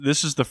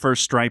This is the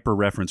first Striper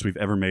reference we've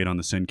ever made on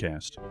the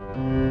Sincast.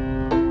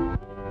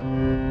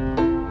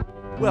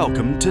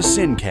 Welcome to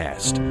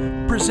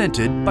Sincast,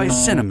 presented by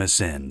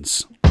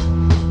CinemaSins.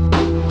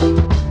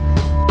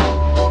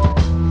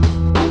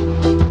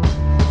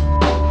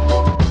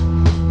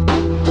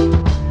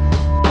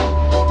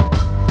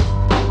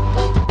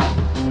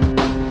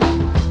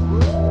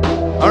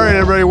 All right,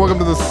 everybody, welcome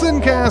to the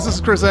Sincast. This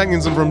is Chris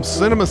Atkinson from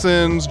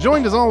CinemaSins,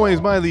 joined as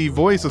always by the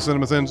voice of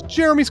CinemaSins,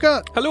 Jeremy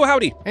Scott. Hello,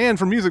 howdy. And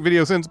from Music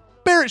Video Sins,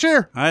 Barrett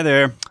Scher. Hi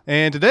there.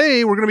 And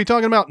today we're going to be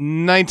talking about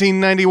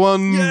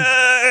 1991.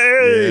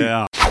 Yay!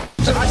 Yeah.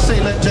 I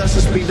say let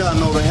justice be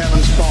done, or the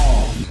heavens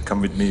fall. Come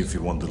with me if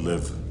you want to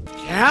live.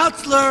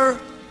 Counselor,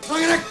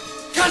 I'm gonna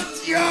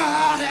cut your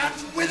heart out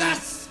with a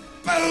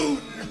spoon.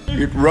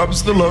 It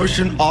rubs the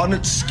lotion on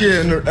its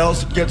skin or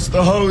else it gets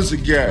the hose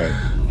again.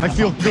 I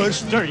feel good.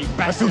 Dirty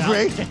bastard. I feel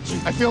great.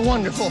 I feel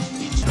wonderful.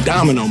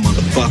 Domino,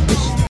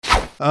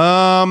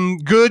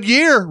 motherfuckers. Good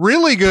year.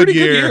 Really good Pretty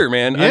year. good year,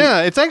 man.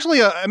 Yeah, it's actually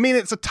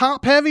it's a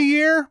top-heavy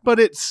year, but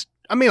it's,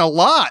 a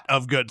lot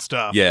of good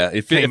stuff. Yeah,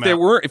 if it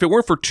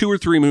weren't for two or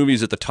three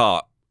movies at the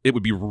top, it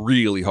would be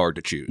really hard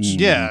to choose.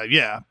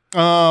 Yeah.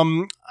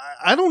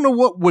 I don't know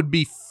what would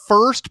be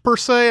first per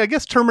se. I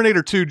guess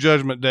Terminator 2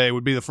 Judgment Day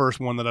would be the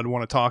first one that I'd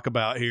want to talk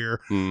about here.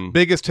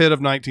 Biggest hit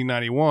of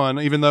 1991,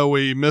 even though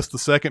we missed the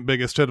second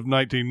biggest hit of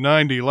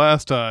 1990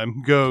 last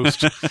time,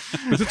 Ghost.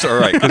 It's all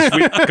right,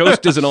 because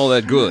Ghost isn't all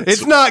that good.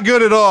 It's not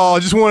good at all. I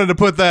just wanted to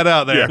put that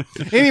out there.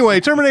 Yeah. Anyway,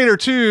 Terminator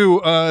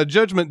 2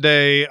 Judgment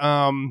Day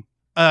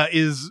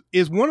is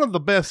one of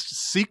the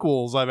best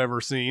sequels I've ever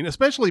seen,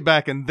 especially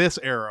back in this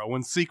era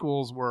when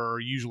sequels were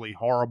usually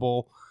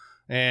horrible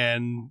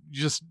and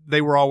just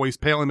they were always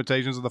pale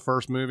imitations of the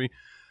first movie.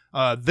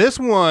 This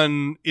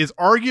one is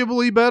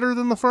arguably better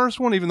than the first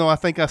one, even though I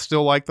think I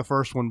still like the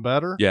first one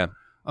better. Yeah.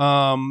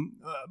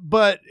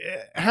 But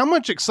how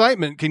much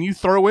excitement can you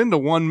throw into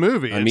one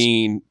movie?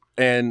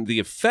 And the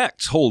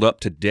effects hold up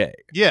today.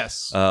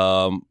 Yes.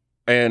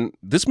 And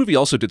this movie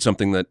also did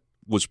something that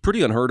was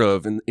pretty unheard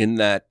of in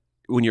that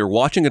when you're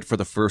watching it for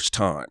the first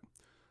time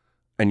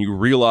and you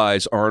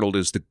realize Arnold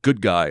is the good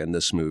guy in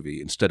this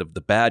movie instead of the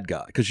bad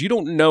guy, because you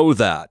don't know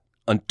that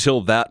until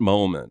that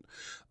moment.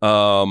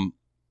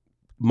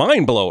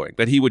 Mind-blowing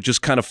that he would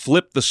just kind of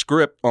flip the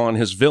script on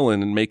his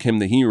villain and make him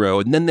the hero.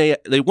 And then they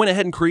went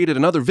ahead and created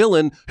another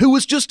villain who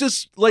was just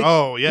as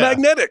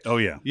magnetic. Oh,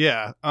 yeah.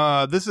 Yeah.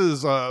 This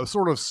is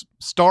sort of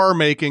star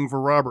making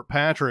for Robert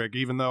Patrick,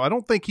 even though I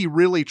don't think he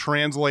really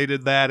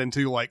translated that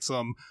into like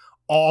some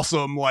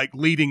awesome like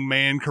leading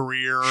man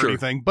career or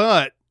anything,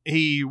 but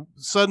he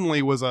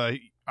suddenly was a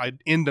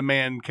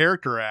in-demand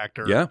character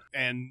actor. Yeah.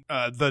 And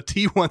the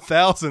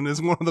T-1000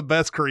 is one of the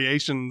best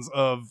creations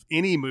of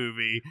any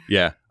movie.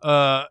 Yeah.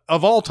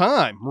 Of all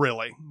time,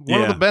 really.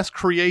 One of the best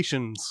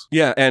creations.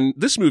 Yeah, and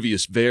this movie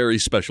is very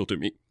special to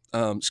me.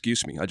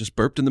 Excuse me, I just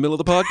burped in the middle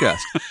of the podcast.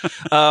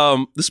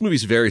 This movie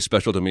is very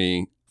special to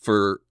me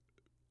for...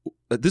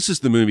 this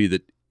is the movie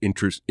that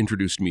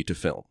introduced me to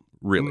film.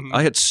 Really.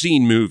 I had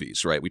seen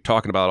movies, right? We're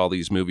talking about all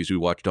these movies we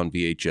watched on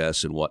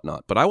VHS and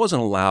whatnot, but I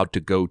wasn't allowed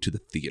to go to the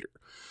theater.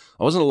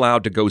 I wasn't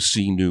allowed to go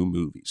see new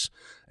movies.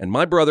 And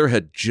my brother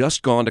had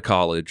just gone to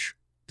college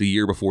the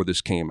year before this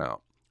came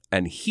out,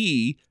 and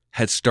he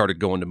had started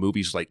going to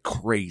movies like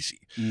crazy.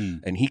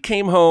 And he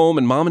came home,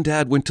 and mom and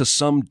dad went to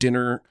some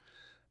dinner,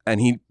 and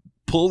he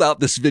pulled out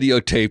this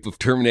videotape of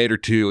Terminator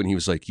 2, and he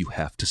was like, you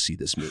have to see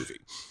this movie.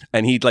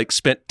 And he'd like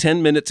spent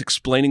 10 minutes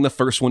explaining the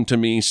first one to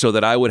me so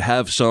that I would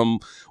have some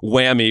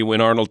whammy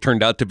when Arnold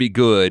turned out to be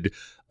good.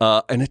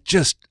 And it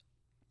just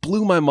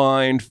blew my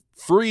mind,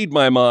 freed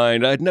my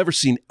mind. I'd never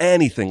seen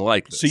anything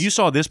like this. So you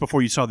saw this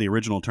before you saw the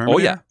original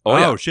Terminator? Oh,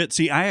 yeah. Oh, shit.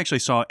 See, I actually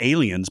saw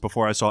Aliens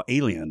before I saw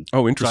Alien.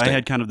 Oh, interesting. So I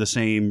had kind of the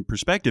same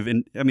perspective.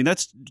 And I mean,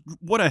 that's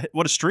what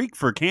a streak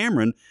for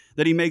Cameron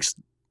that he makes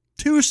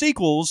two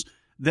sequels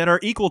that are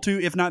equal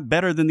to, if not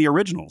better than the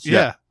originals.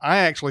 Yeah. I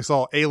actually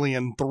saw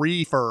Alien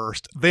 3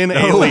 first, then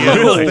Alien,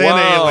 really? then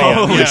Alien.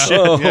 Holy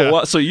shit.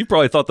 Wow. So you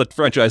probably thought the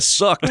franchise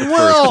sucked at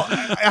Well,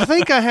 first. I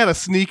think I had a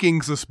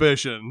sneaking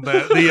suspicion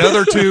that the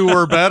other two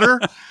were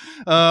better,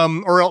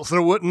 or else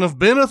there wouldn't have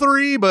been a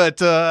 3.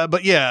 But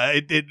yeah,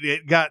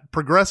 it got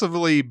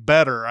progressively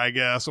better, I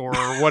guess, or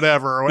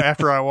whatever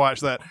after I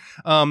watched that.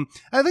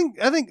 I think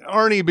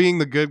Arnie being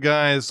the good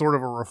guy is sort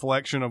of a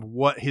reflection of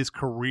what his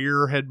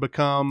career had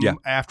become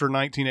after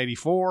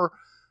 1984.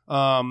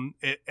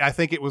 I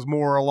think it was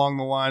more along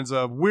the lines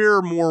of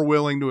we're more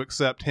willing to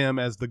accept him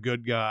as the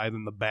good guy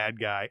than the bad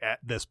guy at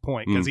this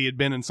point, because he had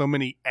been in so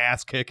many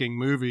ass-kicking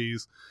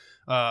movies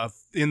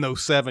in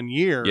those 7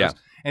 years. Yeah.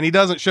 And he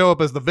doesn't show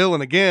up as the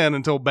villain again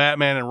until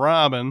Batman and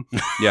Robin.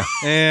 Yeah.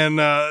 And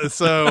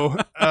so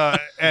that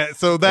just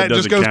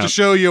doesn't goes count. to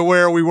show you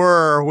where we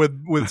were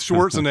with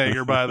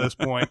Schwarzenegger by this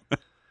point.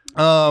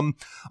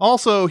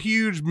 Also,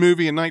 huge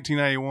movie in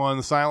 1991,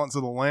 The Silence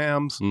of the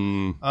Lambs.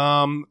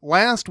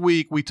 Last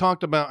week, we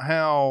talked about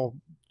how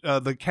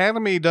the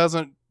Academy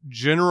doesn't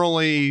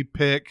generally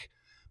pick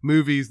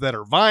movies that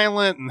are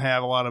violent and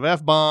have a lot of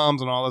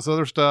F-bombs and all this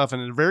other stuff,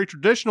 and they're very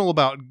traditional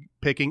about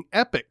picking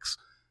epics.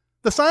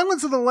 The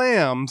Silence of the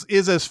Lambs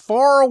is as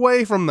far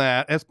away from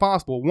that as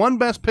possible. One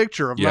Best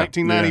Picture of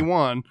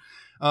 1991.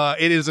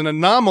 It is an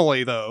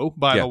anomaly, though,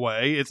 by the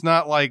way. It's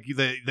not like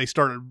they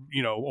started,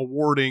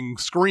 awarding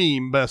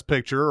Scream Best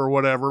Picture or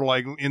whatever,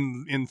 like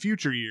in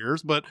future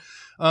years. But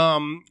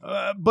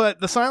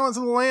The Silence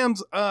of the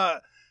Lambs,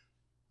 I've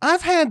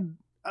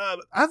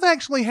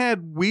actually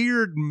had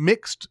weird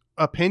mixed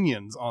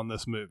opinions on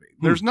this movie.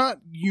 There's not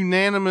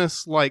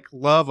unanimous,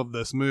 love of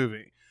this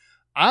movie.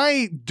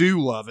 I do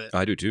love it.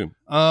 I do too.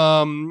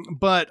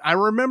 But I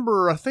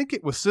remember, I think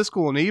it was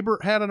Siskel and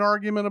Ebert had an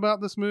argument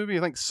about this movie.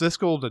 I think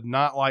Siskel did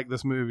not like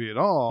this movie at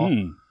all.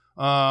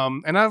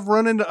 And I've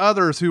run into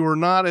others who are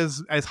not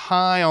as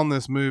high on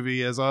this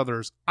movie as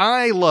others.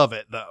 I love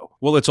it, though.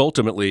 Well, it's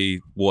ultimately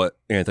what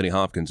Anthony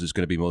Hopkins is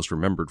going to be most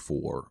remembered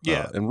for.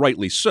 Yeah. And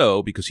rightly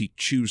so, because he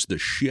chews the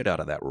shit out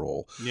of that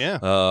role.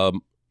 Yeah.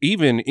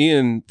 Even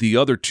in the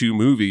other two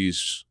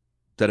movies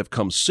that have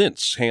come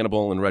since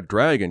Hannibal and Red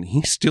Dragon,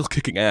 he's still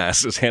kicking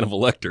ass as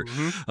Hannibal Lecter.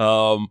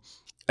 Mm-hmm.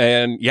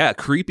 And yeah,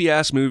 creepy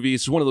ass movie.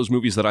 It's one of those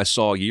movies that I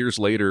saw years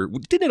later.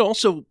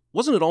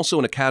 Wasn't it also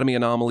an Academy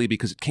anomaly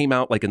because it came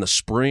out in the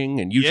spring,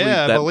 and usually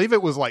I believe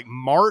it was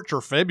March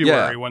or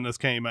February when this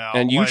came out.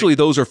 And usually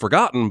those are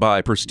forgotten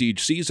by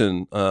prestige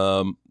season.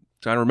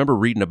 I remember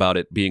reading about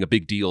it being a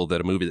big deal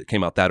that a movie that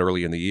came out that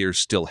early in the year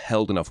still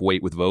held enough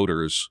weight with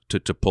voters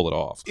to pull it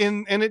off.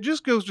 And it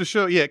just goes to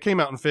show, it came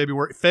out in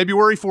February.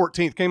 February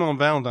 14th, came on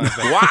Valentine's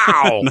Day.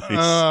 Wow!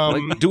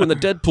 Nice. Like doing the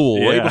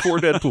Deadpool way before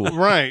Deadpool.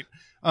 Right.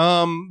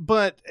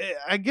 But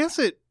I guess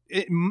it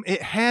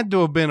had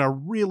to have been a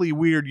really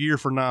weird year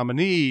for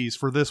nominees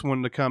for this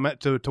one to come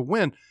to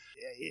win.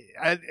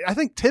 I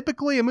think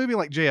typically a movie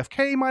like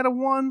JFK might have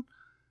won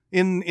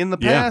in the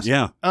past.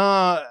 Yeah.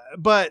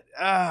 But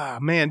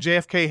man,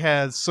 JFK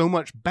has so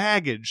much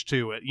baggage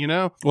to it,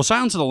 Well,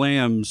 Silence of the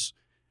Lambs,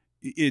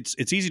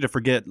 it's easy to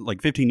forget,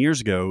 15 years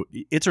ago,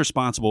 it's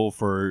responsible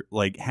for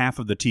half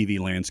of the TV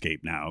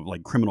landscape now,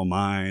 Criminal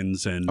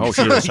Minds and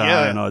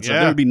CSI and all that stuff.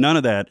 There would be none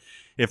of that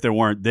if there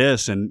weren't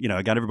this, and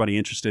it got everybody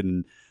interested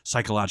in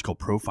psychological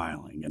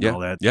profiling and all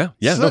that. No,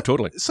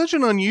 totally. Such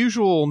an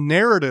unusual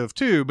narrative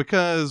too,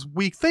 because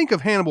we think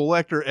of Hannibal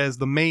Lecter as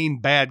the main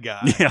bad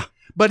guy. Yeah.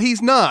 But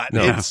he's not.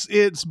 No.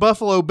 It's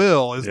Buffalo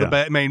Bill is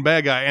the main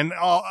bad guy, and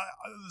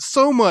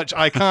so much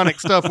iconic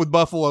stuff with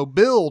Buffalo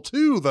Bill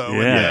too, though.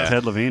 Yeah,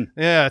 Ted Levine.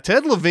 Yeah,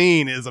 Ted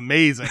Levine is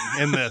amazing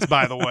in this,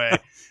 by the way,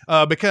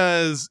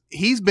 because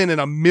he's been in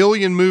a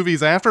million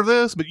movies after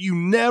this, but you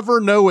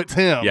never know it's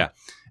him. Yeah,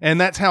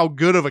 and that's how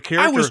good of a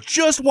character. I was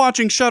just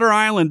watching Shutter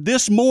Island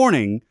this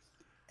morning,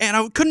 and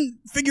I couldn't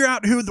figure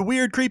out who the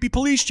weird, creepy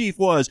police chief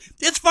was.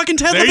 It's fucking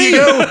Ted Levine.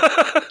 There you go.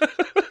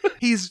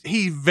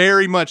 He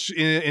very much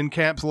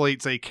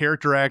encapsulates a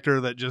character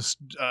actor that just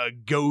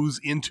goes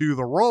into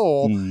the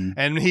role, and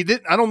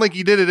I don't think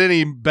he did it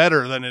any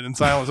better than it in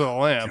Silence of the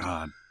Lambs.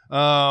 God.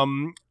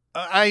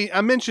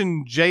 I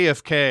mentioned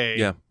JFK.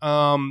 Yeah.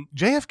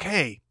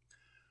 JFK.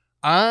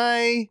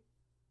 I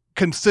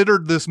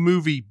considered this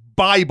movie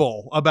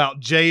Bible about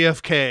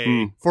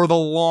JFK for the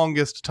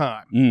longest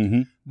time.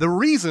 Mm-hmm. The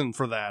reason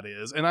for that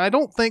is, and I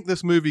don't think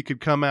this movie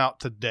could come out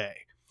today,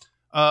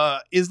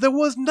 is there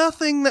was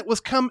nothing that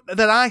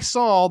that I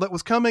saw that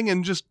was coming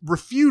and just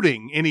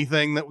refuting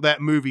anything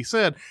that movie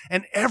said,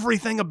 and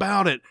everything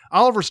about it.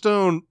 Oliver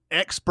Stone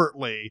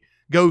expertly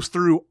goes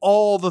through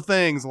all the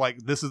things,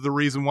 this is the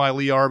reason why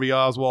Lee Harvey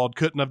Oswald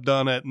couldn't have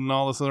done it, and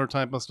all this other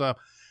type of stuff.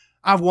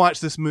 I've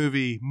watched this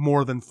movie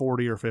more than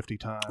 40 or 50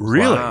 times.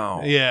 Really?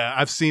 Wow. Yeah,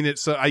 I've seen it.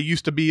 So I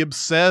used to be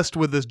obsessed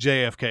with this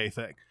JFK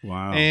thing.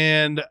 Wow.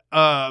 And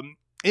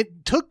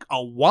it took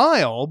a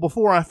while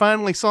before I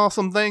finally saw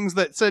some things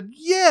that said,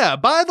 yeah,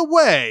 by the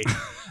way,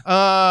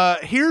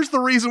 here's the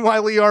reason why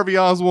Lee Harvey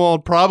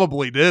Oswald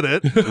probably did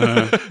it.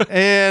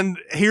 And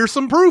here's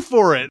some proof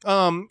for it.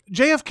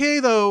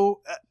 JFK,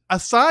 though,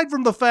 aside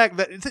from the fact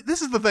that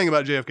this is the thing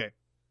about JFK.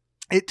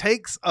 It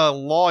takes a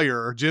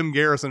lawyer, Jim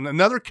Garrison,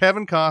 another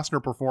Kevin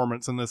Costner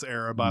performance in this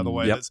era, by the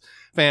way. Yep. That's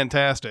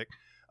fantastic.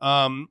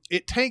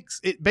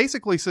 It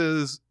basically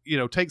says,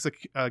 takes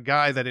a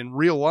guy that in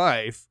real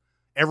life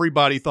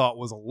everybody thought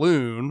was a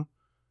loon,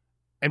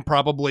 and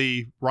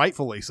probably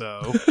rightfully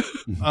so,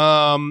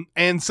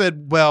 and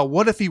said, well,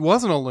 what if he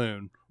wasn't a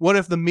loon? What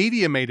if the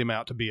media made him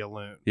out to be a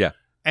loon? Yeah.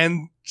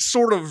 And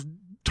sort of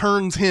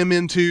turns him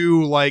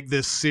into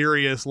this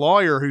serious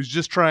lawyer who's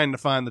just trying to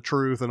find the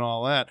truth and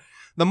all that.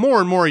 The more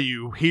and more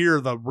you hear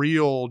the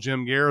real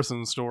Jim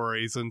Garrison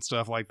stories and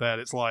stuff like that,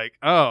 it's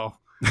oh,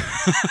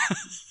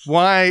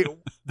 why?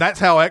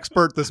 That's how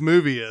expert this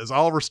movie is.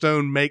 Oliver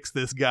Stone makes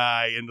this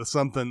guy into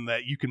something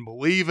that you can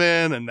believe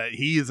in, and that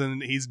he's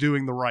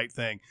doing the right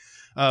thing.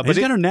 But he's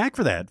got a knack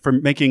for that, for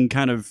making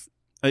kind of.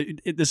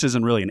 This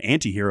isn't really an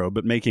anti-hero,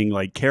 but making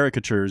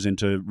caricatures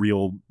into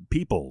real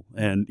people,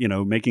 and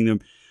making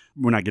them.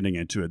 We're not getting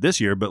into it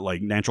this year, but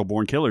Natural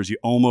Born Killers, you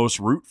almost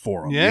root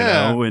for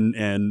them,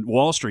 and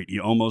Wall Street,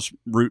 you almost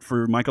root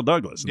for Michael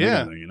Douglas. And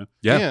everything,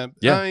 Yeah.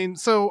 I mean,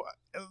 so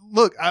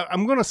look,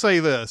 I'm going to say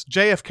this: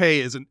 JFK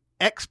is an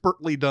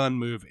expertly done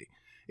movie.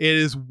 It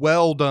is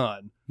well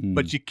done,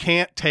 but you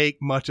can't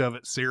take much of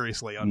it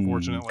seriously,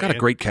 unfortunately. Got a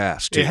great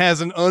cast. It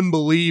has an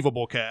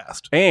unbelievable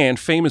cast. And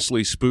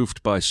famously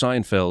spoofed by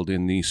Seinfeld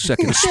in the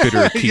second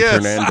Spitter Keith Yes.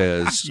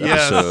 Hernandez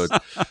Yes. episode.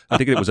 I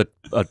think it was a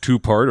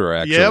two-parter,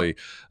 actually,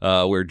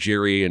 where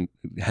Jerry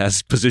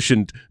has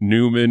positioned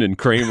Newman and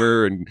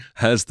Kramer and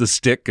has the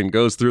stick and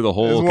goes through the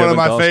whole It's one Kevin of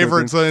my Costner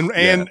favorites, thing.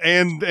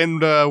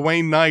 and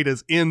Wayne Knight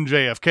is in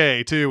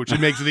JFK too, which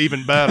makes it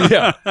even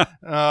better.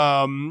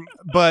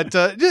 But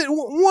just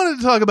wanted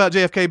to talk about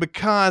JFK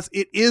because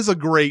it is a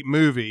great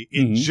movie.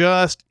 It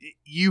just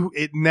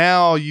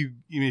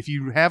if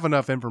you have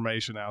enough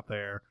information out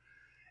there,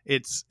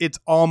 it's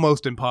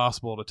almost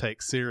impossible to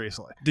take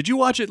seriously. Did you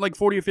watch it like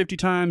 40 or 50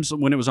 times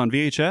when it was on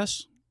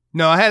VHS?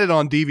 No, I had it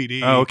on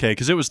DVD. Oh, okay,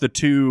 because it was the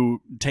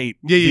 2-tape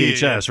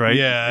VHS, right?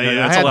 Yeah,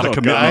 That's a lot of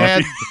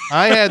commitment.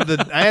 I had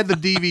the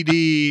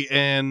DVD,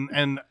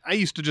 and I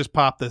used to just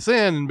pop this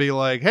in and be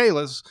like, "Hey,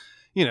 let's,"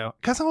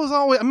 because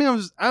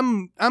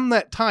I'm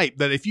that type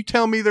that if you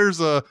tell me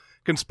there's a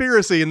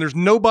conspiracy and there's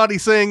nobody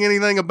saying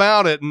anything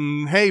about it,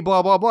 and hey,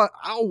 blah blah blah,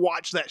 I'll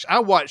watch that. I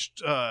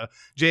watched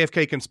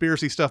JFK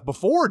conspiracy stuff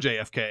before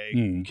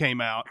JFK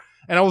came out,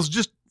 and I was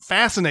just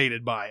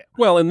fascinated by it.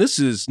 Well, and this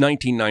is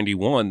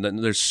 1991. Then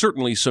there's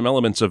certainly some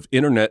elements of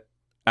internet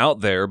out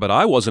there, but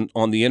I wasn't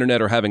on the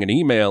internet or having an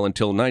email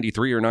until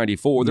 93 or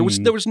 94. There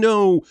was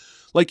no,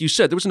 like you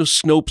said, there was no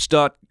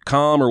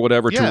Snopes.com or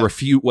whatever to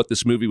refute what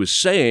this movie was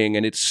saying,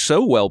 and it's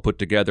so well put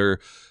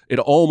together. It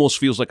almost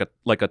feels like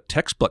a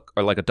textbook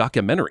or like a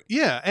documentary.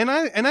 Yeah, and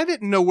I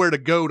didn't know where to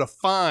go to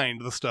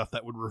find the stuff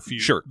that would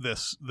refute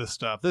this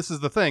stuff. This is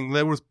the thing.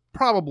 There was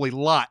probably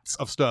lots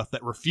of stuff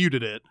that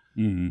refuted it,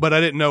 but I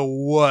didn't know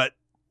what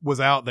was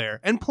out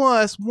there. And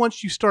plus,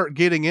 once you start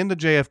getting into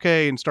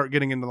JFK and start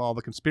getting into all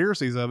the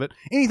conspiracies of it,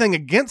 anything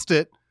against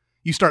it,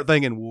 you start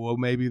thinking, well,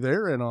 maybe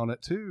they're in on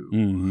it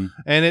too.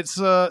 And it's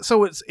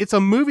it's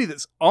a movie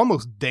that's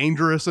almost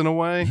dangerous in a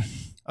way.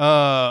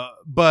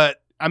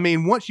 But I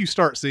mean, once you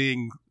start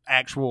seeing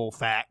actual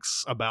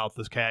facts about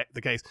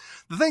the case,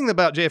 the thing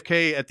about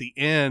JFK at the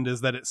end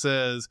is that it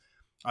says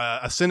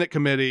a Senate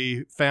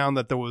committee found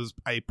that there was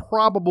a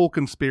probable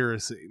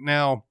conspiracy.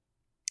 Now,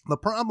 the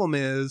problem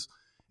is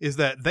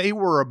that they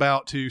were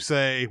about to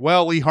say,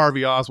 well, Lee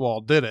Harvey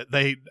Oswald did it.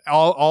 They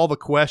all the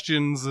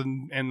questions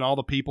and all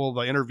the people,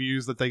 the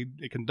interviews that they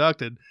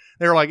conducted,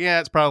 they were like, yeah,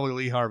 it's probably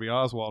Lee Harvey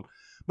Oswald.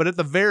 But at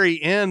the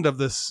very end of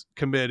this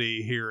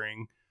committee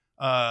hearing,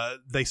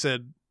 they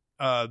said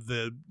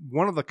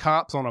one of the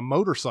cops on a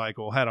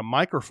motorcycle had a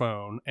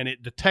microphone and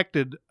it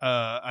detected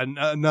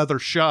another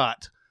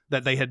shot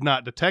that they had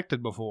not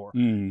detected before.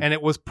 And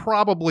it was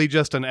probably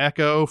just an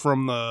echo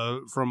from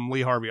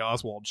Lee Harvey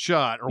Oswald's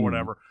shot or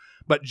whatever.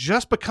 But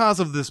just because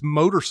of this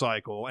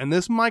motorcycle and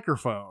this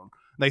microphone,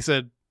 they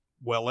said,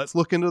 well, let's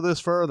look into this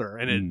further.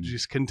 And it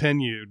just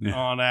continued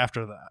on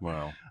after that.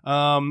 Wow.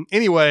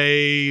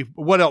 Anyway,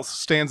 what else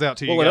stands out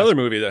to you guys? Another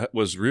movie that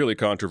was really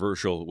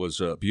controversial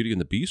was Beauty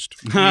and the Beast.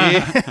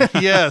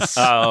 Yes.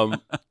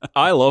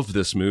 I love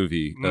this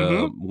movie.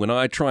 When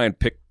I try and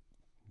pick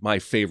my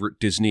favorite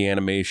Disney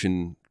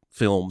animation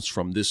films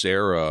from this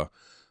era,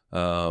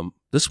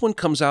 this one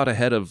comes out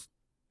ahead of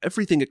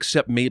everything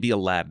except maybe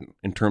Aladdin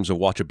in terms of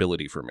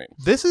watchability for me.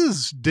 This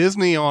is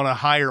Disney on a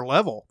higher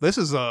level. This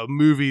is a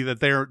movie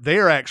that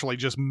they're actually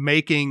just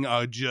making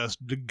a just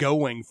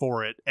going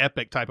for it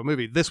epic type of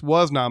movie. This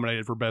was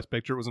nominated for Best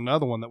Picture. It was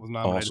another one that was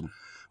nominated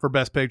for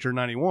Best Picture in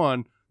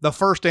 91. The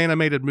first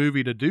animated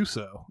movie to do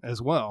so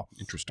as well.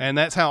 Interesting. And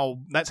that's how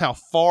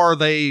far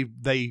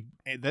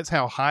that's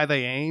how high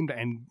they aimed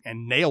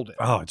and nailed it.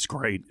 Oh, it's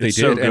great. They It's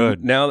did. so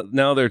good. And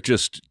now they're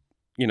just,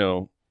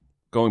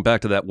 going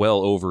back to that well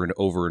over and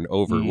over and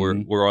over.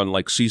 We're on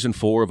like season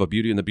 4 of a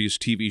Beauty and the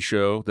Beast TV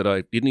show that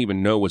I didn't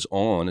even know was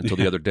on until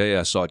the other day.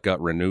 I saw it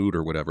got renewed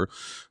or whatever.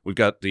 We've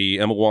got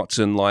the Emma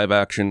Watson live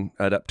action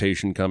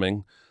adaptation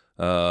coming.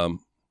 I'm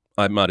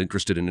not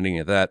interested in any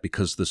of that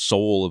because the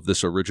soul of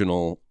this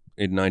original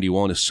in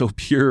 91 is so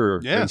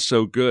pure and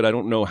so good. I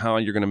don't know how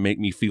you're going to make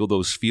me feel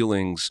those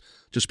feelings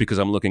just because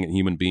I'm looking at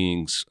human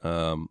beings.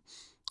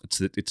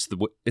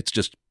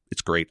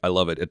 It's great. I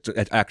love it.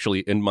 It's actually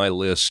in my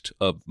list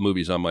of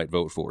movies I might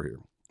vote for here.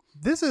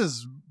 This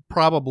is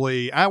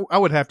probably, I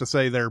would have to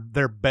say,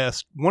 their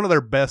best, one of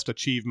their best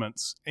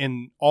achievements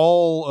in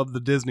all of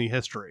the Disney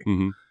history.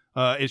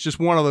 It's just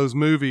one of those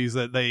movies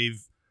that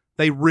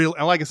they really,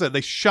 like I said,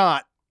 they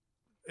shot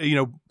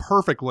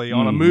perfectly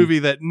on a movie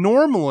that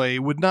normally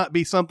would not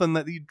be something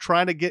that you'd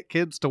try to get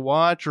kids to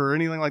watch or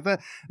anything like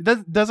that.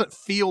 It doesn't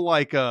feel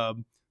like a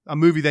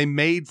movie they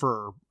made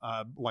for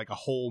like a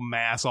whole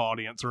mass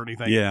audience or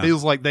anything. Yeah. It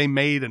feels like they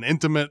made an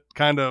intimate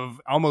kind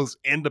of almost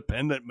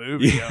independent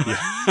movie.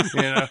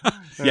 Yeah,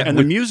 and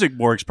the music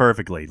works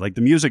perfectly. Like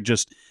the music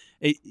just,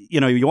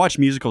 you watch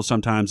musicals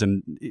sometimes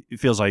and it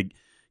feels like,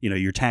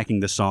 you're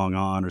tacking the song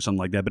on or something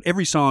like that. But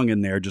every song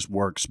in there just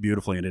works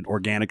beautifully and it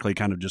organically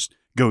kind of just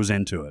goes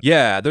into it.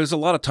 Yeah, there's a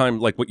lot of time,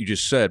 like what you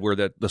just said, where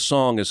the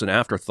song is an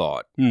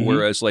afterthought.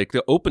 Whereas like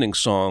the opening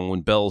song when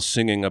Belle's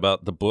singing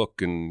about the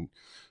book and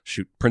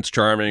shoot, Prince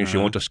Charming. She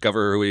won't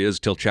discover who he is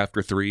till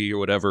chapter 3 or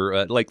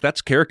whatever. Like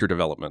that's character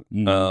development,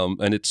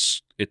 and it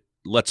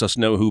lets us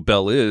know who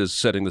Belle is.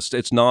 Setting the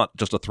it's not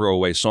just a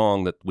throwaway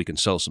song that we can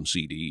sell some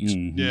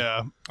CDs.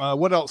 Yeah.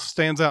 What else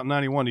stands out in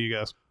 91 to you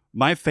guys?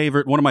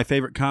 One of my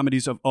favorite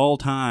comedies of all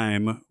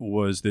time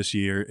was this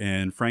year,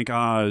 and Frank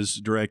Oz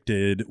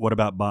directed What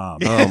About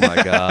Bob? Oh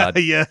my God!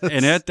 Yes.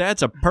 And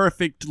that's a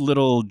perfect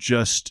little,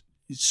 just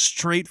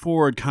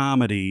straightforward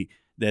comedy.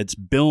 That's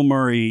Bill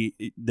Murray.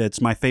 That's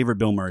my favorite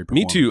Bill Murray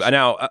performance. Me too.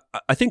 Now,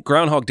 I think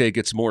Groundhog Day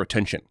gets more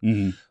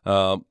attention,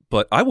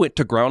 but I went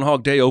to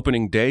Groundhog Day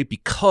opening day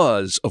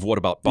because of What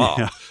About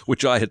Bob,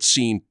 which I had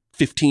seen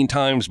 15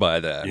 times by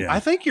then. Yeah. I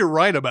think you're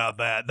right about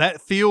that.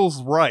 That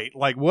feels right.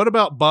 Like, What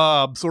About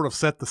Bob sort of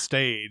set the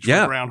stage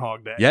for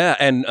Groundhog Day. Yeah,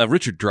 and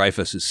Richard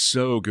Dreyfuss is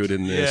so good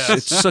in this. Yes.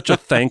 It's such a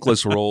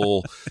thankless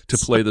role to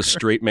play the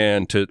straight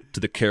man to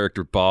the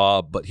character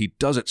Bob, but he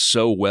does it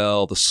so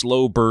well. The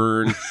slow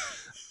burn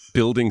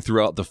building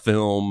throughout the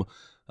film.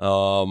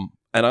 And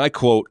I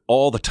quote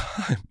all the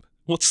time,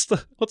 what's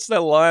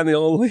that line the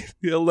old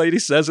lady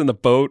says in the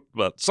boat?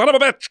 But son of a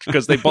bitch,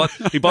 because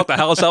he bought the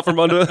house out from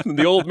under, and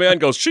the old man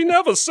goes, she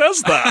never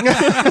says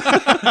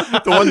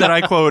that. The one that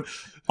I quote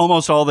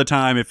almost all the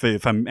time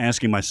if I'm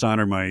asking my son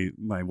or my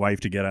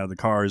wife to get out of the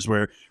car is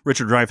where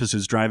Richard Dreyfuss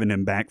is driving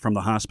him back from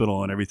the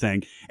hospital and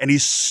everything, and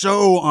he's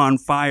so on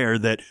fire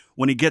that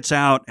when he gets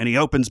out and he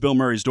opens Bill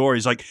Murray's door,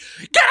 he's like,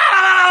 get out!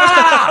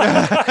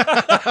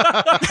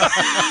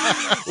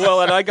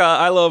 Well, and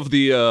I love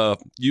the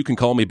you can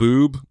call me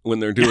boob when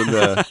they're doing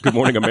the Good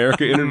Morning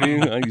America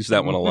interview. I use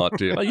that one a lot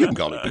too. You can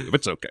call me boob.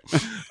 It's okay.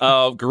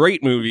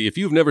 Great movie. If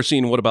you've never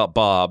seen What About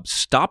Bob,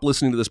 stop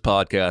listening to this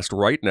podcast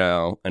right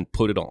now and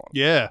put it on.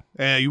 Yeah,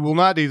 you will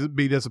not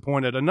be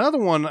disappointed.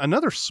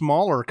 Another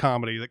smaller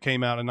comedy that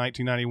came out in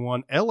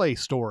 1991, L.A.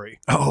 Story.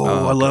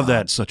 Oh, I love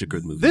that. Such a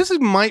good movie. This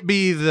might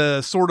be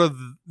the sort of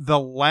the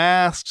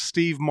last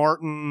Steve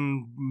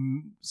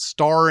Martin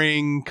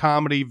starring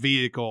comedy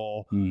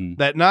vehicle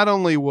that not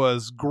only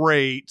was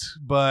great,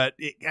 but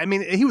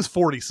he was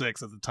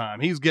 46 at the time.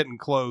 He was getting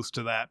close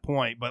to that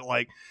point, but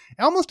like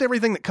almost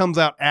everything that comes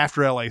out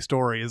after L.A.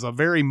 Story is a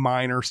very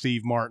minor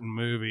Steve Martin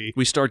movie.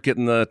 We start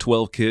getting the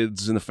 12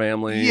 kids in the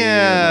family.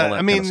 Yeah, and all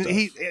that kind of stuff.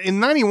 he in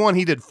 91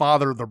 he did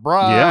Father of the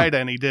Bride,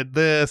 and he did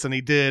this, and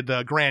he did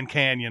Grand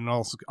Canyon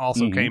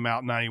also came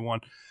out in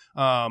 91.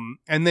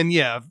 And then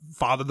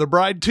Father of the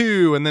Bride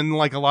 2, and then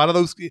like a lot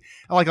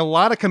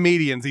of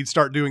comedians, he'd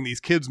start doing these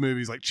kids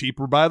movies like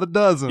Cheaper by the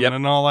Dozen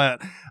and all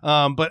that.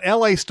 But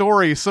L.A.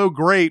 Story is so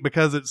great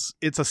because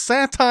it's a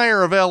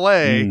satire of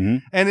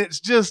L.A. and it's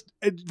just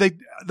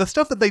the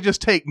stuff that they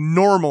just take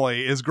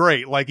normally is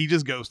great. Like he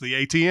just goes to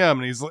the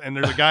ATM and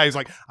there's a guy who's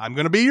like, I'm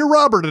gonna be your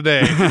robber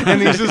today,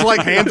 and he's just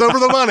like hands over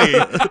the money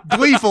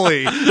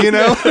gleefully,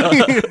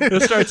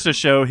 It starts to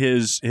show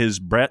his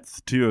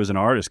breadth too as an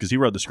artist because he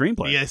wrote the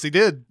screenplay. Yes, he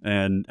did.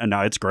 And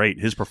now it's great.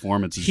 His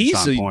performance is he's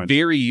on a point.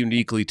 very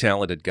uniquely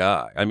talented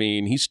guy. I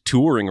mean, he's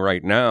touring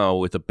right now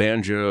with a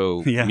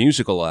banjo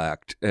musical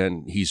act,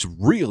 and he's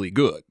really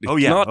good.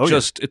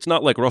 It's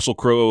not like Russell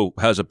Crowe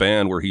has a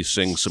band where he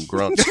sings some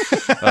grunts.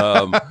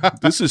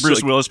 This is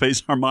Bruce Willis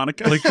plays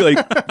harmonica.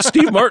 Like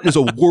Steve Martin is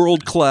a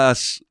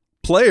world-class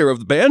player of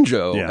the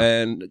banjo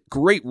and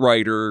great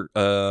writer.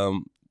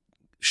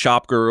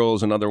 Shop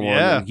Girls, another one.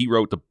 Yeah. And he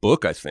wrote the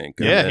book, I think.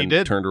 Yeah, and he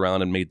did. Turned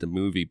around and made the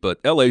movie. But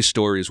L.A.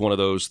 Story is one of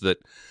those that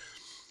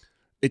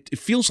it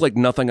feels like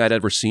nothing I'd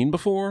ever seen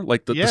before.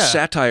 Like the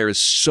satire is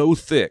so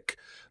thick.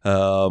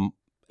 And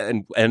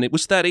it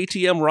was that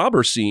ATM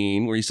robber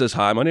scene where he says,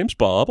 "Hi, my name's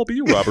Bob. I'll be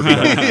your robber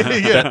tonight."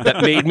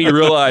 that made me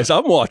realize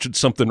I'm watching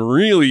something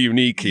really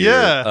unique here.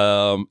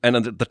 Yeah. And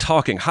the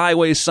talking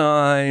highway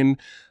sign.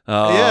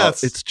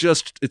 Yes.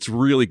 It's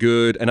really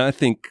good, and I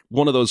think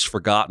one of those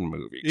forgotten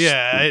movies.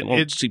 Yeah, I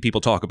don't see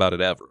people talk about it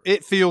ever.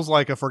 It feels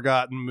like a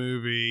forgotten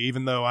movie,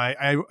 even though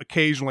I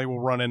occasionally will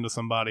run into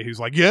somebody who's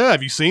like, "Yeah,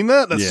 have you seen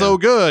that? That's so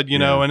good,"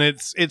 know. And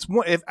it's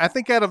I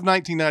think out of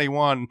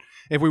 1991,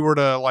 if we were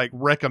to like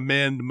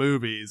recommend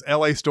movies,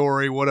 L.A.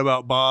 Story, What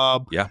About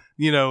Bob? Yeah,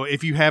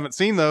 if you haven't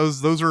seen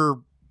those are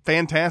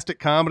fantastic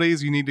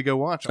comedies. You need to go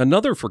watch them.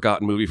 Another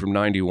forgotten movie from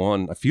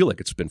 91, I feel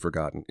like it's been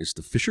forgotten, is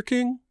The Fisher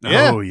King.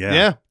 Yeah. Oh,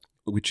 yeah.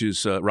 Which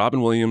is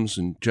Robin Williams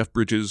and Jeff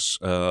Bridges.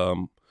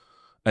 And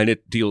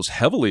it deals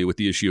heavily with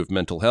the issue of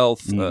mental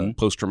health,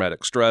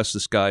 post-traumatic stress.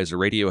 This guy is a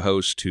radio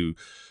host who,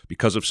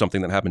 because of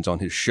something that happens on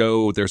his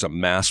show, there's a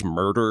mass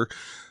murder,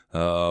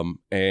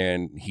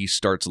 and he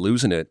starts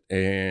losing it.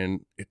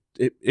 And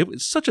it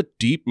was such a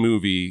deep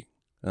movie.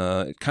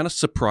 It kind of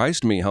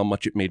surprised me how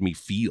much it made me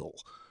feel.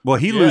 Well,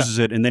 he loses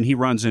it, and then he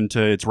runs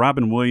into, it's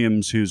Robin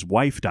Williams whose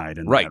wife died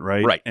in that,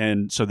 right? Right.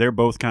 And so they're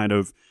both kind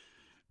of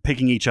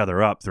picking each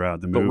other up throughout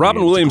the movie. But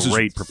Robin Williams is a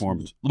great is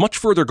performance. Much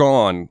further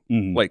gone.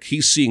 Like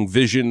he's seeing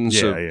visions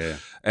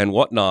and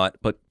whatnot.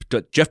 But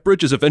Jeff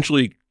Bridges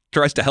eventually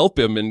tries to help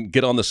him and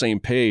get on the same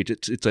page.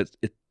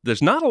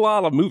 There's not a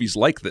lot of movies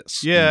like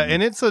this. Yeah,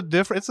 and it's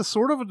a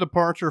sort of a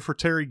departure for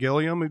Terry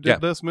Gilliam who did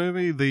this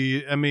movie.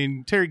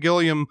 Terry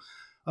Gilliam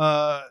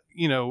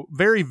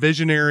very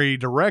visionary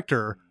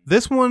director.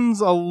 This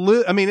one's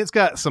it's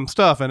got some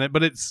stuff in it,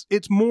 but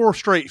it's more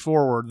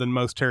straightforward than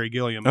most Terry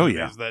Gilliam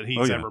movies that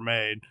he's ever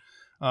made.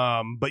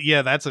 But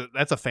yeah, that's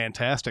a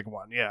fantastic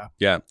one. Yeah.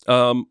 Yeah.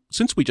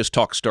 Since we just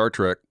talked Star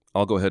Trek,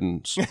 I'll go ahead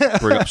and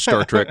bring up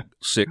Star Trek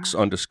 6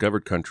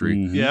 Undiscovered Country.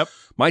 Mm-hmm. Yep.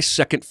 My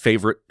second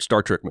favorite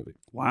Star Trek movie.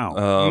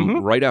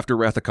 Wow. Right after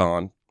Wrath of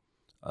Khan.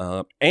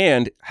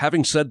 And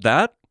having said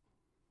that,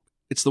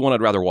 it's the one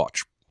I'd rather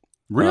watch.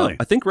 Really?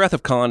 I think Wrath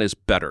of Khan is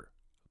better,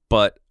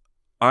 but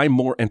I'm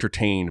more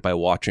entertained by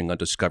watching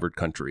Undiscovered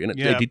Country. And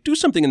they do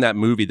something in that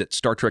movie that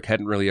Star Trek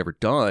hadn't really ever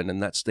done,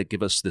 and that's they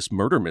give us this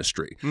murder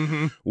mystery,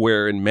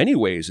 where in many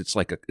ways it's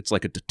like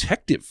a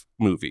detective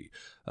movie.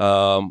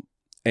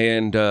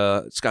 And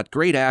it's got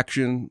great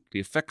action.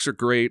 The effects are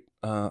great.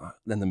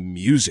 Then the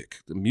music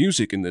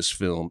in this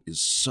film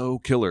is so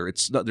killer.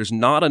 There's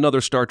not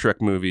another Star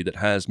Trek movie that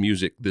has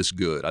music this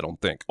good, I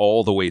don't think,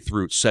 all the way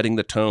through, setting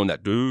the tone,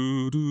 that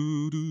do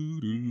do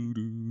do do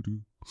do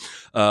do.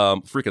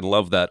 Freaking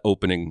love that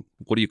opening.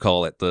 What do you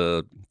call it?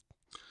 The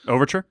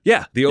Overture?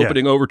 Yeah, the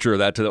opening overture,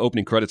 to the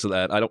opening credits of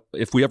that.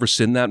 If we ever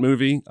sin that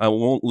movie, I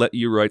won't let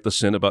you write the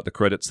sin about the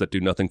credits that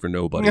do nothing for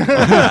nobody on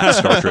that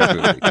Star Trek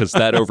movie, because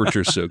that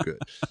overture is so good.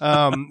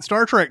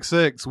 Star Trek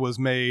 6 was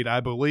made,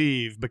 I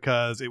believe,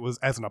 because it was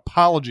as an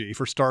apology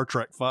for Star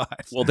Trek 5.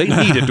 Well, they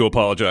needed to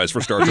apologize for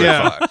Star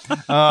Trek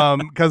 5.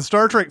 Because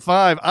Star Trek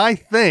 5, I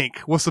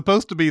think, was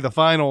supposed to be the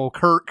final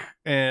Kirk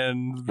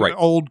and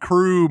old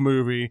crew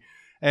movie,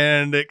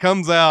 and it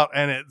comes out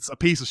and it's a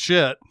piece of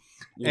shit.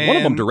 One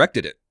of them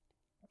directed it.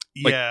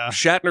 Yeah.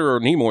 Shatner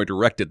or Nimoy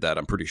directed that,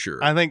 I'm pretty sure.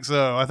 I think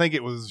so. I think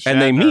it was Shatner.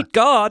 And they meet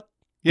God.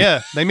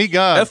 Yeah, they meet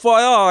God.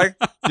 FYI.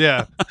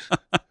 Yeah.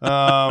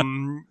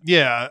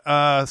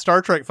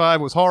 Star Trek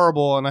 5 was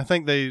horrible, and I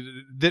think they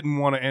didn't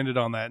want to end it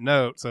on that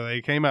note, so they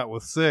came out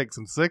with 6,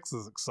 and 6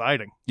 is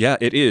exciting. Yeah,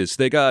 it is.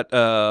 They got,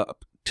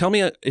 tell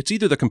me, it's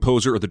either the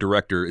composer or the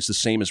director is the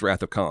same as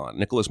Wrath of Khan.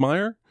 Nicholas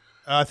Meyer?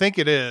 I think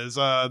it is.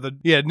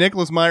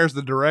 Nicholas Meyer's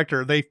the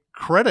director. They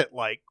credit,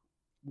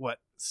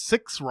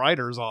 6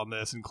 writers on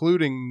this,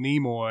 including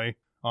Nimoy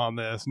on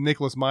this.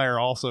 Nicholas Meyer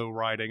also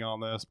writing on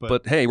this.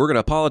 But hey, we're going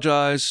to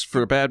apologize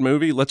for a bad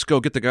movie. Let's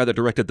go get the guy that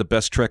directed the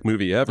best Trek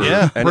movie ever.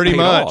 Yeah, and pretty it paid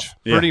much. off.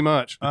 Pretty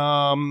much.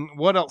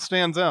 What else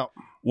stands out?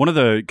 One of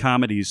the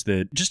comedies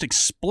that just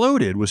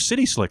exploded was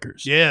City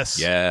Slickers. Yes.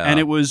 Yeah. And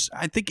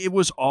I think it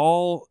was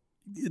all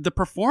the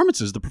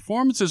performances. The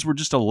performances were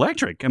just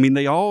electric. I mean,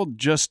 they all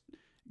just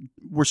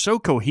were so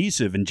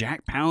cohesive, and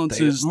Jack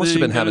Palance's must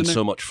have been having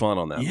so much fun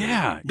on that.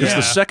 Yeah. Because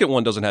the second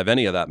one doesn't have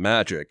any of that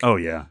magic. Oh,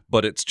 yeah.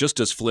 But it's just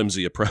as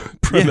flimsy a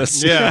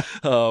premise. Yeah.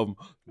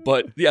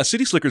 But yeah,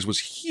 City Slickers was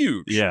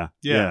huge. Yeah.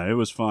 It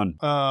was fun.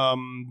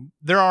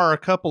 There are a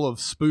couple of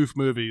spoof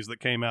movies that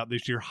came out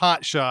this year.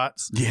 Hot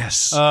Shots.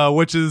 Yes.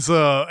 Which is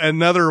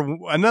another.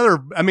 I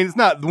mean, it's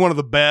not one of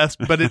the best,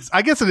 but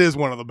I guess it is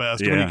one of the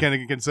best when you kind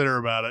of consider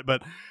about it.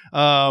 But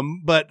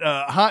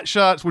Hot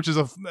Shots, which is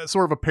a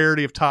sort of a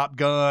parody of Top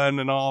Gun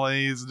and all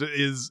these,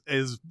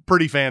 is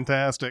pretty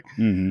fantastic.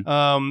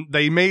 Mm-hmm.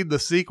 They made the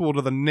sequel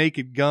to The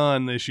Naked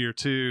Gun this year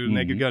too.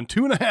 Naked Gun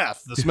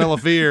 2.5, The Smell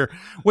of Fear,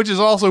 which is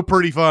also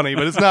pretty funny,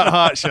 but it's not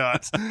Hot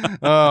Shots.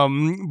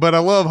 But I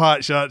love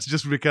Hot Shots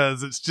just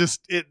because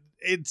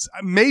it's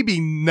maybe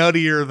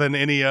nuttier than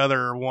any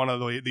other one of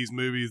these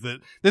movies. That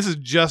this is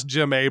just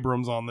Jim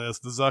Abrams on this.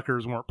 The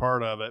Zuckers weren't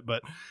part of it,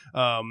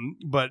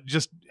 but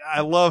just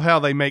I love how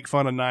they make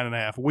fun of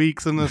 9.5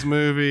 Weeks in this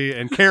movie,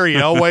 and Carrie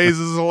Elways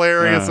is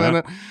hilarious in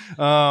it.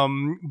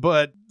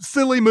 But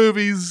silly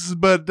movies,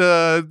 but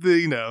they're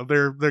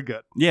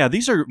good. Yeah,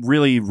 these are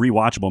really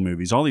rewatchable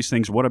movies. All these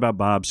things. What About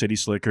Bob, City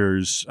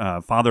Slickers,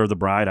 Father of the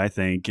Bride, I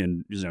think,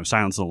 and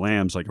Silence of the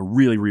Lambs, like, are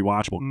really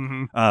rewatchable.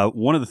 Mm-hmm.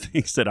 One of the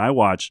things that I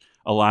watched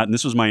a lot, and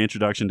this was my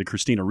introduction to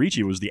Christina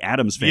Ricci, was The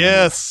Addams Family.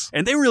 Yes,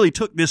 and they really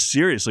took this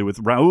seriously with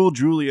Raul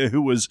Julia,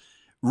 who was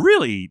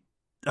really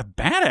a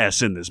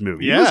badass in this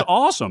movie. Yeah. He was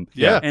awesome.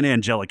 Yeah, and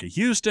Angelica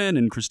Houston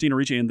and Christina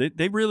Ricci, and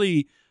they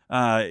really.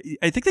 I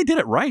think they did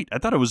it right. I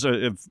thought it was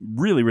a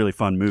really, really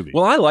fun movie.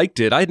 Well, I liked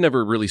it. I'd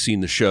never really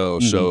seen the show,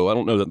 so I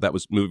don't know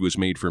that movie was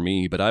made for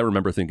me, but I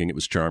remember thinking it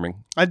was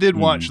charming. I did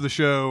watch the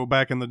show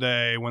back in the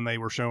day when they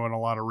were showing a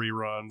lot of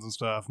reruns and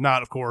stuff.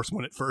 Not, of course,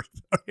 when it first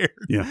aired.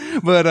 Yeah.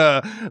 But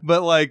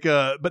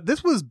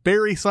this was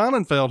Barry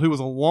Sonnenfeld, who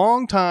was a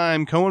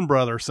longtime Coen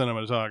Brothers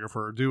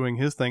cinematographer doing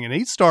his thing, and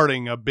he's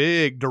starting a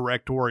big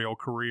directorial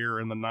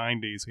career in the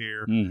 90s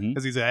here,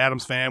 because he's at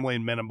Addams Family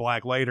and Men in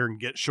Black later, and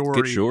Get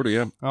Shorty. Get Shorty,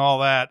 yeah. All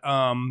that.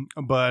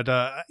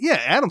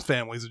 Addams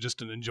Family is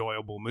just an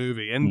enjoyable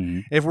movie.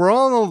 And if we're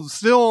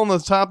still on the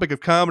topic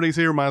of comedies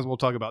here, might as well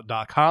talk about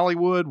Doc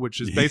Hollywood,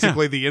 which is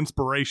basically the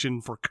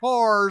inspiration for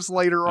Cars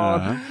later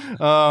on.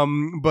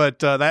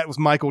 That was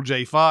Michael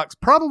J. Fox,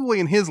 probably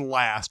in his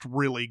last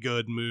really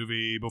good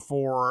movie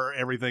before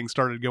everything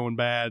started going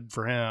bad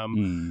for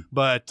him.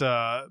 Doc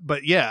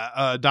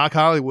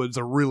Hollywood's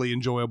a really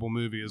enjoyable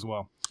movie as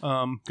well.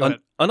 Go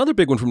ahead. Another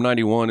big one from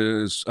 91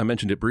 is, I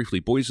mentioned it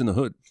briefly, Boys in the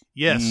Hood.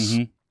 Yes.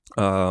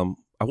 I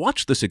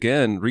watched this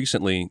again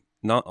recently,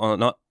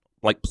 not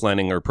like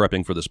planning or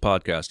prepping for this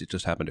podcast. It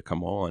just happened to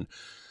come on.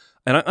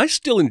 And I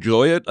still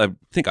enjoy it. I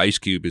think Ice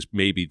Cube is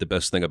maybe the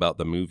best thing about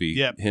the movie.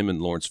 Yep. Him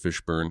and Lawrence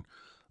Fishburne.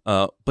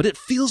 But it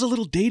feels a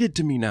little dated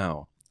to me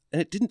now.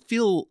 And it didn't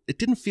feel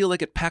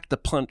like it packed the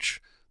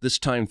punch this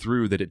time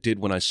through that it did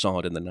when I saw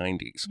it in the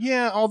 90s.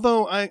 Yeah,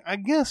 although I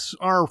guess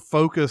our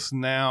focus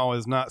now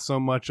is not so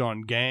much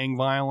on gang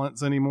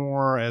violence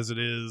anymore as it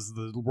is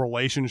the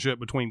relationship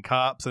between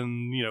cops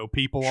and,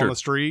 people on the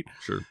street.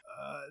 Sure.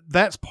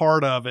 That's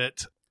part of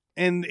it.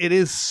 And it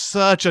is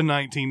such a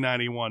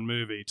 1991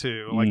 movie,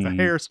 too. Like the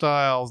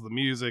hairstyles, the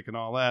music, and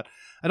all that.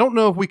 I don't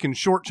know if we can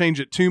shortchange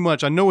it too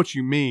much. I know what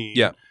you mean.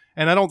 Yeah.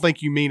 And I don't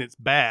think you mean it's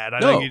bad. I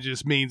think it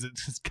just means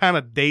it's kind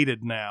of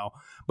dated now.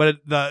 But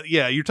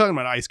you're talking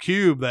about Ice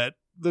Cube, that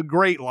the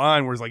great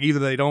line where it's like either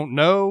they don't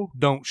know,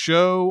 don't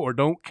show, or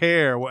don't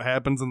care what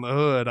happens in the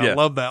hood. I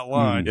love that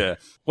line. Yeah.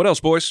 What else,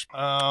 boys?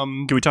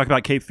 Can we talk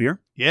about Cape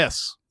Fear?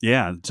 Yes.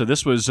 Yeah, so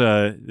this was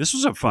a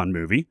fun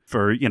movie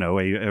for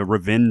a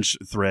revenge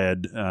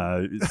thread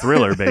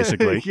thriller,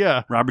 basically.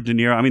 Yeah. Robert De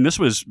Niro. I mean, this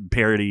was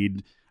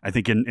parodied, I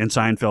think, in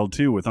Seinfeld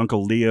too, with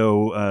Uncle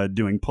Leo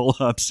doing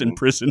pull-ups in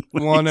prison.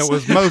 One that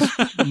was most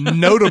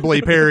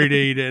notably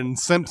parodied in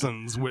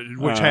Simpsons,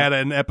 which had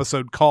an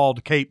episode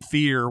called Cape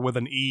Fear with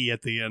an E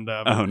at the end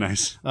of it. Oh,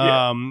 nice.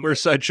 Where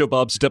Sideshow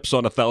Bob steps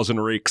on 1,000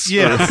 rakes.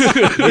 Yes,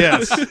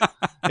 yes.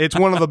 It's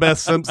one of the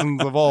best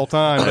Simpsons of all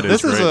time. That But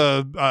this is is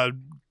a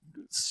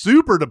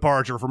super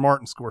departure for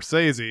Martin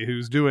Scorsese,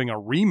 who's doing a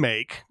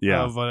remake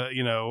of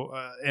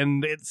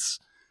and it's.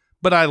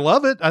 But I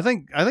love it. I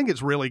think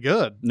it's really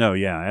good. No,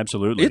 yeah,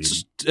 absolutely.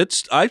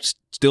 I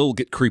still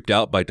get creeped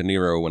out by De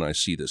Niro when I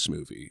see this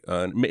movie.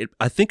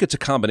 I think it's a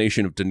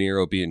combination of De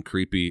Niro being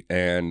creepy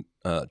and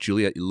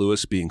Juliette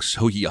Lewis being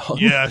so young.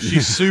 Yeah,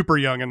 she's super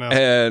young enough.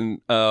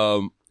 And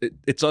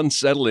it's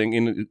unsettling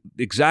in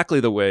exactly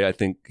the way I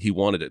think he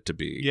wanted it to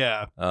be.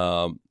 Yeah.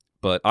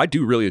 But I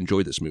do really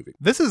enjoy this movie.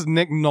 This is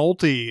Nick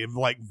Nolte,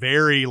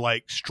 very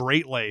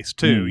straight-laced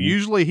too.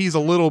 Usually he's a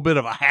little bit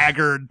of a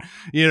haggard,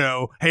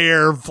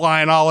 hair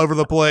flying all over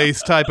the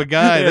place type of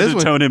guy. This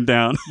would tone him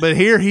down. But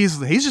here he's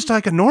just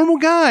like a normal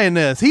guy in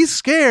this. He's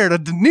scared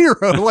of De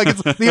Niro. Like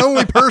it's the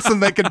only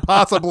person that could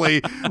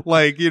possibly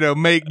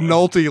make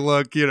Nolte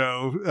look,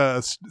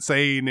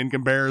 sane in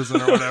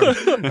comparison or whatever.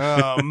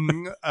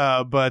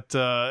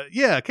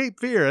 Cape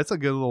Fear, that's a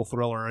good little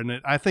thriller,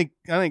 and I think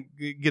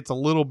it gets a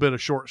little bit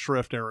of short shrift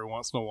every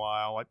once in a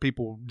while. Like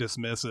people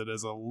dismiss it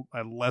as a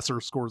lesser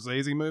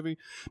Scorsese movie,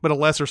 but a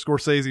lesser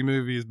Scorsese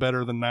movie is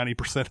better than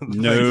 90% of the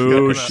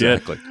No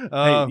shit. Exactly.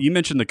 You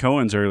mentioned the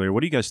Coens earlier.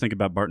 What do you guys think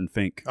about Barton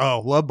Fink?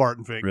 Oh, love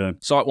Barton Fink. Really?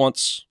 Saw it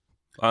once.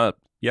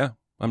 Yeah,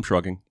 I'm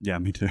shrugging. Yeah,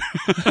 me too.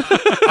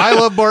 I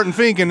love Barton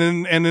Fink, and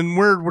then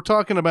we're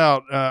talking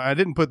about. I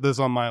didn't put this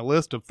on my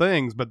list of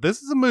things, but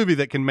this is a movie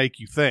that can make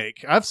you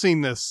think. I've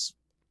seen this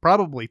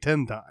probably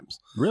 10 times.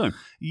 Really?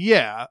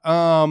 Yeah.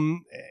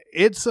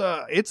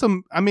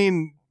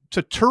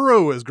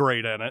 Turturro is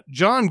great in it.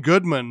 John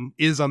Goodman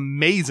is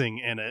amazing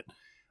in it.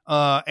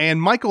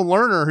 And Michael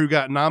Lerner, who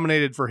got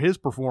nominated for his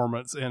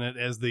performance in it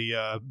as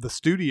the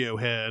studio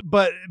head.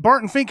 But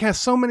Barton Fink has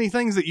so many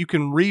things that you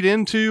can read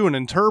into and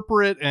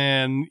interpret,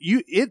 and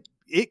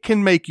it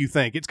can make you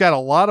think. It's got a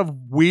lot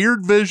of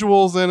weird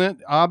visuals in it,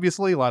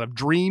 obviously, a lot of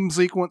dream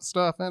sequence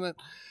stuff in it.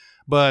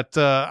 But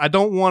I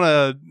don't want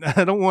to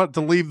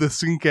leave the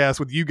Screencast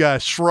with you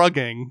guys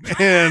shrugging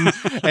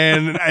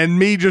and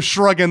me just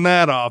shrugging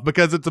that off,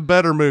 because it's a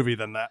better movie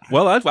than that.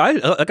 Well, I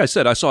like I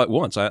said, I saw it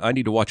once. I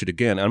need to watch it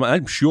again.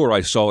 I'm sure I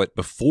saw it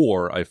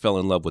before I fell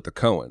in love with the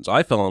Coens.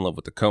 I fell in love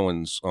with the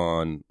Coens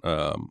on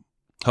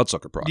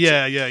Hudsucker Project.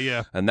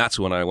 Yeah. And that's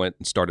when I went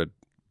and started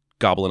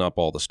gobbling up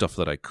all the stuff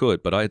that I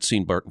could. But I had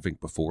seen Barton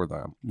Fink before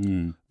that.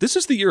 This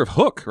is the year of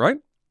Hook, right?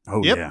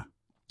 Oh, Yep. yeah.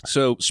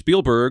 So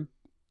Spielberg,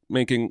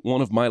 making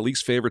one of my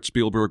least favorite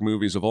Spielberg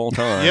movies of all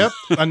time. Yep.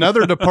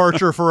 Another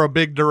departure for a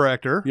big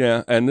director.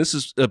 Yeah, and this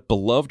is a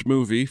beloved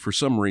movie for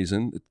some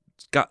reason.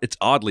 It's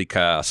oddly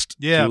cast.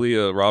 Yeah.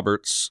 Julia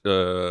Roberts.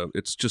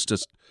 It's just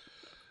as it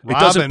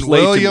Robin doesn't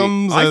play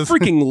Williams to me. I as-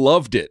 freaking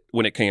loved it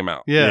when it came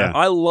out. Yeah.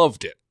 I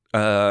loved it.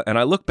 And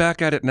I look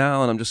back at it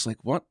now, and I'm just like,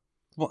 what?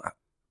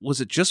 Was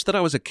it just that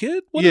I was a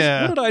kid? What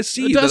did I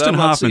see? Dustin that I'm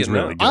not Hoffman's seeing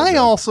really now? good. I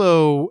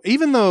also,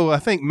 even though I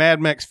think Mad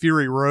Max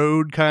Fury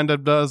Road kind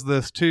of does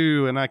this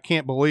too, and I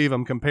can't believe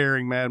I'm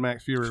comparing Mad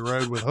Max Fury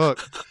Road with Hook,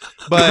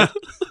 but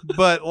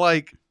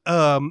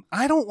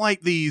I don't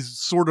like these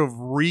sort of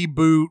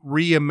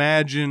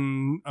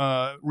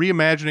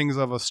reimaginings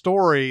of a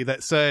story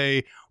that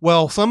say,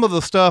 well, some of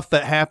the stuff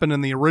that happened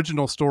in the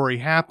original story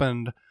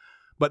happened,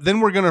 but then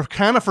we're going to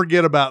kind of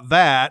forget about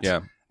that. Yeah.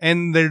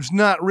 And there's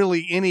not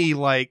really any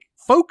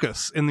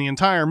focus in the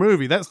entire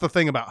movie. That's the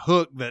thing about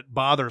Hook that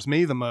bothers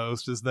me the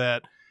most, is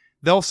that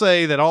they'll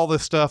say that all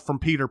this stuff from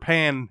Peter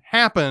Pan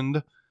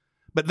happened,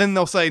 but then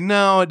they'll say,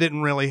 no, it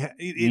didn't really,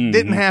 it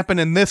didn't happen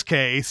in this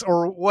case,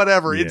 or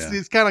whatever. Yeah.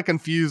 It's kind of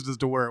confused as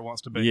to where it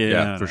wants to be.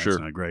 Yeah, for sure.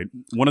 That's not great.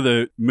 One of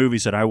the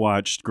movies that I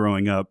watched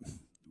growing up,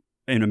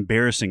 an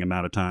embarrassing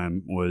amount of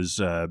time was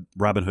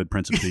Robin Hood,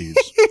 Prince of Thieves.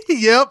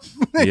 Yep.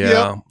 Yeah.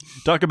 Yep.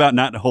 Talk about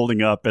not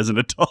holding up as an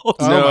adult.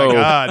 Oh, my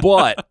God.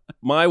 But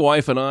my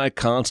wife and I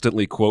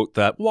constantly quote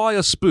that, "Why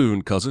a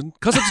spoon, cousin?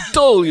 'Cause it's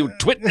dull, you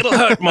twit. It'll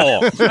hurt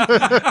more."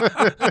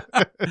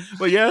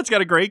 Well, yeah, it's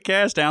got a great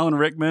cast: Alan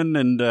Rickman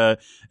and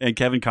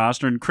Kevin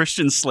Costner and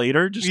Christian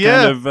Slater. Just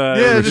Yeah. kind of Yeah,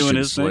 doing Christian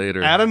his thing.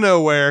 Slater. Out of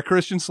nowhere,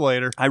 Christian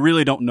Slater. I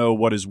really don't know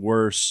what is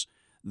worse: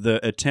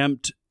 the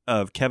attempt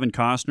of Kevin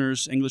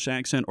Costner's English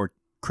accent or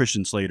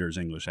Christian Slater's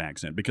English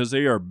accent, because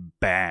they are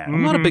bad.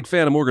 I'm not a big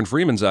fan of Morgan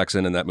Freeman's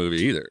accent in that movie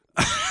either.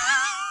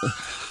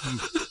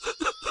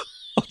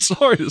 I'm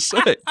sorry to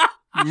say.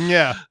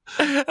 Yeah.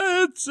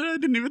 I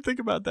didn't even think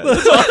about that.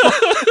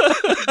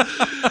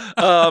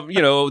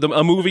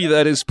 A movie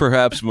that is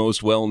perhaps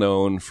most well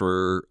known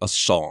for a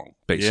song,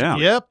 basically.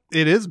 Yeah. Yep.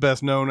 It is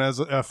best known as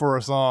for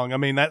a song. I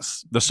mean,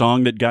 that's The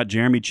song that got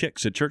Jeremy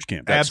chicks at church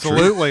camp.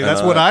 absolutely.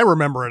 That's what I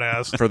remember it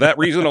as. For that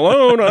reason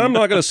alone, I'm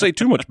not going to say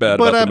too much bad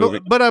about the movie.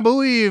 But I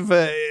believe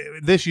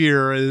this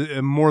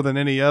year, more than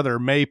any other,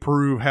 may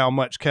prove how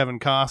much Kevin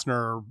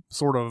Costner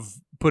sort of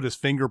put his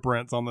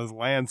fingerprints on this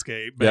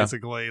landscape,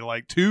 basically. Yeah.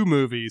 Like two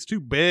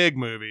big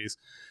movies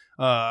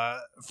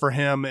for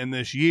him in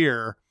this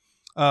year.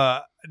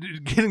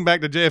 Getting back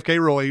to JFK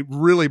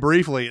really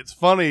briefly, it's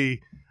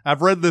funny.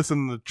 I've read this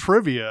in the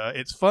trivia.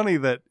 It's funny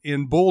that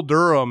in Bull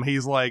Durham,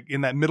 he's like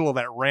in that middle of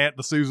that rant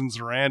to Susan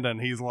Sarandon.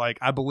 He's like,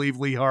 "I believe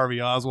Lee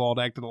Harvey Oswald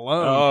acted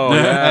alone." Oh,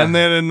 yeah. And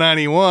then in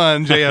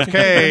 91,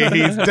 JFK,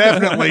 he's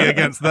definitely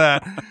against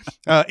that.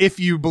 If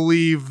you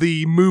believe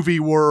the movie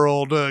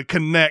world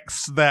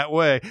connects that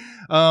way.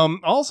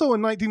 Also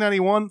in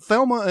 1991,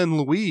 Thelma and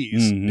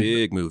Louise. Mhm.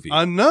 Big movie.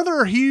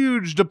 Another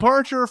huge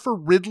departure for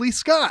Ridley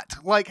Scott.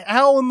 Like,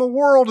 how in the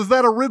world is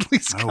that a Ridley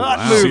Scott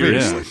wow. movie?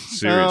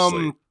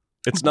 Seriously.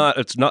 It's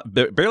not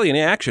barely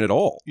any action at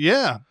all.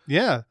 Yeah.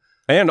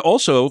 And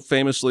also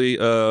famously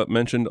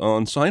mentioned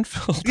on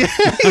Seinfeld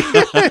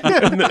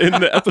in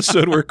the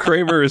episode where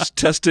Kramer is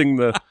testing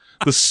the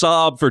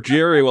sob for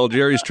Jerry while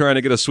Jerry's trying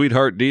to get a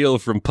sweetheart deal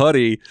from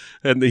Putty,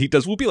 and he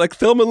does, "We'll be like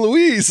Thelma and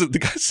Louise," and the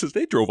guy says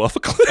they drove off a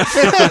cliff.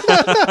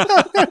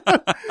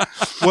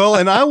 Well,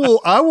 and I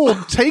will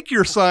take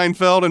your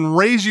Seinfeld and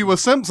raise you a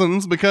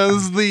Simpsons,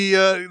 because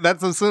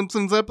that's a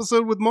Simpsons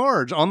episode with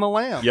Marge on the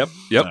lamb. Yep.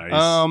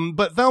 Nice.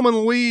 But Thelma and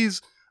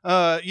Louise,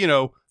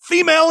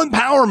 female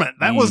empowerment.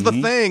 That was the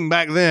thing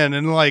back then.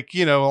 And I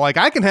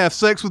can have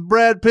sex with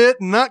Brad Pitt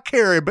and not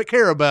care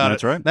about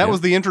That's it. right. That Yeah.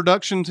 was the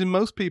introduction to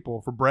most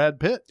people for Brad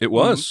Pitt. It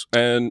was.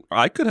 And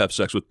I could have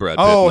sex with Brad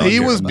Pitt. Oh, and not he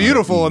care was about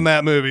beautiful in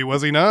that movie,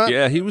 was he not? it.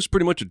 Yeah, he was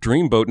pretty much a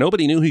dreamboat.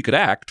 Nobody knew he could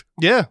act.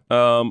 Yeah.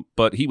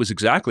 But he was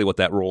exactly what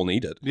that role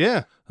needed.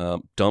 Yeah.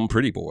 Dumb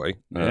pretty boy.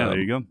 Yeah, there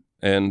you go.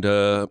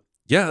 And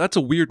yeah, that's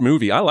a weird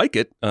movie. I like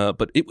it,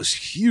 but it was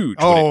huge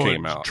when it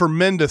came out.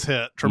 Tremendous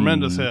hit.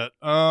 Hit.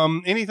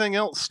 Anything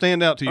else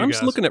stand out to you I'm guys?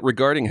 just looking at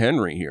Regarding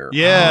Henry here.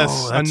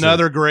 Yes, that's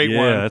another great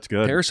one. Yeah, that's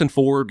good. Harrison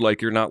Ford,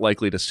 like, you're not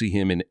likely to see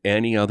him in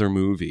any other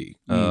movie.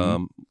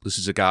 This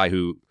is a guy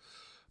who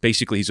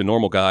basically, he's a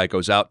normal guy,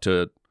 goes out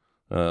to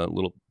a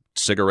little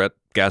cigarette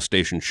gas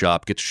station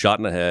shop, gets shot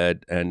in the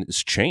head, and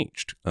is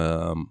changed.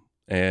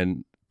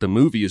 And the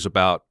movie is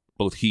about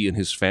both he and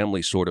his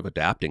family sort of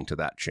adapting to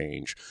that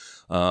change.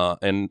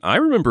 And I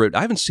remember it.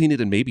 I haven't seen it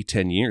in maybe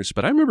 10 years,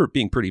 but I remember it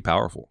being pretty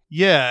powerful.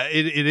 Yeah,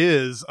 it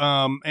is.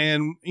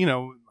 And,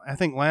 I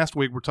think last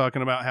week we're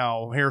talking about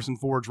how Harrison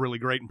Ford's really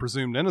great in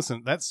Presumed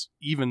Innocent. That's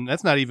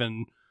not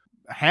even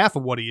half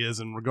of what he is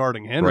in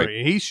Regarding Henry.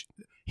 Right.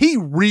 He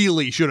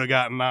really should have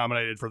gotten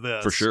nominated for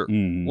this. For sure.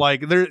 Mhm.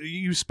 Like,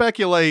 you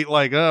speculate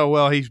like, oh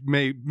well, he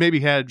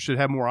should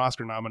have more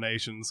Oscar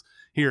nominations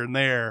here and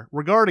there.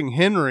 Regarding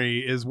Henry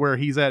is where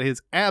he's at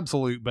his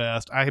absolute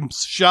best. I am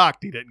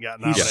shocked he didn't get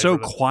nominated. He's so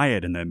for this.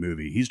 quiet in that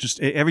movie. He's just,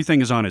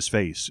 everything is on his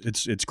face.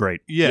 It's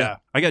great. Yeah.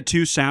 I got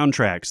two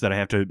soundtracks that I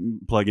have to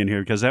plug in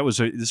here because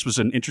this was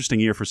an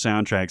interesting year for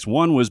soundtracks.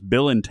 One was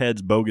Bill and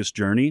Ted's Bogus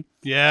Journey,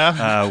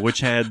 Yeah.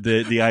 which had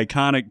the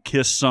iconic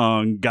Kiss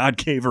song "God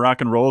Gave Rock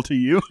and Roll to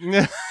You."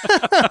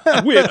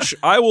 Which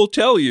I will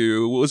tell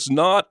you was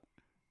not.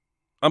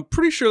 I'm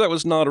pretty sure that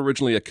was not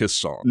originally a Kiss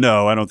song.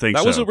 No, I don't think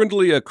That so. was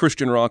originally a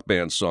Christian rock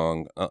band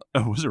song. Oh,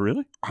 was it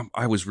really?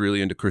 I was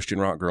really into Christian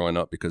rock growing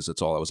up because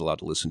that's all I was allowed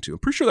to listen to. I'm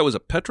pretty sure that was a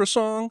Petra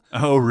song.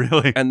 Oh,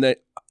 really? And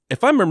that,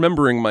 if I'm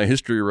remembering my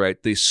history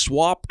right, they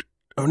swapped.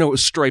 Oh no, it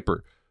was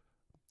Stryper.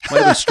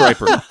 Might have been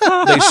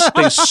Stryper.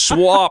 They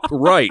swapped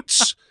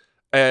rights,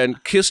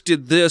 and Kiss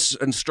did this,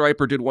 and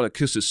Stryper did one of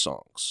Kiss's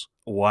songs,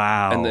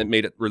 Wow. and then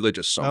made it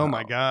religious somehow. Oh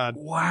my God.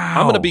 wow.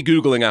 I'm going to be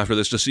Googling after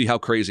this to see how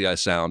crazy I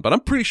sound, but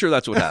I'm pretty sure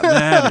that's what happened.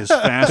 That is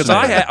fascinating. Because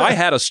I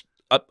had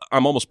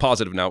I'm almost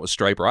positive now it was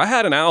Stryper. I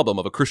had an album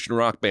of a Christian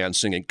rock band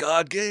singing,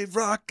 God gave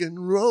rock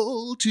and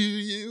roll to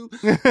you,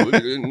 put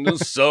it in the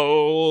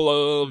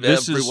soul of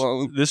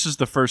everyone. This is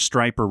the first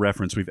Stryper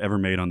reference we've ever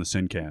made on the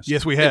Sincast.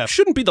 Yes, we It have.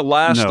 shouldn't be the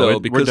last, No, though, we're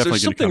because definitely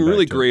there's gonna something come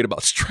really back to great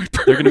about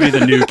Stryper. They're going to be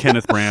the new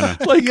Kenneth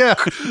Branagh. Like, Yeah.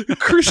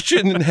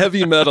 Christian and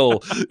heavy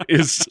metal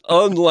is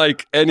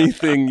unlike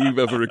anything you've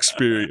ever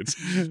experienced.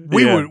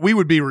 We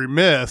would be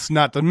remiss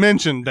not to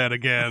mention that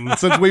again,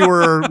 since we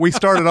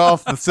started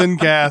off the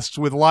Sincast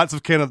with lots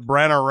of Kenneth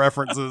Branagh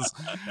references,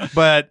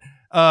 but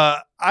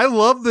I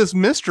love this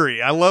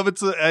mystery. I love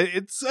it's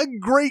a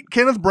great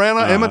Kenneth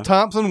Branagh, Emma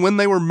Thompson when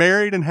they were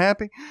married and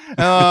happy.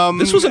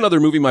 This was another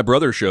movie my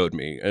brother showed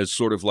me as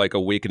sort of like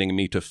awakening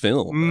me to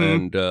film,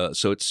 and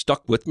so it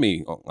stuck with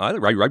me. I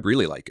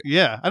really like it.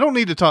 Yeah, I don't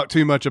need to talk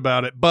too much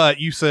about it, but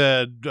you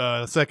said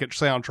second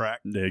soundtrack.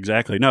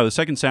 Exactly. No, the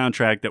second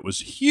soundtrack that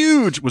was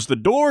huge was the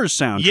Doors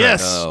soundtrack.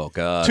 Yes. Oh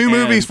God, Two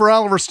movies for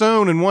Oliver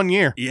Stone in 1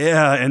 year.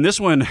 Yeah, and this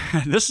one,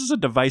 this is a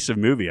divisive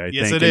movie, I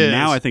Yes, think. it and is.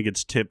 now I think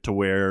it's tipped to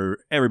where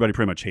everybody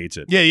pretty much hates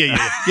it. Yeah.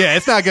 Yeah,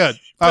 it's not good.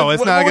 Oh,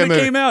 it's not a good when it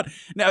movie. came out.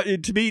 Now,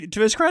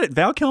 to his credit,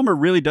 Val Kilmer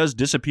really does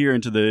disappear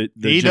into the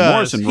He Jim does.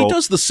 Morrison he role.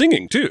 does the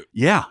singing too.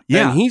 Yeah.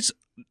 and he's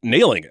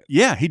nailing it.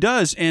 Yeah, he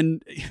does.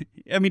 And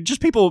I mean,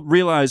 just people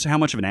realize how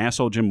much of an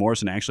asshole Jim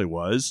Morrison actually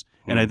was.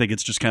 And I think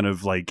it's just kind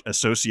of like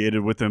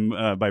associated with him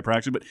by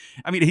proxy. But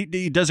I mean,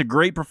 he does a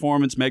great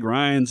performance. Meg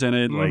Ryan's in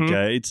it.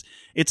 Like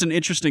it's an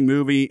interesting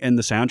movie. And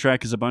the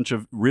soundtrack is a bunch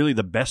of really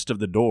the best of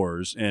the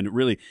Doors, and it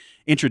really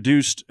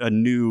introduced a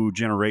new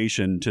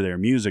generation to their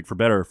music, for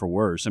better or for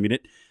worse. I mean,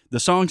 the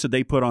songs that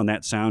they put on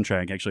that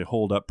soundtrack actually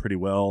hold up pretty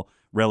well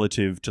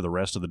relative to the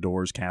rest of the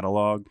Doors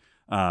catalog.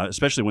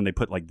 Especially when they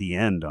put like The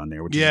End on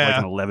there, which is like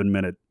an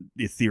 11-minute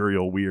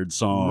ethereal weird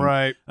song.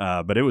 Right.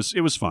 But it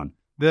was fun.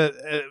 That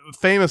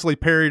famously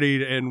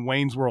parodied in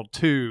Wayne's World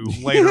 2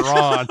 later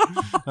on.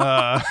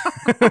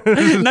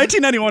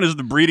 1991 is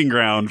the breeding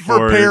ground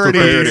for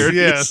parodies.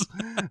 Yes.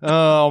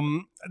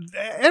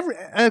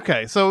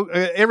 Okay, so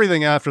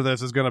everything after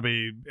this is going to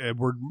be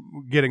we're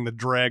getting the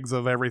dregs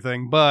of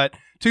everything. But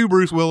two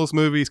Bruce Willis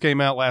movies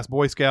came out: Last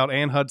Boy Scout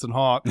and Hudson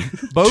Hawk.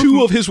 Both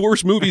Two of his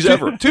worst movies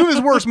ever. two of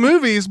his worst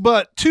movies,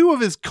 but two of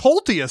his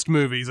cultiest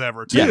movies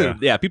ever too.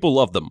 Yeah, people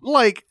love them.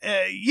 Like,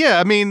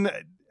 I mean.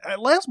 At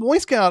Last Boy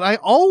Scout, I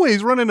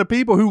always run into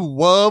people who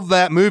love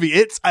that movie.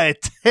 It's a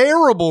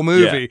terrible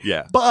movie,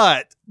 Yeah.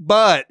 but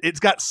it's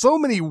got so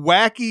many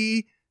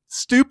wacky,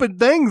 stupid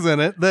things in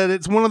it that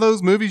it's one of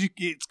those movies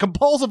it's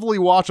compulsively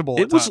watchable.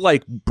 It was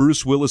like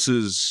Bruce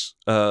Willis's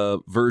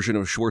version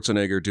of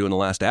Schwarzenegger doing The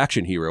Last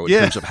Action Hero in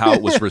Yeah. terms of how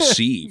it was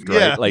received, right?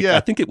 Yeah, Like yeah.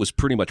 I think it was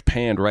pretty much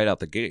panned right out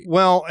the gate.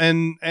 Well,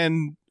 and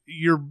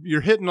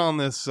you're hitting on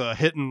this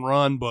hit and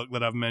run book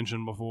that I've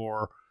mentioned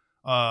before.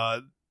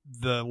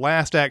 The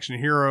Last Action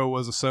Hero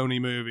was a Sony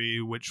movie,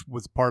 which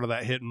was part of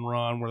that hit and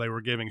run where they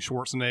were giving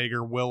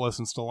Schwarzenegger, Willis,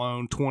 and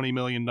Stallone $20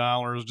 million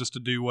just to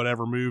do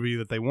whatever movie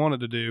that they wanted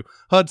to do.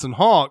 Hudson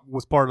Hawk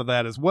was part of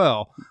that as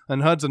well.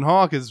 And Hudson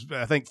Hawk is,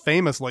 I think,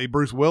 famously,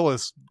 Bruce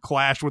Willis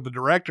clashed with the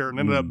director and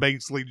ended up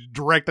basically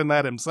directing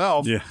that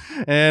himself. Yeah.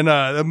 And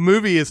the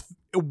movie is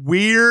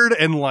weird,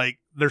 and like,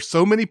 there's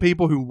so many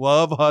people who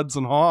love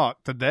Hudson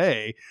Hawk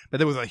today, but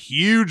it was a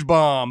huge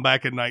bomb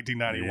back in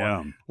 1991.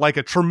 Yeah. Like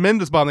a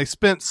tremendous bomb. They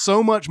spent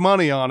so much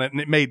money on it and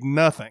it made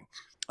nothing.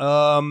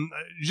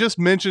 Just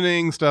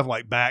mentioning stuff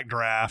like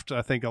Backdraft.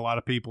 I think a lot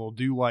of people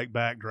do like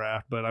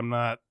Backdraft, but I'm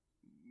not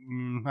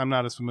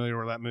as familiar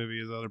with that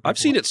movie as other people. I've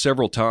seen it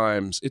several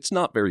times. It's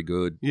not very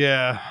good.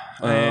 Yeah.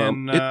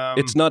 And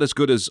it's not as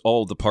good as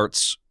all the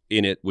parts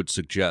in it would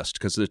suggest,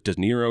 because De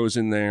Niro's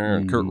in there,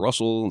 and Kurt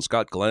Russell and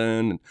Scott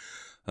Glenn,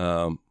 and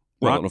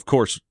and of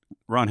course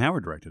Ron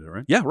Howard directed it,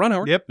 right? yeah, Ron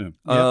Howard. Yep.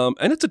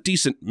 And it's a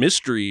decent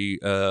mystery,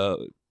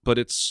 but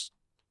it's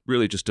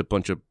really just a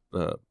bunch of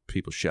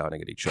people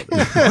shouting at each other.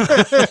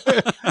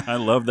 I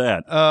love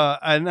that.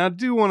 And I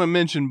do want to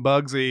mention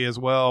Bugsy as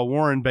well.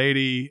 Warren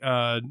Beatty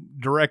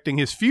directing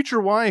his future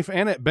wife,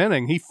 Annette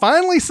Bening. He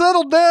finally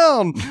settled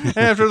down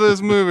after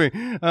this movie.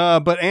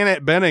 But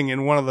Annette Bening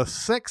in one of the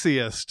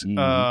sexiest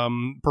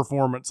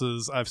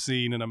performances I've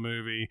seen in a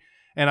movie.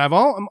 And I'm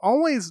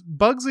always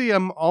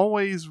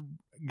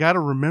got to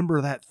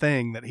remember that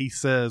thing that he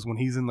says when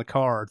he's in the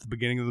car at the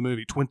beginning of the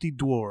movie. 20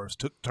 dwarves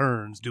took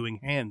turns doing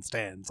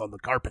handstands on the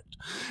carpet.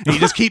 And he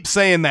just keeps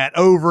saying that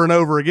over and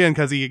over again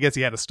because I guess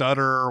he had a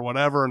stutter or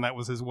whatever, and that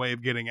was his way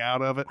of getting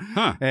out of it.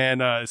 Huh.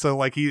 And so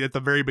like he at the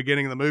very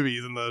beginning of the movie,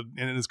 he's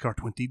in his car.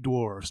 20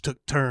 dwarves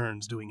took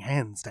turns doing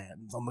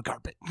handstands on the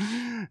carpet.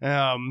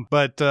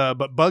 But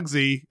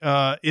Bugsy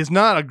is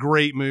not a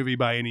great movie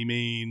by any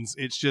means.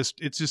 It's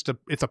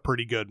a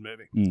pretty good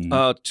movie.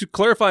 To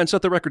clarify and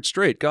set the record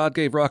straight, God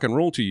Gave Rock and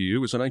Roll to You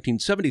was a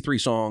 1973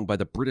 song by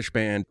the British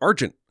band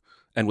Argent,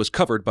 and was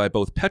covered by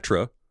both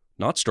Petra,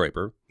 not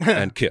Stryper,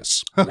 and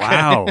Kiss.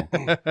 Wow.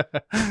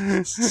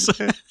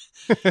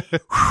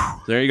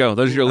 There you go.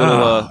 There's your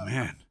little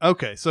man.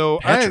 Okay, so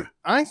Petra.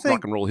 I think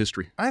rock and roll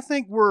history. I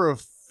think we're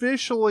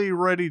officially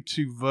ready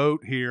to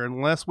vote here,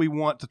 unless we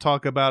want to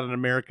talk about An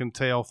American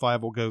Tail,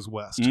 Fievel Goes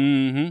West.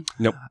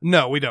 Mm-hmm. Nope.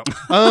 No, we don't.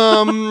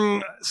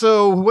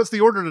 So what's the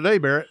order today,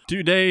 Barrett?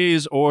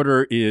 Today's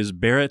order is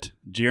Barrett,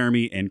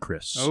 Jeremy, and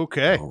Chris.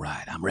 Okay. All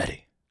right, I'm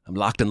ready. I'm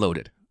locked and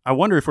loaded. I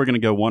wonder if we're going to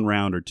go one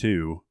round or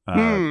two. But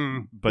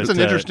That's an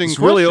interesting It's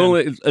question. really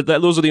only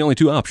those are the only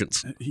two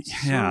options.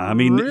 Yeah, I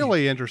mean,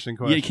 really interesting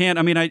question. you can't.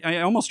 I mean,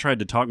 I almost tried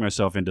to talk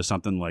myself into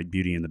something like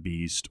Beauty and the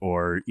Beast,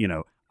 or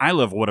I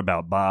love What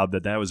About Bob.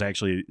 That was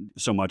actually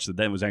so much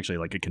that was actually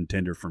like a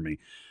contender for me.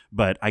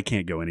 But I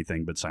can't go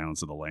anything but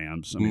Silence of the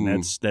Lambs. I mean,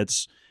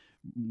 that's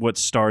what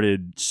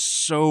started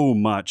so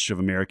much of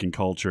American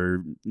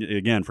culture,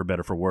 again, for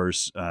better for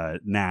worse.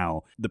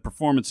 Now the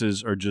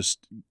performances are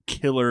just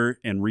killer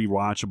and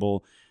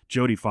rewatchable.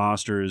 Jodie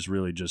Foster is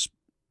really just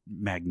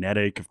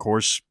magnetic. Of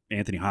course,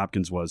 Anthony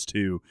Hopkins was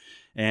too,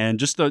 and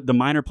just the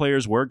minor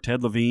players work.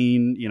 Ted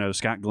Levine,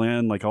 Scott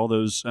Glenn, like all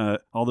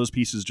those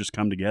pieces just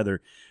come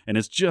together, and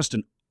it's just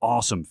an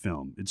awesome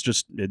film. It's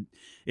just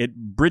it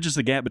bridges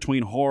the gap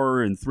between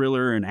horror and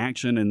thriller and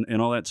action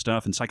and all that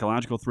stuff, and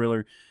psychological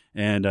thriller.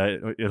 And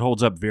it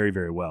holds up very,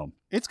 very well.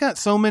 It's got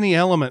so many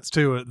elements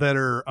to it that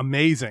are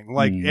amazing.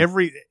 Like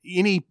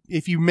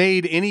if you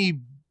made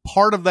any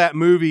part of that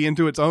movie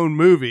into its own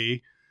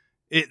movie,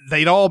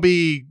 they'd all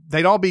be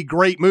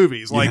great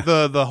movies. Like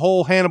the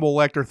whole Hannibal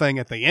Lecter thing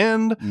at the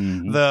end,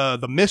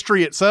 the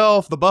mystery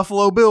itself, the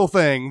Buffalo Bill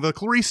thing, the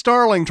Clarice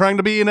Starling trying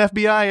to be an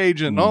FBI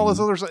agent, and all this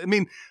other stuff. I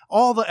mean,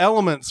 all the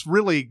elements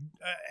really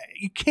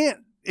you can't.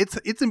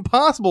 It's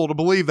impossible to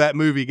believe that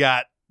movie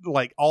got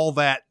like all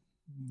that.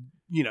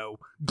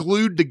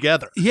 Glued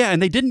together. Yeah,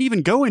 and they didn't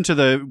even go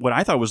into what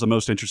I thought was the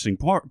most interesting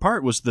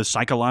part was the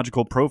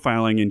psychological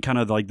profiling and kind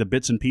of like the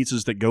bits and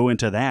pieces that go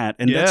into that.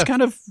 And that's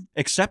kind of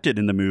accepted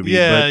in the movie.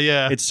 Yeah,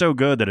 but it's so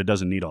good that it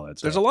doesn't need all that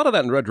stuff. There's a lot of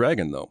that in Red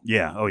Dragon, though.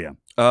 Yeah, oh yeah.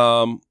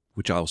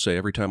 Which I'll say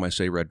every time I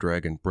say Red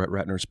Dragon, Brett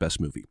Ratner's best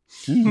movie.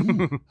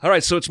 All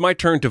right, so it's my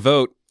turn to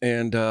vote.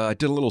 And I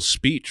did a little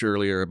speech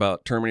earlier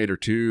about Terminator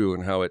 2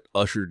 and how it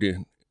ushered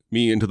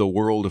me into the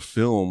world of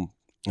film.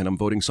 And I'm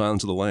voting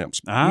Silence of the Lambs.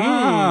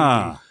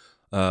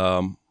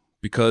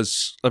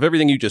 Because of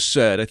everything you just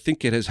said, I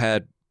think it has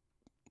had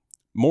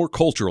more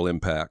cultural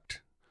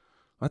impact.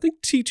 I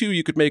think T2,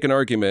 you could make an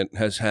argument,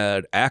 has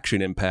had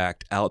action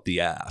impact out the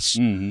ass.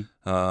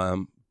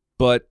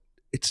 But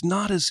it's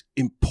not as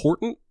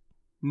important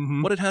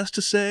what it has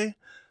to say.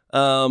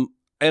 And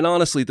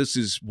honestly, this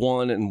is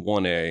 1 and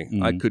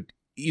 1A. I could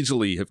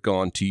easily have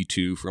gone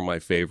T2 for my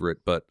favorite,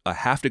 but I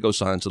have to go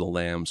Silence of the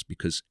Lambs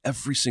because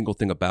every single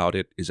thing about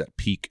it is at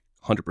peak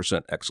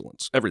 100%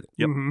 excellence. Everything.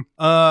 Yep.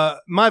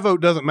 My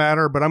vote doesn't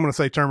matter, but I'm going to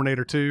say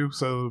Terminator 2.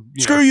 So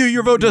screw you.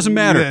 Your vote doesn't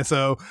matter. Yeah.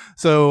 So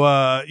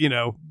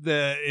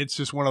it's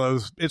just one of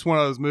those. It's one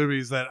of those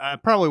movies that I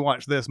probably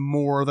watched this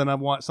more than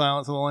I've watched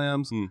Silence of the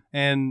Lambs,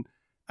 and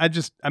I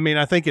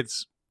think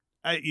it's.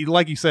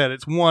 Like you said,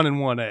 it's 1 and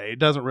 1A. It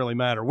doesn't really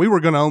matter. We were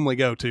going to only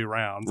go 2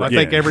 rounds. I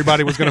think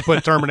everybody was going to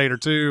put Terminator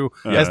 2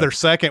 as their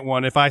second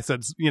one. If I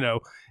said,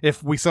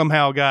 if we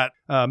somehow got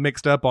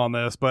mixed up on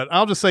this, but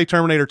I'll just say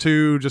Terminator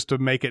 2 just to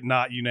make it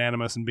not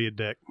unanimous and be a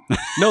dick.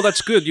 No,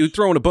 that's good. You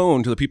throwing a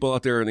bone to the people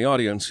out there in the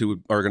audience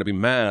who are going to be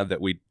mad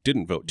that we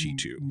didn't vote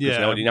T2.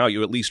 Yeah. Now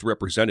you at least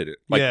represented it.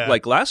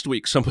 Like last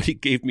week, somebody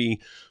gave me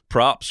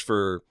props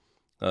for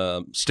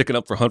sticking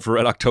up for Hunt for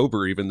Red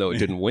October, even though it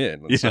didn't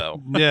win.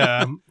 So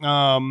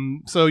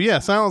Silence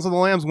of the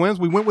Lambs wins.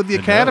 We went with the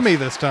Academy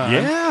this time.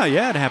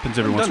 Yeah, it happens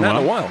every once in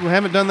a while. We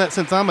haven't done that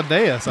since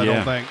Amadeus, I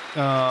don't think.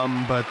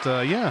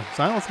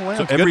 Silence of the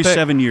Lambs. So every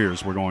 7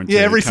 years we're going to.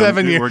 Yeah, every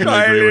 7 years. We're going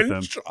to agree with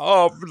them.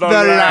 The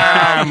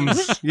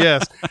Lambs.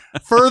 Yes.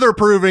 Further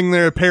proving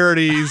their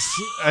parodies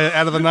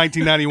out of the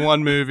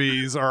 1991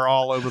 movies are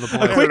all over the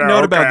place. A quick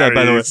note about that,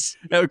 by the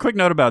way. A quick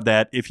note about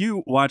that. If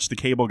you watch the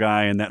Cable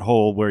Guy in that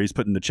hole where he's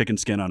putting the chicken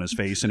skin on his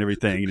face and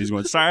everything, and he's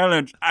going,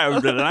 silence.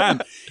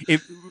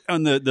 If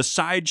on the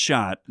side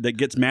shot that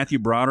gets Matthew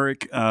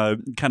Broderick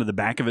kind of the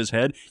back of his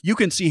head, you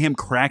can see him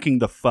cracking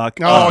the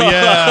fuck up.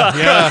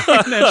 Yeah.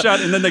 In that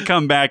shot, and then they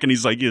come back and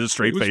he's like, he's a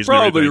straight face. It's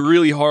probably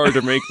really hard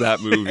to make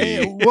that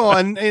movie.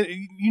 and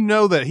you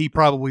know that he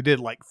probably did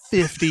like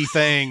 50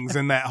 things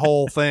in that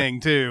whole thing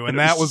too, and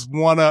that was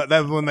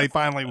when they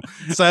finally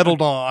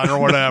settled on or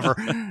whatever.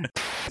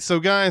 So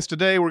guys,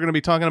 today we're going to be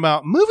talking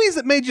about movies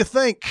that made you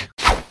think.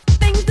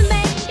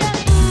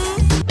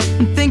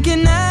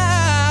 Thinking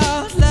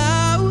out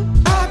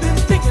loud. I've been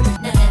thinking.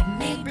 Now let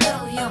me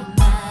blow your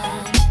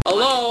mind.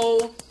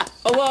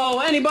 Hello,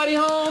 anybody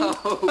home?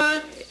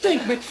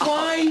 Think,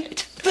 McFly.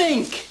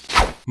 Think.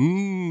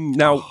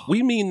 Now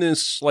we mean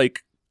this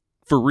like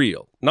for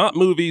real, not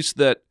movies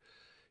that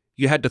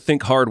you had to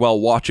think hard while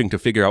watching to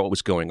figure out what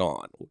was going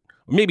on.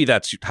 Maybe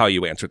that's how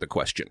you answered the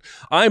question.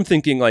 I'm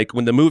thinking like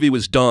when the movie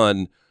was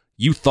done,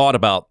 you thought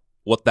about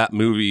what that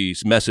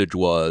movie's message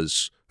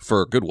was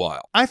for a good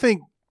while. I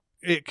think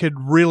it could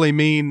really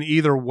mean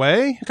either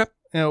way. Okay.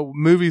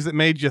 Movies that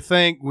made you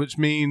think, which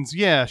means,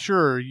 yeah,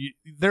 sure,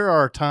 there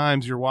are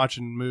times you're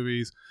watching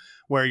movies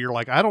where you're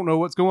like, I don't know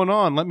what's going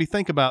on. Let me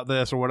think about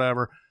this or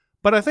whatever.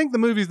 But I think the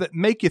movies that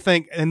make you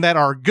think and that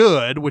are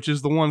good, which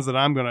is the ones that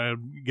I'm going to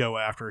go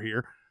after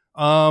here,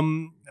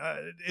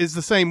 is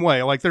the same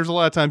way. Like there's a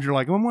lot of times you're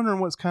like, I'm wondering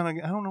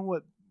I don't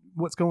know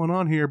what's going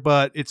on here,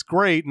 but it's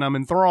great and I'm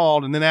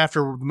enthralled. And then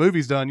after the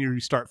movie's done, you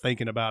start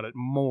thinking about it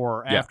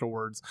more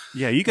afterwards.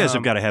 Yeah, you guys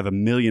have got to have a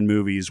million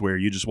movies where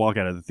you just walk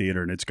out of the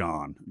theater and it's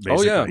gone.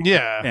 Basically. Oh,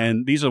 yeah.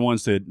 And these are the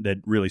ones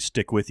that really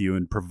stick with you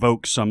and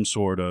provoke some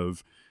sort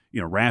of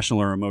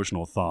rational or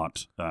emotional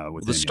thought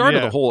within The start you.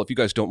 of the whole, if you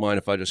guys don't mind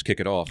if I just kick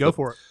it off. Go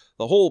for it.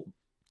 The whole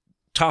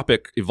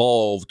topic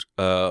evolved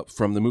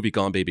from the movie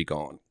Gone Baby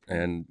Gone.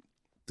 And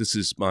this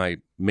is my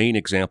main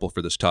example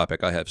for this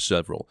topic. I have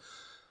several.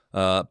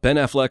 Ben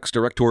Affleck's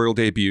directorial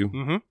debut.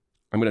 Mm-hmm.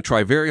 I'm going to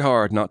try very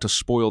hard not to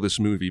spoil this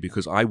movie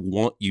because I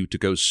want you to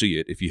go see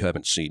it if you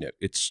haven't seen it.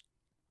 It's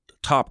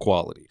top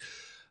quality.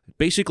 It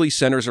basically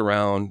centers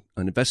around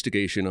an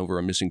investigation over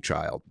a missing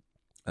child.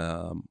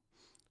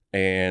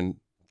 And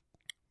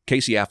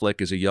Casey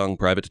Affleck is a young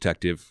private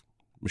detective.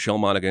 Michelle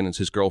Monaghan is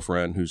his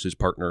girlfriend, who's his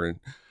partner, and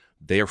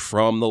they're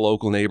from the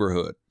local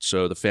neighborhood.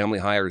 So the family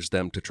hires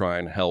them to try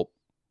and help,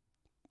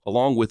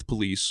 along with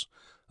police,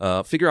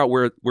 figure out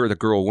where the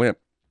girl went.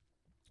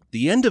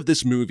 The end of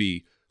this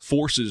movie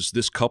forces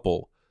this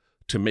couple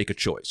to make a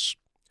choice.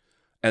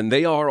 And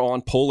they are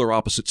on polar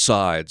opposite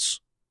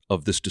sides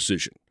of this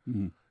decision.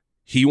 Mm-hmm.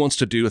 He wants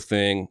to do a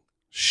thing.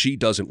 She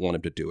doesn't want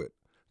him to do it.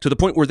 To the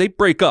point where they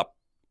break up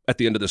at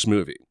the end of this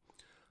movie.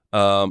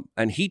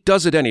 And he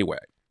does it anyway.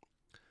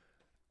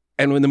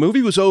 And when the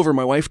movie was over,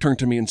 my wife turned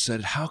to me and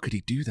said, how could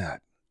he do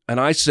that? And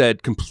I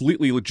said,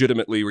 completely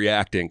legitimately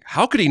reacting,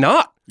 how could he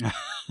not?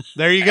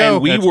 There you go.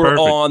 And we That's were perfect.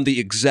 on the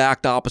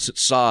exact opposite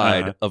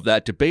side of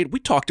that debate. We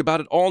talked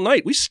about it all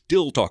night. We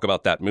still talk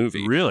about that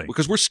movie. Really?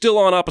 Because we're still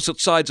on opposite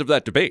sides of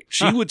that debate.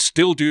 She would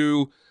still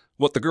do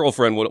what the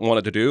girlfriend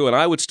wanted to do, and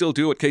I would still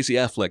do what Casey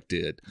Affleck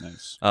did.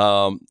 Nice.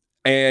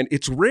 And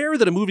it's rare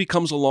that a movie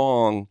comes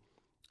along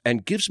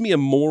and gives me a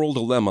moral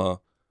dilemma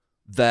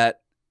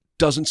that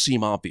doesn't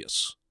seem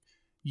obvious.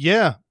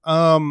 Yeah,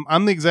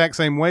 I'm the exact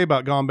same way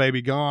about Gone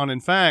Baby Gone. In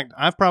fact,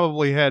 I've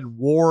probably had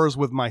wars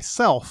with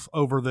myself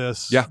over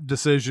this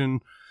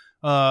decision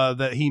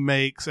that he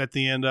makes at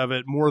the end of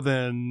it more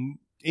than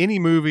any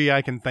movie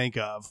I can think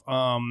of.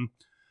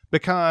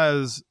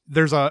 Because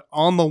there's a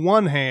on the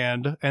one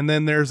hand, and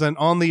then there's an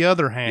on the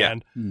other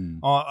hand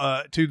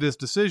to this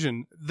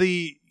decision.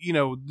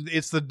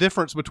 It's the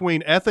difference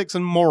between ethics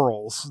and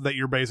morals that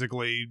you're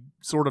basically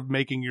sort of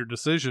making your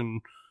decision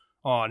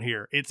on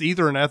here. It's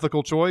either an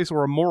ethical choice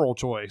or a moral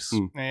choice.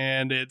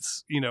 And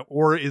it's,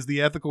 or is the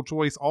ethical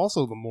choice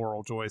also the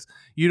moral choice?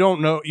 You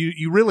don't know.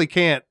 You really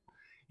can't.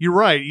 You're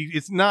right.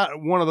 It's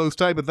not one of those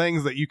type of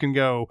things that you can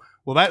go,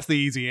 well, that's the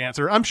easy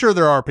answer. I'm sure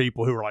there are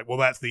people who are like, well,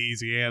 that's the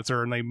easy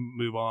answer, and they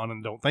move on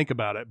and don't think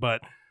about it.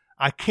 But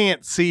I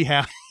can't see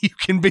how you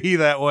can be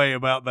that way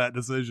about that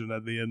decision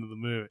at the end of the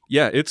movie.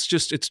 Yeah,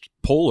 it's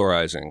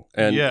polarizing.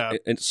 And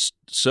it's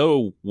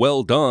so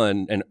well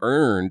done and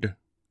earned.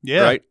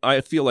 Yeah. Right?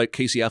 I feel like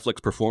Casey Affleck's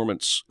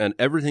performance and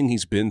everything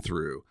he's been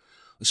through,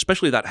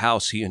 especially that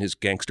house he and his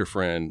gangster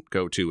friend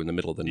go to in the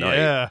middle of the night.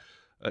 Yeah.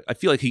 I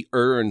feel like he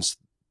earns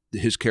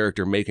his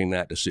character making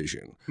that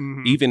decision,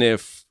 even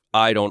if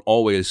I don't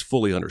always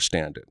fully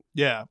understand it.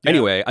 Yeah.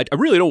 Anyway, I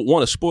really don't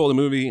want to spoil the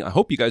movie. I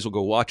hope you guys will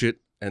go watch it,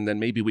 and then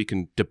maybe we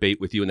can debate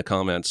with you in the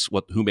comments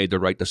who made the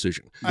right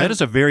decision. That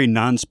is a very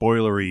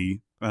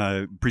non-spoilery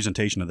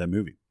presentation of that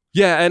movie.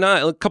 Yeah, and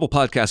a couple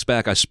podcasts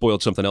back, I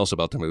spoiled something else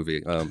about the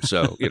movie.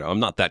 So, I'm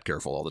not that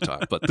careful all the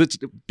time. But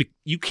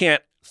you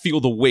can't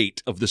feel the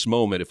weight of this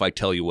moment if I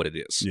tell you what it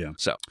is. Yeah.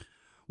 So,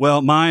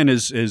 well, mine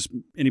is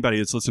anybody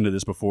that's listened to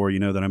this before, you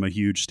know that I'm a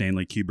huge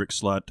Stanley Kubrick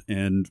slut.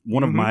 And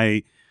one of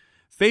my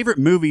favorite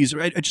movies,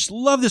 I just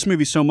love this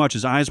movie so much,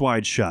 is Eyes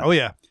Wide Shut. Oh,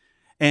 yeah.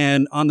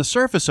 And on the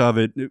surface of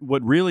it,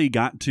 what really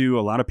got to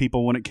a lot of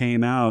people when it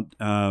came out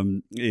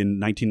in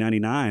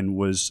 1999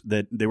 was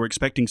that they were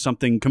expecting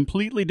something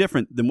completely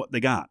different than what they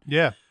got.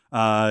 Yeah.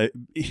 And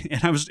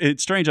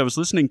it's strange. I was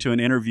listening to an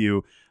interview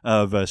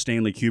of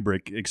Stanley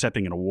Kubrick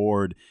accepting an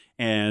award,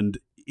 and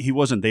he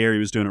wasn't there. He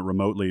was doing it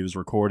remotely. He was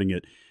recording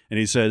it. And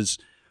he says,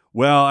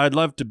 well, I'd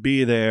love to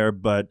be there,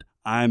 but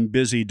I'm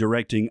busy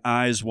directing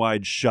Eyes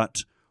Wide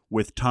Shut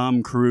with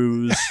Tom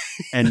Cruise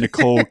and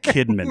Nicole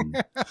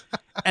Kidman.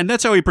 And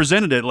that's how he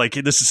presented it. Like,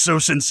 this is so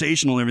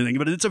sensational and everything,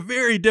 but it's a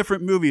very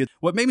different movie.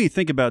 What made me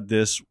think about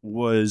this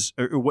was,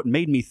 or what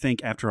made me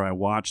think after I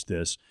watched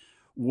this,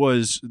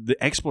 was the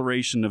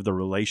exploration of the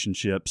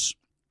relationships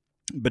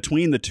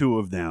between the two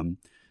of them,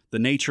 the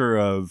nature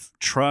of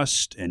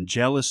trust and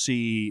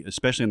jealousy,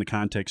 especially in the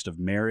context of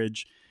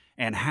marriage,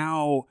 and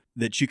how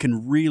that you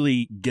can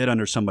really get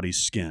under somebody's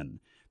skin.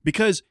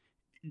 Because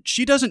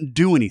she doesn't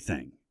do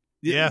anything.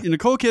 Yeah.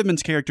 Nicole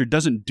Kidman's character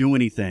doesn't do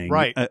anything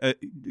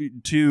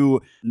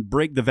to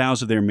break the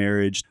vows of their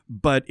marriage,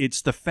 but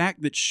it's the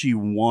fact that she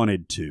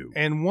wanted to.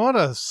 And what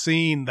a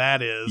scene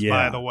that is,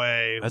 by the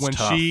way, that's when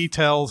tough. she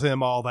tells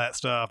him all that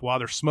stuff while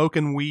they're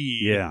smoking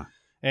weed. Yeah.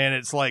 And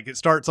it's like, it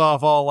starts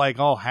off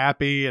all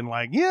happy and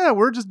like, yeah,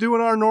 we're just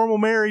doing our normal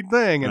married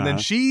thing. And then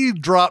she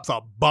drops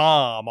a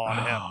bomb on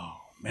him. Oh,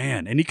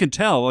 man. And you can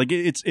tell, like,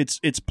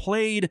 it's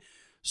played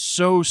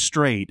so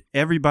straight.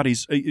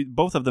 Everybody's,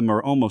 both of them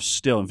are almost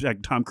still. In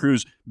fact, Tom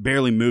Cruise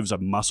barely moves a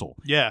muscle.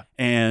 Yeah.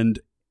 And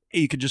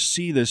you could just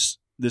see this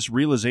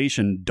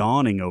realization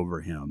dawning over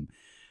him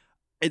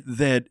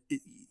that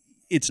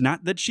it's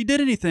not that she did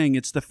anything,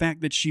 it's the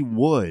fact that she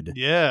would.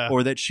 Yeah.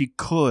 Or that she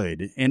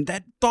could. And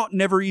that thought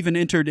never even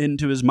entered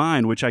into his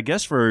mind, which I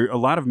guess for a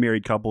lot of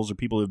married couples or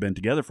people who have been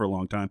together for a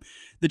long time,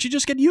 that you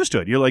just get used to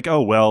it. You're like,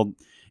 oh, well,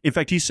 in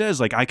fact, he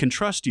says, like, I can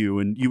trust you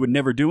and you would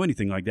never do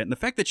anything like that. And the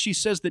fact that she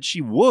says that she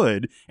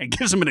would and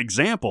gives him an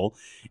example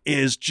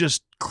is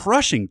just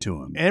crushing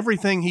to him.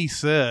 Everything he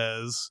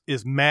says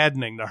is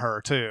maddening to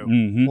her too.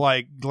 Mm-hmm.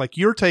 Like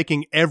you're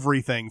taking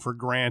everything for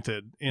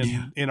granted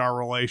in our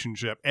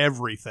relationship.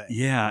 Everything.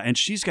 Yeah, and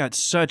she's got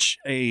such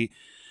a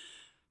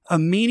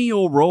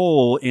menial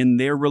role in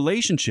their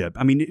relationship.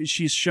 I mean,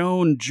 she's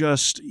shown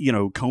just,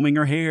 combing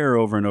her hair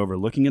over and over,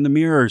 looking in the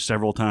mirror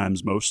several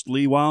times,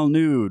 mostly while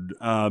nude,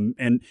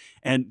 and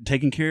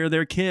taking care of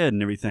their kid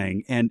and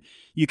everything. And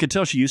you could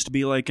tell she used to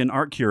be like an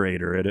art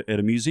curator at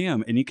a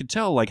museum, and you could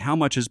tell like how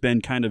much has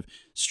been kind of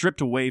stripped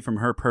away from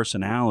her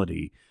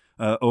personality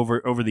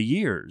over the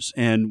years.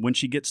 And when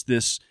she gets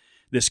this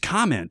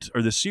comment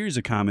or this series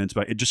of comments,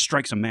 it just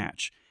strikes a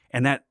match,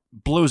 and that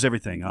blows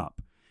everything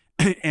up.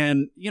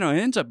 And, it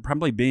ends up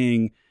probably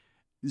being,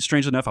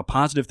 strangely enough, a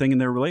positive thing in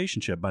their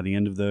relationship by the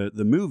end of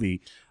the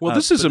movie. Well,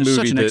 this is a movie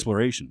such an that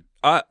exploration.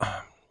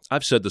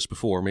 I've said this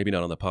before, maybe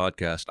not on the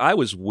podcast. I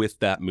was with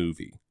that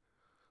movie.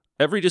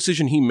 Every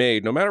decision he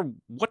made, no matter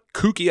what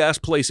kooky-ass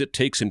place it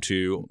takes him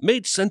to,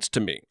 made sense to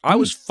me. I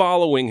was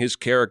following his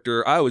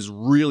character. I was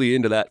really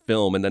into that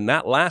film, and then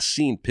that last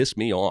scene pissed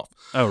me off.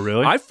 Oh,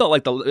 really? I felt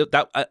like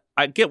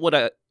I get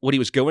what he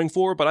was going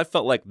for, but I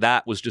felt like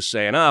that was just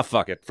saying,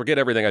 fuck it. Forget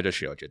everything I just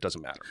showed you. It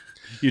doesn't matter.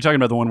 You're talking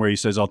about the one where he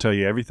says, I'll tell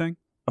you everything?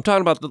 I'm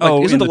talking about,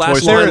 isn't the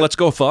last Story? line, let's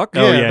go fuck?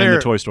 Oh, yeah, in the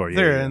Toy Story.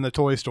 They're in the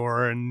toy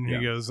store, and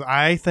he goes,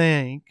 I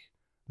think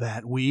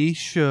that we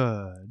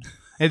should.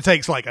 It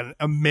takes like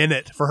a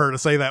minute for her to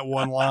say that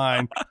one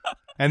line,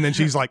 and then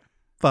she's like,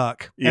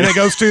 fuck. And it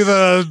goes to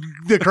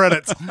the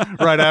credits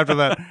right after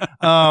that.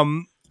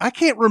 I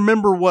can't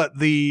remember what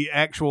the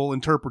actual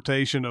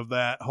interpretation of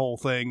that whole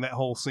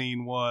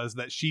scene was,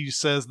 that she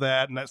says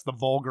that, and that's the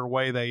vulgar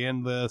way they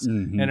end this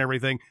and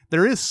everything.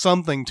 There is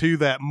something to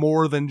that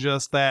more than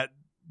just that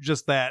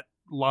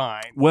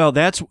line. Well,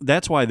 that's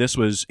why this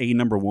was a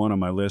number one on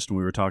my list when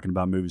we were talking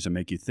about movies that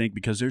make you think,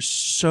 because there's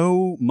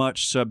so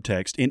much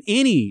subtext in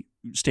any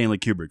Stanley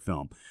Kubrick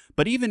film.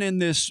 But even in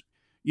this,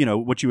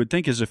 what you would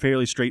think is a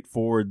fairly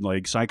straightforward,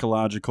 like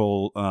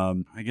psychological,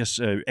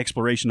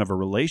 exploration of a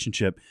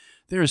relationship,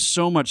 there is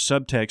so much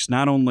subtext,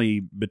 not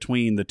only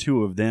between the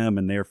two of them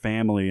and their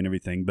family and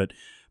everything, but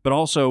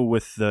also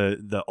with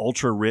the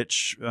ultra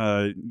rich,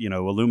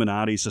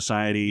 Illuminati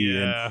society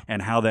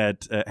and how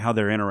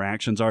their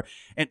interactions are.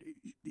 And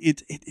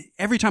it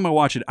every time I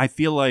watch it, I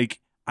feel like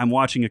I'm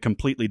watching a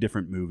completely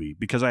different movie,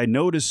 because I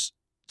notice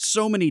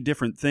so many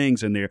different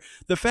things in there.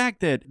 The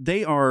fact that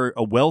they are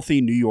a wealthy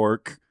New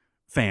York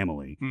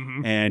family,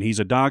 and he's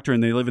a doctor,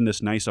 and they live in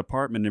this nice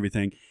apartment and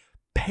everything,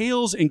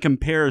 pales in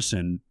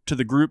comparison to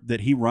the group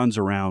that he runs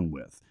around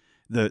with,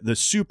 the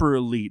super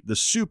elite, the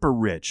super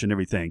rich and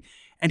everything.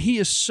 And he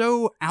is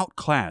so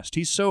outclassed.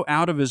 He's so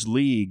out of his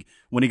league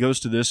when he goes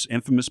to this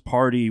infamous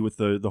party with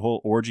the whole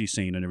orgy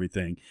scene and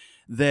everything,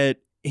 that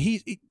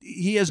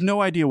he has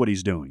no idea what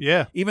he's doing.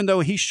 Yeah. Even though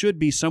he should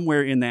be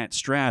somewhere in that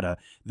strata,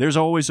 there's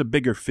always a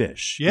bigger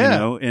fish.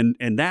 Yeah.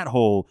 And that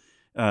whole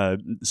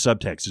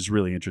subtext is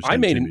really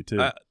interesting to me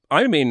too.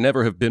 I may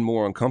never have been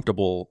more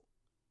uncomfortable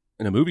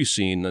in a movie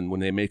scene than when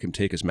they make him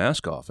take his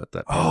mask off at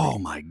that party. Oh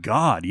my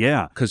God,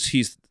 yeah. Because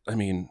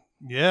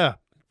yeah.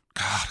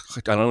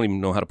 God, I don't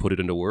even know how to put it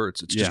into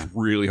words. It's just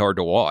really hard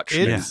to watch.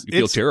 You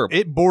feel terrible.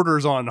 It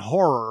borders on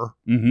horror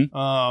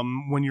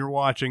when you're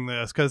watching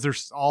this, because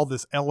there's all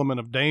this element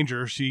of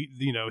danger.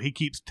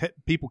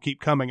 People keep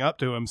coming up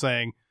to him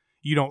saying,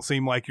 "You don't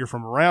seem like you're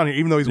from around here,"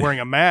 even though he's wearing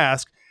a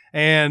mask,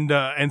 and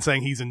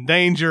saying he's in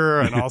danger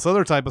and all this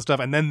other type of stuff.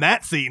 And then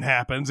that scene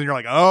happens, and you're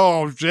like,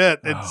 "Oh shit,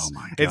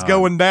 it's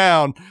going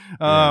down."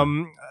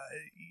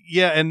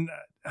 And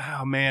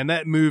oh man,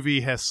 that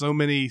movie has so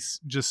many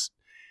just.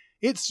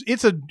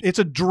 It's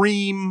a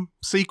dream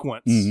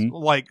sequence,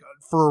 like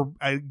for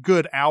a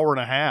good hour and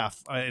a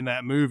half in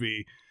that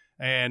movie,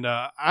 and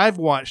I've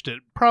watched it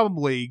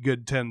probably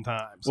good 10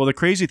 times. Well, the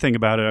crazy thing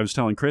about it, I was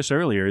telling Chris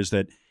earlier, is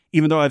that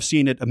even though I've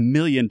seen it a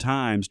million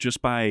times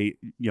just by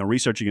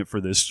researching it for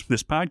this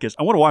podcast,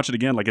 I want to watch it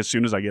again like as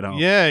soon as I get home.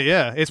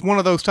 Yeah, it's one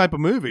of those type of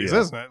movies,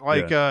 isn't it?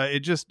 Like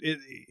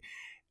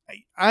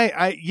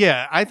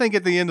I think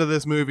at the end of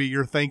this movie,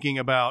 you're thinking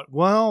about,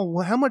 well,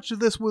 how much of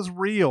this was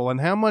real,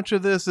 and how much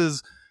of this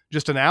is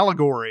just an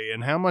allegory,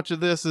 and how much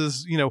of this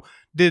is,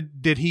 did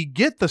he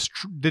get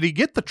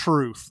the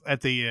truth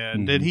at the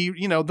end? Did he,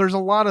 there's a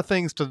lot of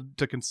things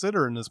to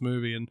consider in this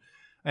movie, and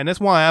And that's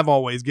why I've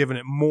always given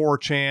it more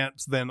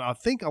chance than I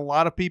think a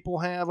lot of people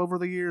have over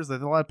the years.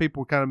 That a lot of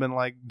people have kind of been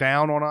like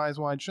down on Eyes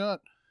Wide Shut.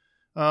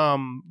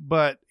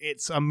 But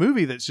it's a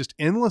movie that's just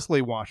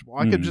endlessly watchable.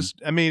 I could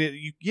just,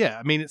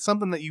 it's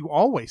something that you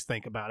always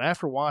think about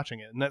after watching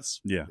it. And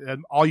that's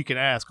all you can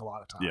ask a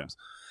lot of times.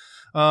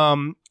 Yeah.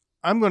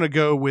 I'm going to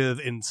go with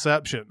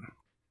Inception.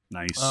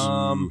 Nice.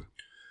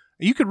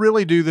 You could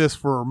really do this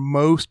for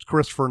most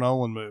Christopher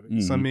Nolan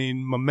movies. Mm-hmm. I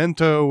mean,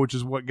 Memento, which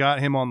is what got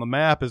him on the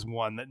map, is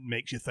one that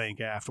makes you think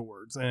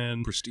afterwards.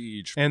 And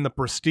Prestige. And The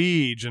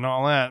Prestige and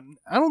all that.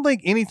 I don't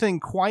think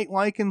anything quite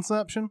like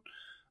Inception.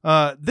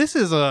 This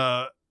is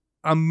a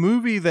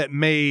movie that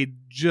made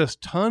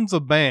just tons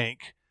of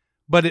bank,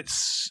 but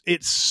it's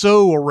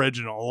so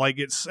original. Like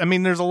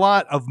there's a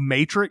lot of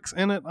Matrix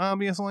in it,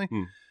 obviously.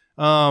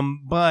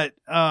 But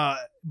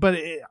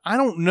I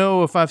don't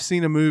know if I've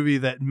seen a movie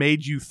that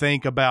made you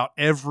think about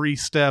every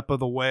step of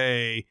the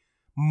way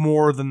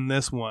more than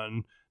this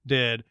one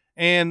did.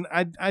 And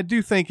I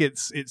do think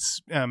it's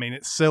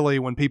silly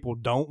when people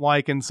don't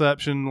like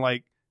Inception,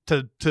 like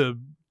to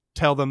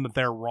tell them that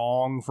they're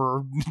wrong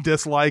for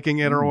disliking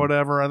it or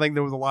whatever. I think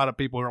there was a lot of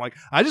people who are like,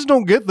 I just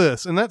don't get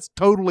this. And that's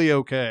totally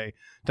okay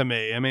to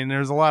me. I mean,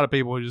 there's a lot of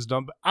people who just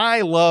don't.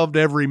 I loved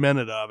every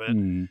minute of it.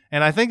 And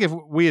I think if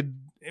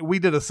we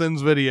did a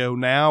Sins video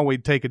now,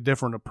 we'd take a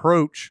different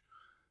approach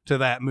to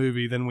that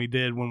movie than we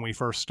did when we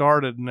first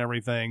started and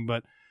everything.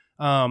 But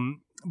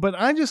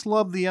I just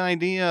love the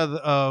idea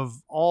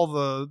of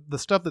all the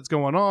stuff that's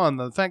going on.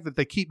 The fact that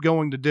they keep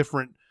going to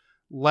different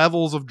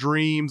levels of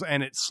dreams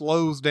and it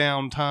slows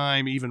down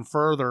time even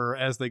further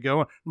as they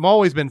go. I've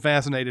always been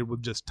fascinated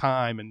with just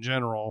time in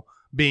general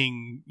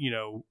being,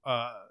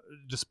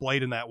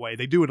 displayed in that way.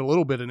 They do it a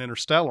little bit in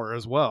Interstellar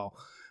as well.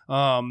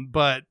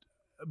 But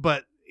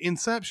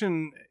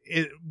Inception,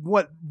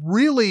 what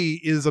really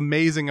is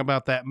amazing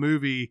about that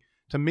movie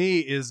to me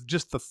is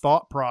just the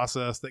thought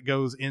process that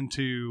goes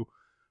into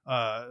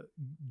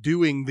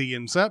doing the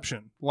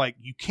Inception. Like,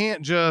 you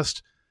can't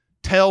just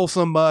tell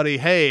somebody,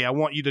 hey, I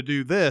want you to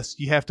do this.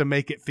 You have to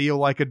make it feel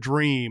like a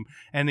dream.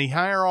 And they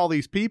hire all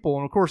these people.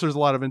 And of course, there's a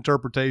lot of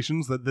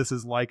interpretations that this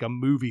is like a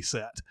movie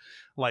set.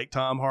 Like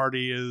Tom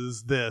Hardy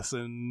is this,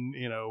 and,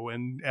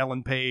 and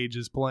Ellen Page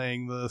is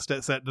playing the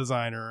set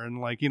designer,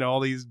 and all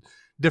these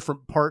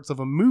different parts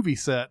of a movie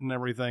set and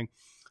everything.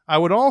 I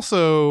would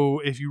also,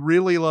 if you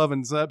really love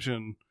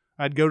Inception,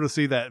 I'd go to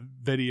see that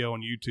video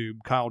on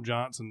YouTube Kyle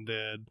Johnson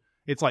did.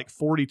 It's like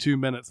 42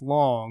 minutes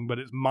long, but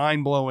it's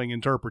mind-blowing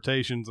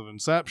interpretations of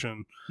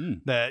Inception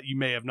that you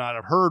may not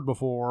have heard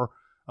before.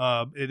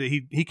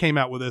 He came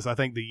out with this, I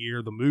think, the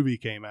year the movie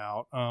came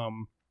out.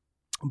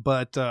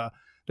 But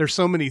there's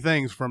so many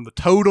things, from the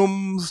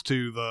totems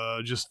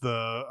to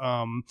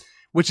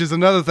which is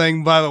another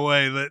thing, by the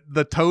way, that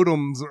the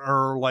totems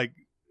are like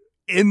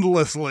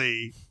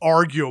endlessly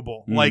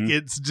arguable. Like,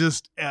 it's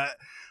just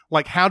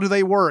like, how do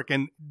they work?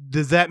 And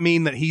does that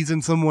mean that he's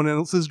in someone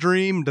else's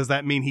dream? Does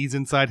that mean he's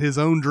inside his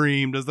own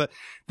dream?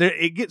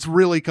 It gets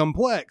really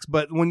complex.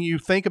 But when you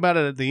think about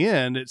it at the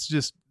end, it's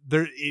just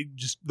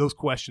those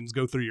questions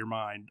go through your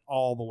mind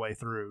all the way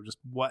through. Just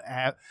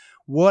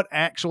what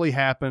actually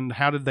happened?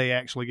 How did they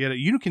actually get it?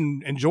 You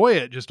can enjoy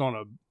it just on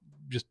a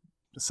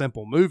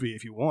simple movie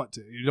if you want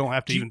to. You don't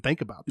have to even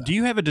think about that. Do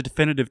you have a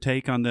definitive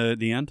take on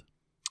the end?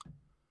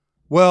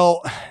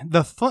 Well,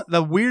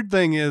 the weird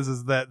thing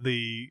is that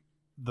the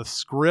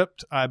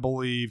script, I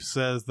believe,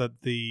 says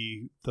that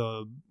the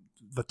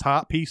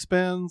top he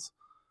spins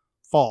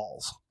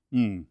falls.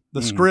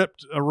 The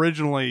script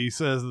originally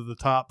says that the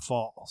top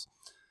falls.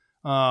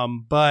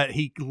 But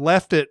he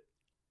left it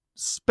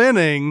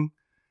spinning,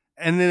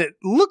 and then it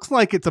looks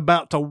like it's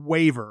about to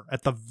waver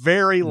at the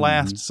very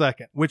last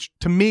second, which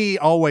to me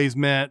always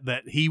meant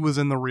that he was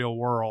in the real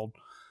world.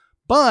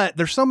 But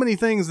there's so many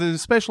things,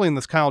 especially in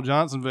this Kyle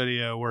Johnson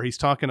video, where he's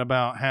talking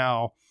about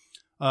how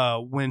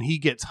when he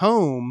gets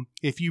home,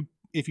 if you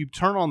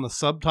turn on the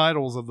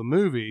subtitles of the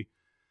movie,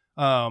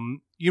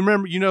 you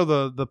remember,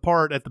 the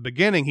part at the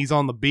beginning, he's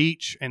on the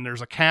beach and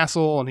there's a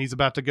castle and he's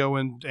about to go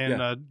in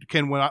and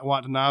Ken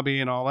Watanabe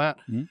and all that.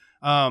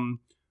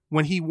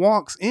 When he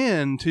walks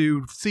in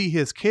to see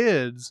his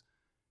kids,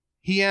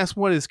 he asks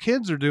what his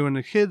kids are doing.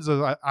 The kids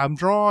are, I'm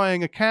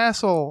drawing a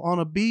castle on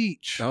a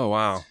beach. Oh,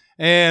 wow.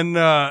 And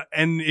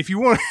if you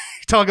want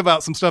to talk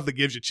about some stuff that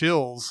gives you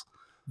chills,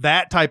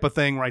 that type of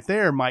thing right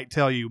there might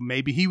tell you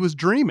maybe he was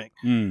dreaming.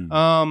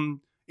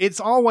 It's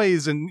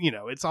always,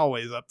 it's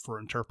always up for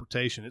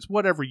interpretation. It's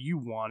whatever you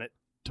want it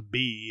to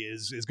be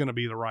is going to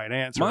be the right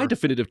answer. My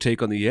definitive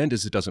take on the end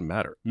is it doesn't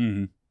matter.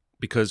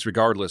 Because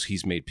regardless,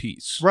 he's made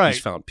peace. Right.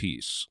 He's found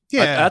peace.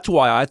 Yeah. That's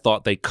why I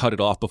thought they cut it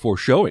off before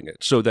showing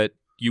it, so that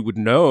you would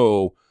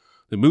know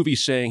the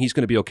movie's saying he's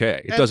going to be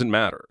okay. It doesn't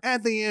matter.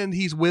 At the end,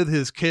 he's with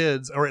his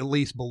kids, or at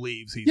least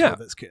believes he's with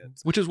his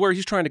kids. Which is where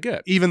he's trying to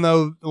get. Even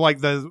though,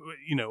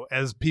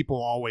 as people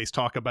always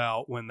talk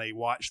about when they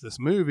watch this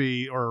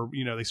movie, or,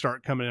 they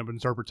start coming up with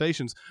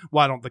interpretations,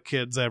 why don't the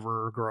kids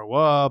ever grow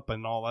up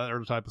and all that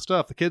other type of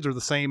stuff? The kids are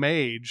the same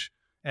age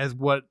as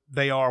what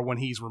they are when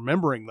he's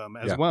remembering them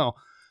as well.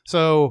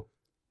 So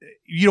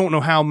you don't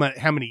know how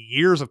many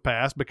years have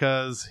passed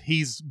because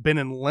he's been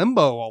in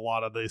limbo a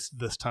lot of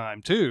this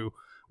time too,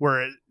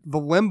 where the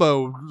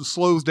limbo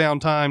slows down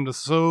time to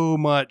so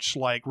much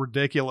like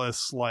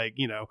ridiculous, like,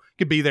 you know,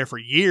 could be there for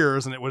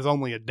years and it was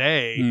only a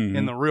day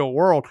in the real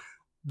world.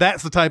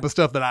 That's the type of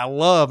stuff that I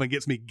love and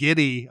gets me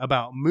giddy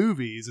about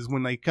movies, is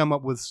when they come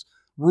up with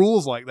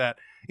rules like that.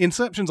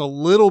 Inception's a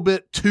little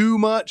bit too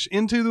much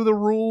into the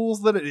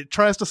rules that it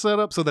tries to set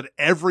up so that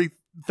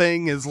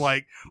everything is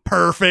like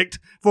perfect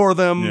for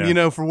them, you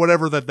know, for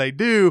whatever that they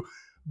do.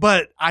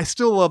 But I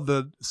still love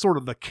the sort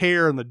of the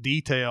care and the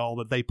detail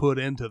that they put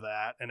into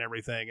that and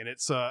everything. And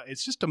it's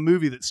just a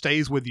movie that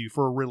stays with you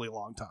for a really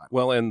long time.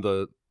 Well, and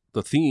the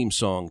theme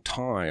song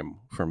 "Time"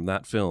 from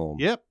that film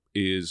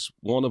is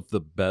one of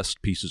the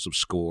best pieces of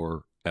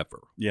score ever.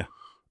 Yeah.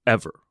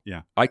 Ever.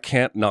 Yeah. I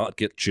can't not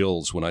get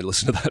chills when I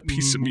listen to that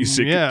piece of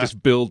music. Yeah. It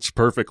just builds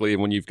perfectly.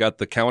 And when you've got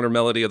the counter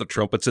melody of the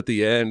trumpets at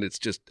the end, it's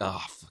just,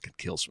 fucking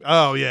kills me.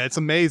 Oh, yeah. It's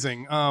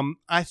amazing.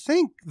 I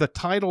think the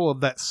title of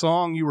that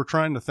song you were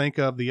trying to think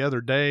of the other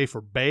day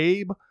for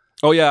Babe.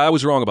 Oh, yeah. I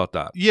was wrong about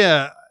that.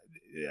 Yeah.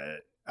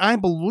 I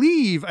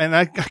believe, and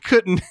I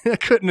couldn't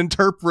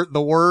interpret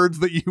the words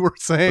that you were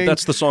saying. But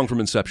that's the song from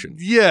Inception.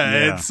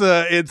 Yeah.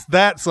 It's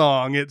that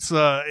song. It's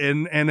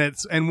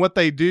and what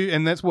they do,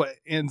 and that's what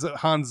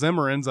Hans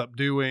Zimmer ends up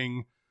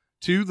doing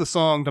to the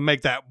song to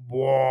make that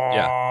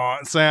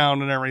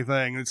sound and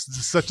everything. It's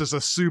just such as a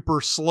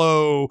super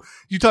slow.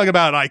 You talk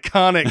about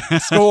iconic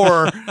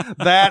score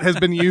that has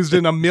been used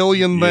in a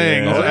million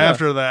things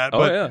after that.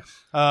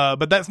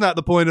 But that's not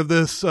the point of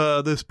this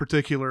this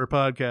particular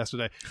podcast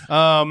today.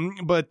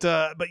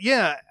 But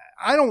yeah,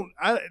 I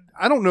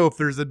don't know if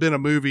there's been a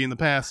movie in the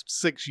past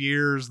 6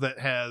 years that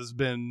has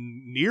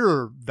been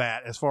near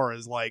that as far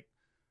as like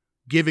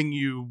giving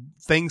you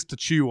things to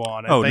chew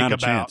on and think not a about.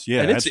 chance.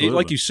 Yeah, and absolutely.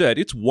 like you said,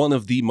 it's one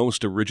of the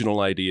most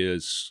original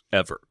ideas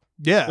ever.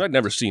 Yeah. I've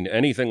never seen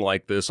anything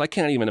like this. I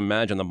can't even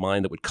imagine the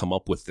mind that would come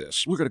up with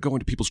this. We're going to go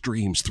into people's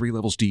dreams 3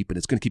 levels deep, and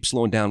it's going to keep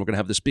slowing down. We're going to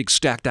have this big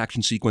stacked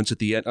action sequence at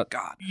the end. Oh,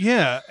 God.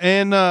 Yeah,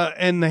 and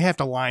they have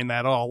to line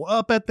that all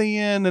up at the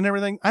end and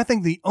everything. I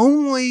think the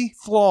only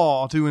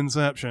flaw to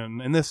Inception,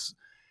 and this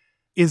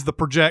is the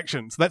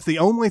projections. That's the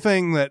only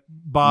thing that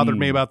bothered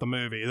me about the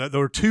movie. That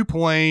they're too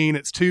plain.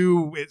 It's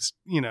too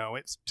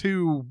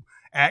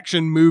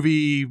action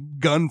movie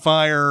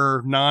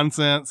gunfire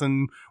nonsense,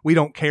 and we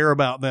don't care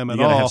about them at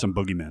all. You gotta have some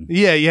boogeymen.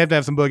 Yeah, you have to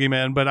have some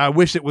boogeymen, but I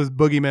wish it was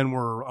boogeymen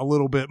were a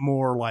little bit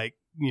more like,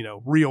 you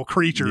know, real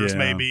creatures,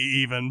 maybe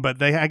even.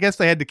 But I guess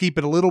they had to keep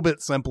it a little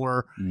bit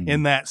simpler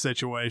in that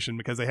situation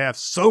because they have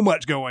so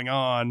much going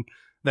on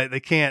that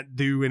they can't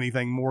do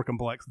anything more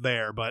complex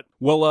there. But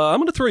well, I'm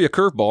going to throw you a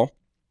curveball.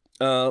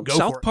 Go for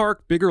South it.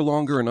 Park, Bigger,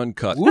 Longer, and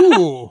Uncut.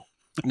 Ooh.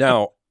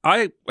 Now,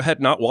 I had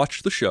not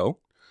watched the show.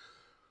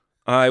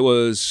 I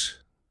was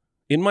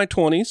in my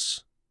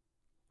 20s,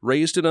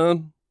 raised in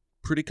a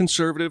pretty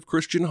conservative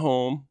Christian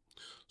home.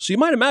 So you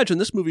might imagine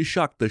this movie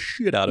shocked the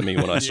shit out of me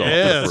when I saw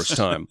it for the first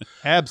time.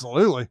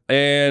 Absolutely.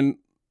 And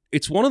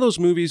it's one of those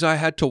movies I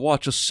had to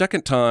watch a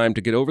second time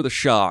to get over the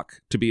shock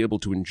to be able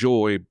to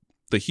enjoy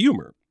the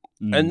humor.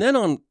 And then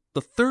on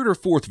the third or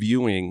fourth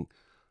viewing,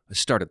 I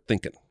started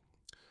thinking.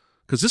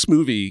 Because this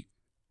movie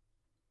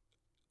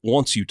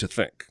wants you to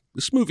think.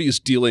 This movie is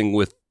dealing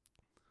with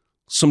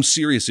some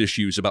serious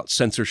issues about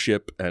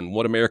censorship and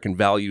what American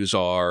values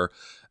are,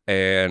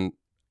 and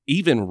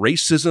even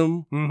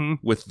racism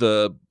with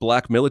the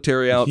black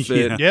military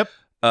outfit. Yep.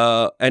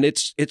 And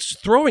it's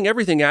throwing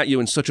everything at you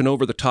in such an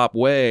over-the-top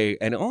way.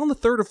 And on the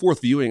third or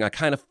fourth viewing, I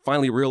kind of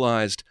finally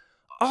realized,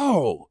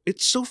 oh,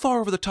 it's so far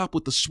over the top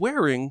with the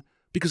swearing,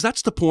 because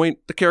that's the point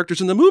the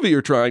characters in the movie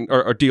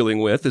are dealing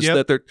with, is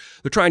that they're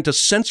trying to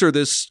censor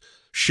this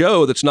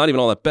show that's not even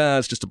all that bad.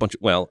 It's just a bunch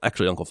of, well,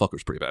 actually Uncle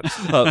Fucker's pretty bad.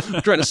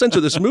 Trying to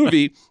censor this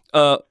movie,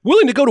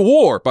 willing to go to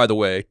war, by the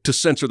way, to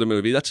censor the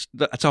movie. That's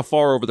how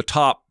far over the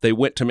top they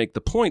went to make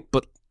the point.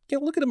 But you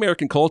know, look at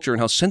American culture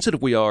and how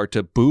sensitive we are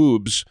to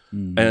boobs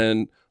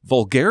and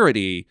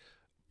vulgarity,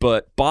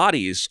 but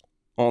bodies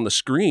on the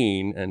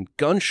screen and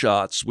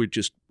gunshots, we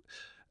just,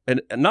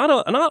 and not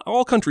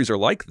all countries are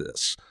like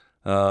this.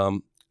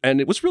 And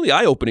it was really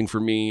eye-opening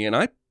for me, and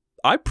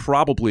I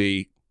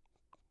probably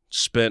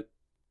spent,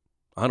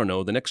 I don't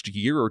know, the next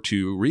year or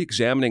two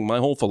re-examining my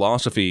whole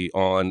philosophy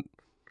on,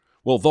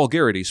 well,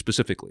 vulgarity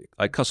specifically.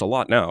 I cuss a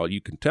lot now, you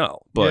can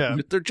tell,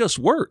 but they're just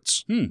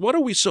words. What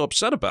are we so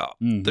upset about?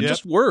 They're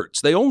just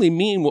words. They only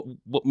mean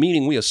what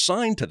meaning we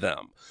assign to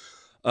them.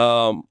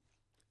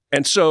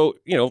 And so,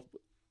 you know,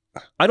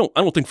 I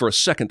don't think for a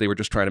second they were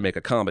just trying to make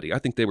a comedy. I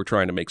think they were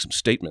trying to make some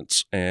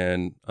statements,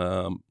 and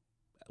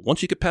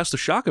once you get past the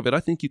shock of it, I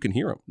think you can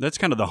hear them. That's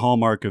kind of the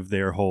hallmark of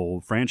their whole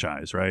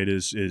franchise, right?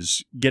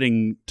 Is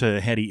getting to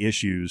heady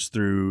issues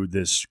through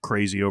this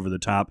crazy over the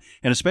top,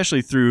 and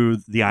especially through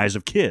the eyes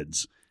of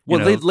kids.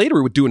 Well, they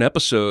later would do an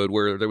episode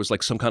where there was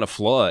like some kind of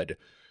flood,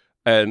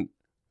 and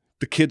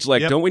the kid's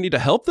like, Yep. don't we need to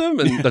help them?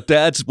 And the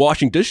dad's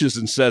washing dishes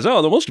and says,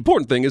 oh, the most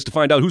important thing is to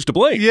find out who's to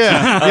blame.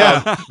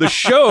 Yeah. The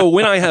show,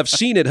 when I have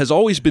seen it, has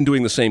always been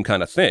doing the same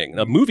kind of thing.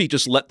 The movie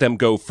just let them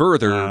go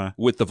further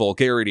with the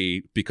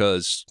vulgarity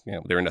because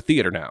they're in a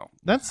theater now.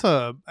 That's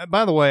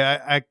by the way,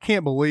 I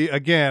can't believe,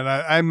 again,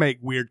 I make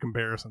weird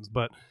comparisons,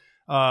 but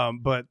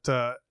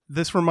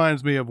this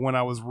reminds me of when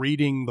I was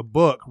reading the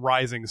book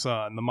Rising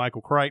Sun, the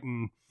Michael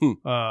Crichton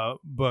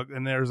book,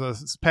 and there's a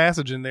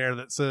passage in there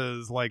that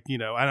says, like,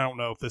 I don't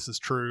know if this is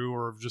true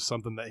or just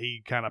something that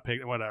he kind of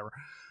picked, whatever.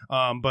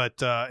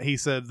 But he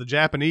said the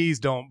Japanese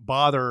don't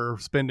bother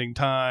spending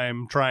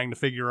time trying to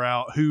figure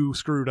out who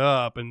screwed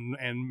up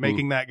and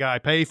making that guy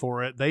pay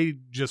for it. They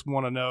just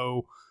want to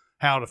know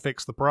how to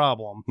fix the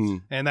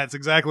problem. And that's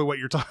exactly what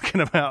you're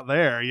talking about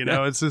there.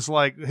 It's just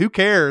like, who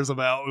cares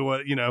about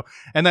what,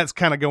 and that's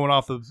kind of going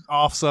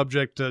off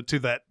subject to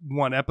that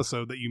one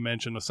episode that you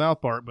mentioned of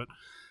South Park. But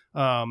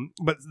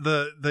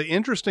the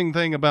interesting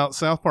thing about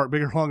South Park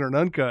Bigger, Longer, and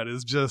Uncut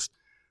is just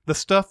the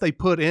stuff they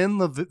put in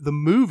the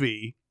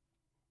movie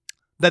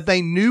that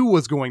they knew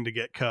was going to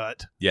get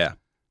cut. Yeah.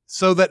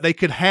 So that they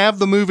could have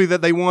the movie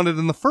that they wanted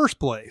in the first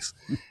place.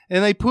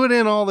 And they put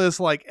in all this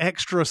like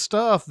extra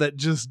stuff that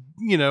just,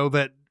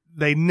 that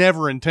they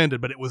never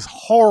intended, but it was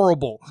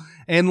horrible.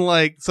 And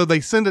like, so they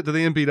send it to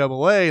the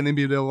MPAA, and the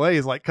MPAA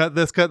is like, cut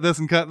this,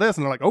 and cut this.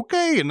 And they're like,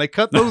 okay. And they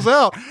cut those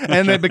out,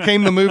 and it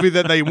became the movie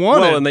that they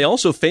wanted. Well, and they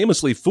also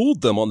famously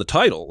fooled them on the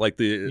title. Like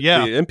the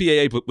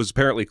MPAA was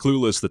apparently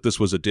clueless that this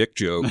was a dick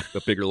joke,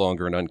 a Bigger,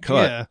 Longer, and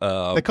Uncut.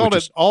 Yeah. They called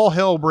it All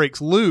Hell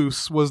Breaks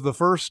Loose was the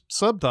first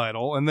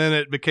subtitle, and then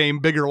it became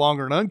Bigger,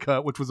 Longer, and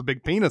Uncut, which was a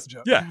big penis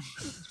joke. Yeah.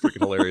 It's freaking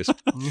hilarious.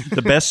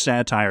 The best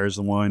satire is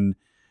the one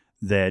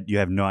that you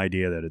have no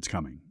idea that it's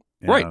coming.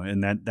 Right.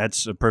 And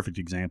that's a perfect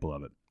example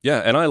of it. Yeah,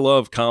 and I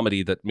love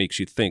comedy that makes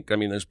you think. I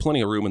mean, there's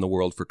plenty of room in the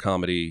world for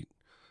comedy,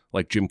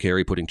 like Jim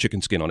Carrey putting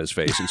chicken skin on his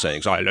face and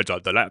saying, sorry,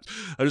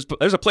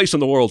 there's a place in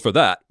the world for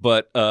that.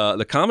 But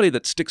the comedy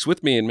that sticks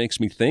with me and makes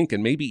me think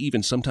and maybe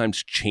even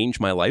sometimes change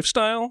my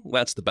lifestyle,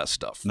 that's the best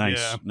stuff.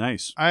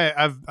 Nice.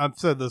 I've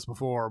said this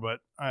before, but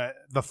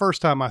the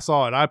first time I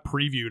saw it, I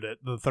previewed it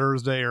the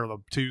Thursday or the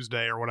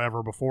Tuesday or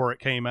whatever before it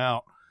came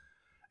out.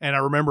 And I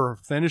remember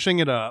finishing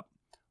it up,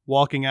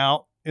 walking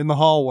out in the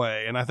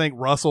hallway, and I think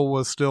Russell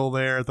was still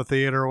there at the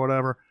theater or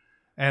whatever.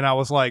 And I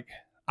was like,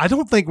 I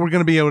don't think we're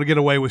going to be able to get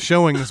away with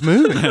showing this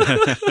movie.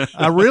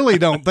 I really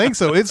don't think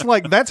so. It's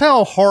like, that's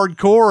how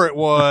hardcore it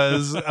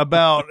was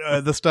about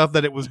the stuff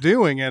that it was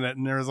doing in it.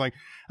 And I was like,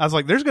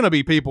 there's going to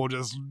be people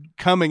just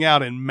coming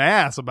out in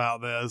mass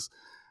about this.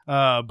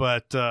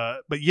 But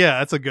yeah,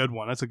 that's a good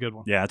one.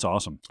 Yeah, that's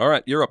awesome. All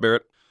right, you're up,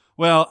 Barrett.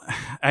 Well,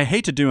 I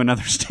hate to do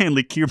another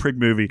Stanley Kubrick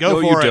movie.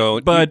 Go for it.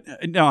 Don't. But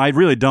no, I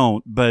really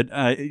don't. But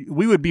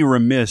we would be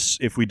remiss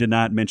if we did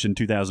not mention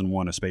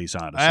 2001: A Space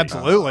Odyssey.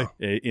 Absolutely.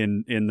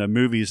 In the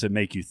movies that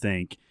make you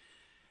think.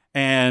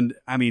 And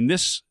I mean,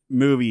 this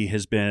movie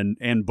has been,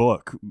 and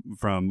book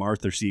from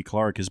Arthur C.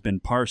 Clarke has been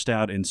parsed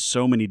out in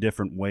so many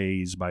different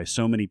ways by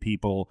so many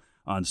people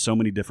on so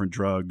many different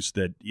drugs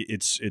that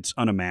it's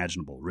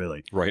unimaginable,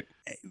 really. Right.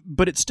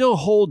 But it still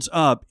holds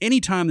up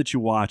anytime that you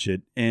watch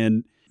it,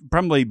 and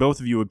probably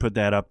both of you would put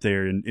that up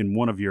there in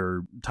one of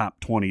your top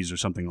 20s or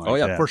something like that. Oh,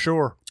 yeah, for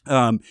sure.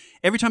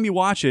 Every time you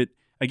watch it,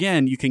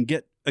 again, you can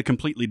get a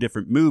completely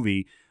different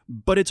movie,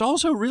 but it's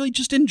also really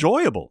just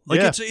enjoyable. Like,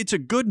 it's a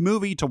good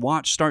movie to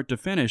watch start to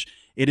finish.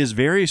 It is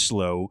very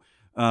slow,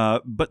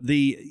 but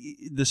the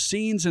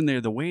scenes in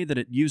there, the way that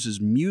it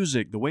uses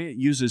music, the way it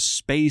uses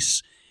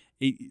space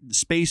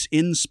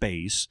in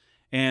space,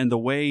 and the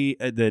way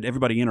that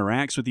everybody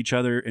interacts with each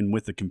other and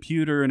with the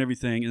computer and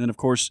everything, and then, of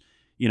course,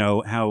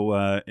 how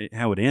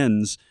it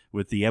ends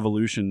with the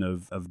evolution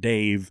of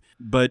Dave.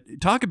 But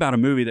talk about a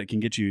movie that can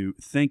get you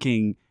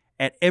thinking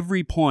at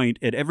every point,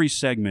 at every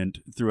segment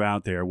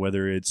throughout there,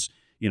 whether it's,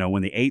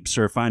 when the apes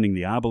are finding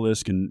the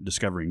obelisk and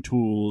discovering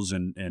tools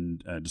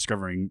and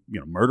discovering,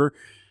 murder,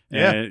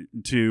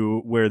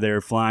 to where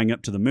they're flying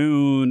up to the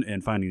moon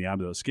and finding the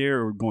obelisk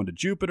here, or going to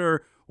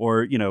Jupiter,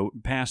 or,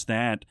 past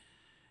that.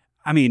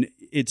 I mean,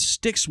 it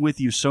sticks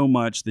with you so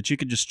much that you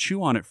could just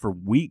chew on it for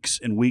weeks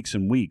and weeks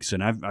and weeks,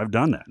 and I've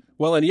done that.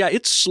 Well, and yeah,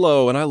 it's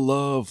slow, and I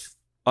love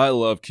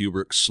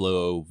Kubrick's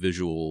slow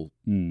visual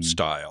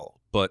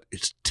style, but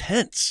it's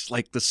tense.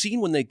 Like the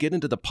scene when they get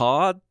into the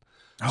pod,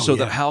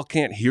 that Hal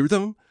can't hear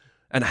them,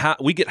 and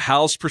we get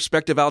Hal's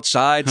perspective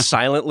outside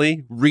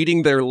silently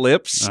reading their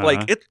lips.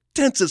 Like, it's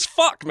tense as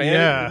fuck, man.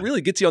 Yeah. It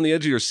really gets you on the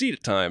edge of your seat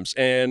at times,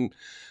 and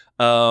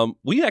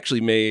we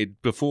actually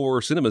made,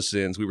 before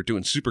CinemaSins, we were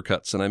doing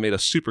supercuts, and I made a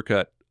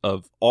supercut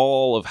of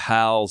all of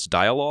Hal's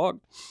dialogue,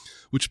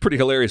 which is pretty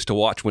hilarious to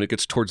watch when it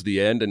gets towards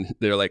the end and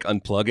they're like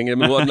unplugging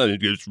him and whatnot.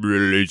 It gets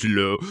really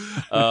slow.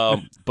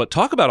 But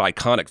talk about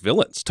iconic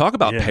villains. Talk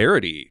about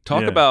parody.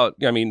 Talk about,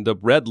 the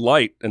red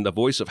light and the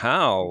voice of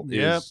Hal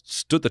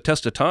stood the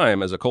test of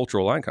time as a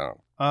cultural icon.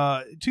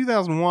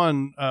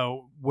 2001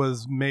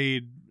 was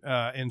made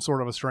in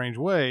sort of a strange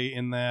way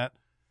in that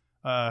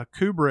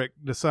Kubrick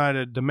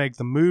decided to make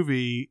the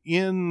movie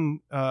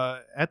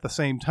at the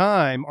same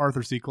time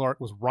Arthur C. Clarke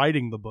was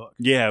writing the book.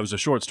 Yeah, it was a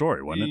short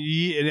story, wasn't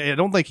it? I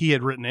don't think he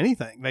had written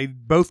anything. They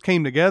both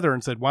came together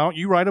and said, why don't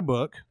you write a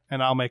book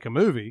and I'll make a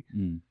movie?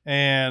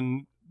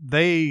 And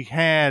they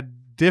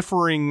had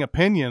differing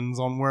opinions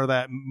on where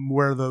that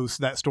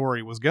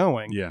story was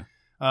going. Yeah.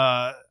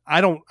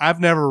 I've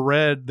never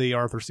read the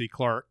Arthur C.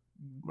 Clarke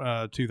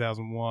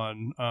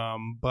 2001,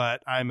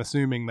 but I'm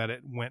assuming that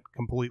it went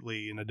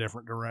completely in a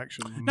different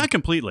direction. Not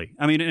completely.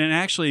 I mean, and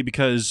actually,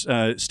 because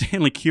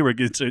Stanley Kubrick,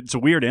 it's a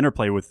weird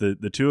interplay with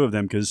the two of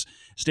them, because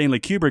Stanley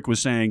Kubrick was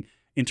saying,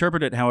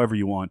 interpret it however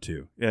you want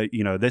to.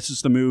 This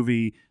is the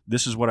movie.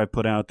 This is what I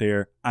put out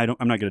there. I'm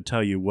not going to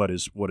tell you what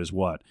is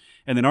what.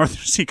 And then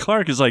Arthur C.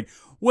 Clarke is like,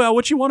 well,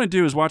 what you want to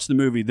do is watch the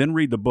movie, then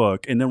read the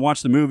book, and then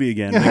watch the movie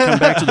again, and then come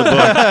back to the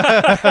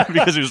book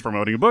because he was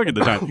promoting a book at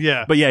the time.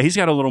 Yeah. But yeah, he's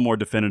got a little more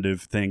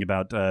definitive thing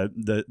about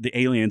the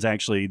aliens.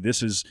 Actually,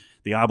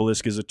 the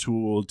obelisk is a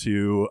tool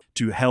to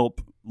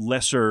help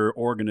lesser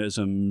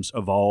organisms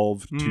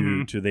evolve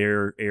to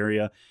their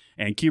area.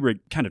 And Kubrick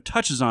kind of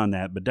touches on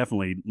that, but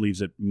definitely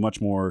leaves it much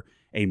more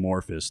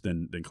amorphous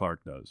than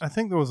Clarke does. I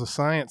think there was a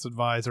science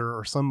advisor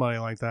or somebody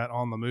like that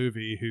on the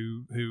movie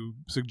who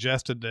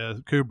suggested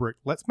to Kubrick,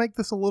 let's make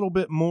this a little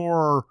bit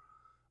more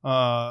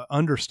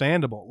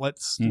understandable.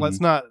 Let's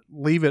not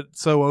leave it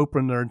so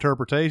open to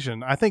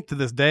interpretation. I think to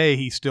this day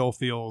he still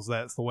feels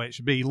that's the way it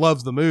should be. He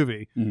loves the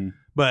movie,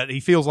 but he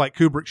feels like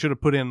Kubrick should have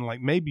put in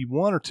like maybe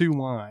 1 or 2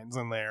 lines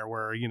in there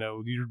where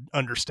you're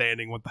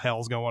understanding what the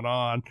hell's going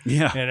on,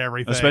 and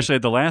everything. Especially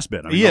at the last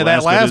bit. I mean,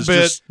 that last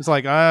bit it's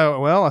like,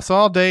 I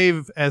saw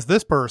Dave as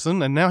this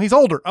person, and now he's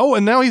older. Oh,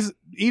 and now he's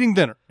eating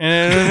dinner,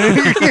 and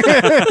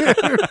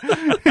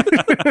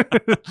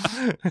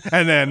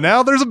and then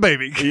now there's a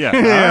baby. Yeah,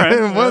 all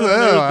right. What the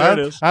hell? There it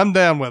is. I'm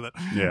down with it.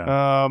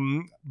 Yeah.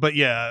 But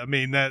yeah, I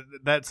mean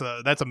that's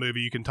a movie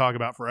you can talk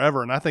about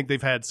forever, and I think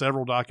they've had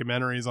several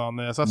documentaries on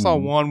this. I saw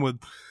one with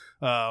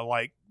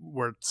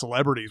where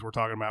celebrities were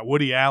talking about.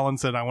 Woody Allen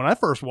said, when I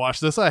first watched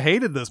this, I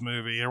hated this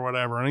movie or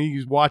whatever, and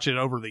you watch it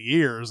over the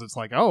years, it's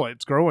like, oh,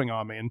 it's growing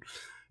on me.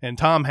 And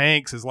Tom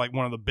Hanks is like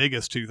one of the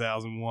biggest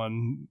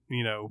 2001,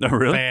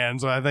 really?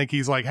 fans. I think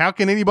he's like, how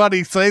can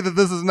anybody say that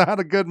this is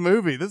not a good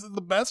movie? This is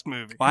the best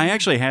movie. Well, I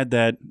actually had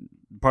that,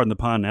 pardon the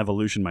pun,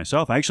 evolution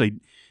myself. I actually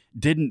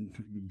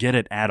didn't get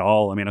it at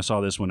all. I mean, I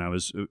saw this when I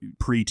was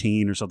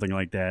preteen or something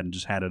like that and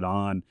just had it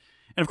on.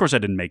 And of course, I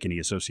didn't make any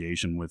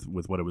association with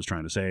what it was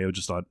trying to say. I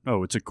just thought,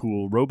 oh, it's a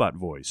cool robot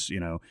voice,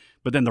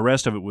 But then the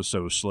rest of it was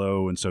so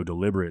slow and so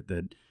deliberate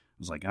that I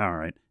was like, all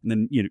right. And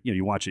then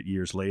you watch it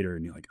years later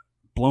and you're like,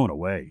 blown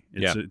away.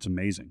 It's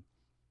amazing.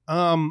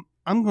 I'm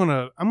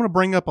gonna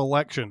bring up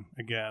Election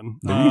again.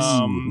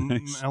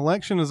 Nice.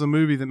 Election is a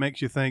movie that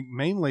makes you think,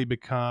 mainly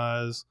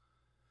because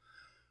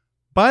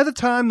by the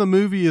time the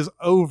movie is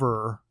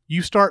over,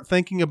 you start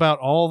thinking about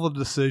all the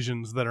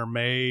decisions that are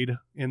made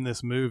in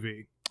this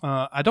movie.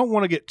 I don't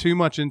want to get too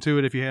much into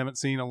it if you haven't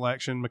seen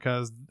Election,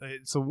 because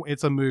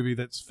it's a movie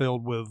that's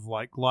filled with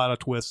like a lot of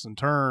twists and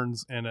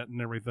turns in it and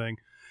everything.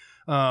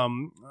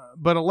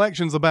 But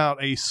Election's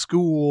about a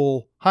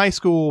high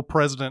school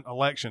president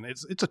election.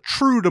 It's a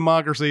true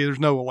democracy. There's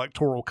no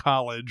electoral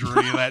college or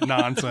any of that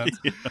nonsense.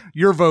 Yeah.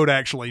 Your vote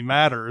actually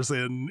matters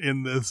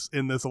in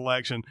this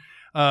election.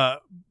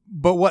 But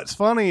what's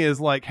funny is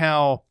like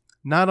how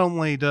not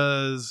only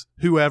does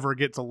whoever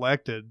gets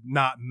elected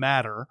not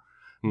matter,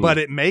 but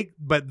it's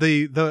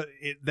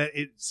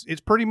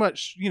pretty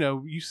much,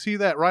 you see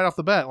that right off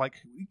the bat. Like,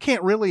 you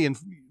can't really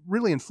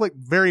inflict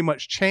very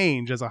much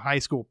change as a high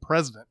school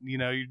president.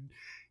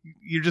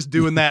 You're just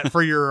doing that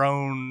for your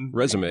own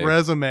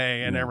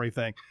resume and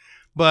everything.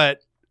 But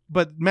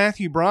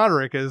Matthew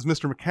Broderick as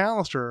Mr.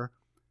 McAllister,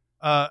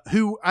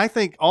 who I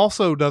think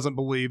also doesn't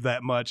believe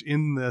that much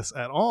in this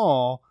at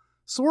all,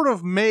 sort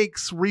of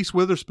makes Reese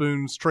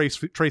Witherspoon's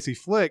Tracy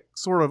Flick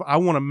sort of, I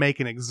want to make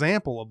an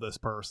example of this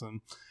person.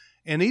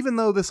 And even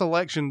though this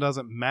election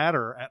doesn't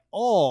matter at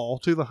all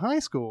to the high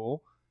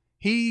school,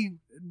 he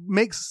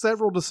makes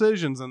several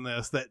decisions in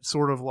this that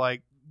sort of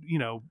like,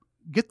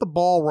 get the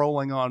ball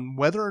rolling on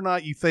whether or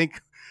not you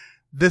think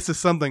this is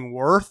something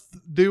worth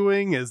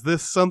doing. Is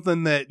this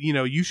something that,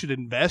 you should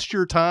invest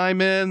your time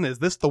in? Is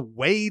this the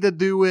way to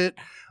do it?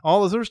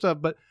 All this other stuff.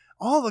 But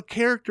all the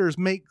characters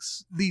make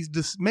these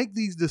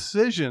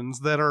decisions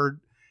that are,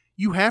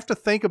 you have to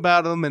think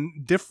about them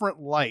in different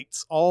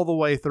lights all the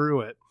way through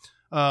it.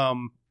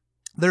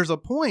 There's a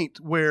point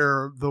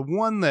where the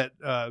one that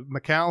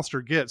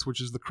McAllister gets,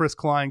 which is the Chris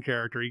Klein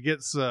character, he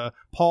gets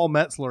Paul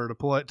Metzler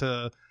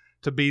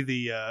to be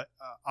the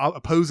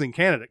opposing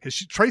candidate, because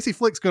Tracy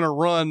Flick's going to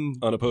run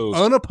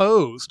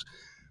unopposed,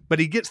 but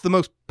he gets the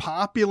most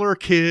popular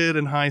kid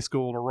in high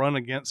school to run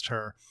against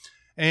her.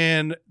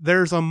 And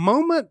there's a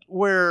moment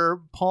where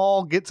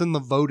Paul gets in the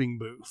voting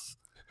booth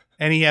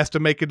and he has to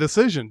make a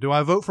decision. Do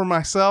I vote for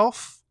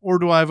myself or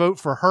do I vote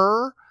for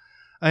her?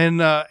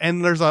 And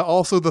there's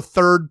also the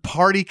third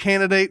party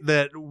candidate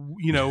that,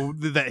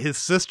 that his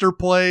sister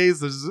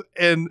plays,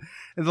 and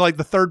like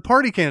the third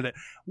party candidate,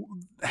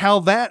 how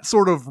that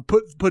sort of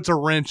puts a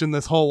wrench in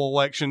this whole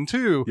election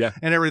too,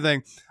 and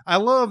everything. I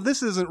love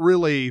this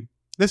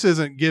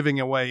isn't giving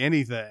away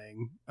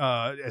anything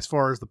as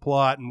far as the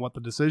plot and what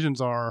the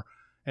decisions are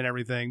and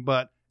everything,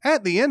 but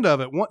at the end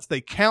of it, once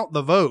they count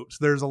the votes,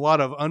 there's a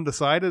lot of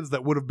undecideds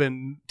that would have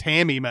been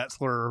Tammy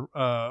Metzler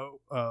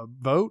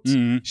votes.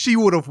 Mm-hmm. She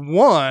would have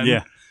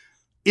won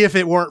if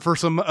it weren't for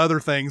some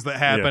other things that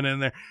happen in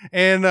there.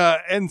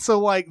 And so,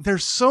 like,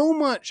 there's so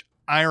much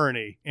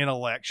irony in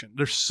election.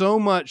 There's so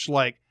much,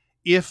 like,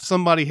 if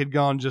somebody had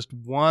gone just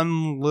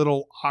one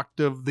little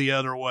octave the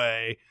other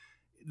way,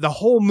 the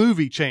whole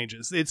movie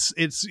changes. It's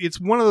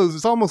one of those,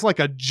 it's almost like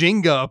a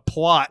Jenga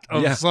plot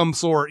of some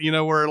sort,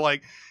 where,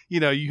 like,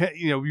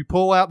 you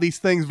pull out these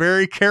things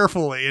very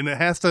carefully and it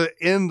has to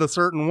end a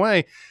certain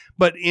way.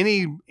 But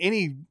any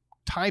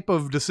type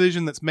of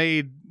decision that's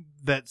made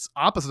that's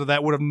opposite of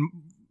that would have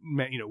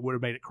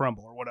made it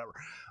crumble or whatever.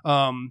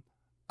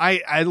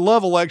 I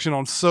love Election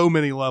on so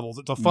many levels.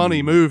 It's a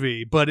funny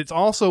movie, but it's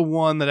also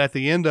one that at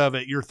the end of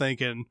it, you're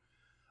thinking,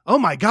 oh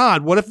my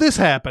God, what if this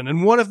happened?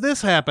 And what if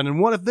this happened? And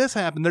what if this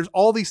happened? There's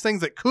all these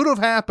things that could have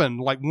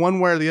happened, like one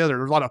way or the other.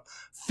 There's a lot of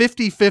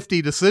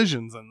 50-50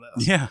 decisions in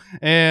this. Yeah.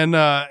 And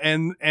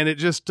it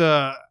just,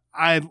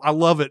 I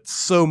love it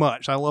so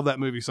much. I love that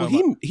movie so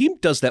much. He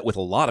does that with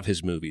a lot of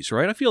his movies,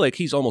 right? I feel like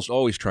he's almost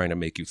always trying to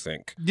make you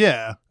think.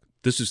 Yeah.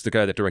 This is the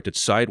guy that directed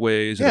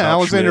Sideways. And yeah,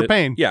 Alexander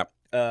Payne. Yeah.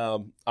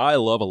 I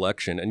love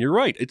Election. And you're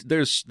right.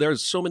 There's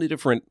so many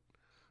different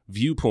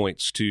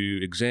viewpoints to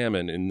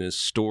examine in this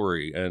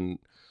story. And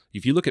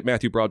if you look at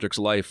Matthew Broderick's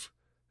life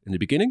in the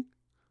beginning,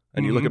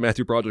 and you look at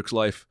Matthew Broderick's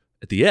life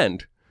at the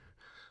end,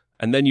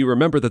 and then you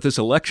remember that this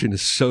election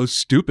is so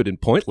stupid and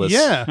pointless.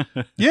 Yeah,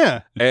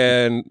 yeah.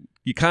 And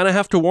you kind of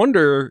have to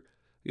wonder,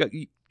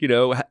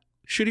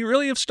 should he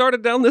really have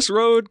started down this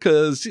road?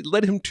 Because it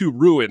led him to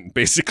ruin,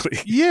 basically.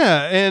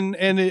 Yeah, and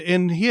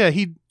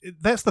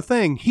that's the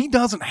thing. He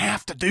doesn't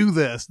have to do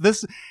this.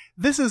 This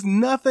is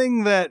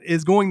nothing that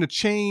is going to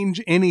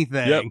change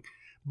anything. Yep.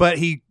 But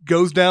he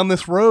goes down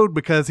this road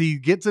because he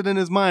gets it in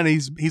his mind.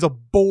 He's a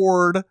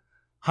bored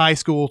high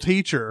school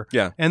teacher.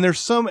 Yeah. And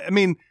there's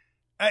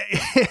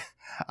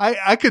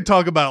I could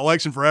talk about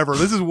Election forever.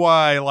 This is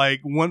why,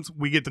 like, once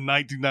we get to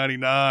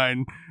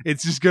 1999,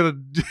 it's just gonna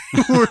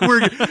we're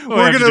gonna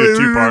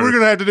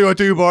have to do a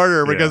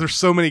two-parter because there's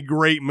so many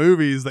great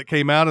movies that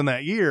came out in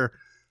that year.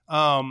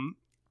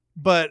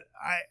 But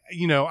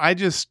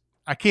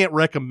I can't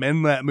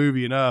recommend that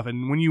movie enough.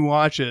 And when you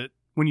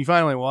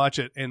finally watch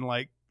it, and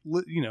like,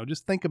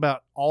 just think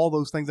about all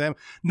those things that happen.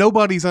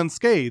 Nobody's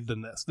unscathed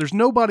in this. There's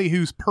nobody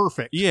who's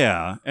perfect.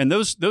 Yeah, and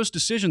those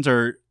decisions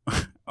are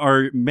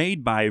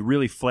made by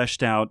really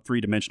fleshed out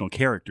three-dimensional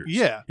characters.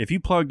 Yeah. If you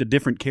plugged a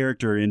different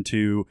character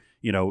into,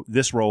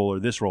 this role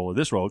or this role or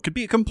this role, it could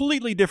be a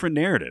completely different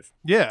narrative.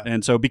 Yeah.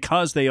 And so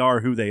because they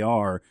are who they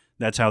are,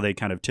 that's how they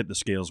kind of tip the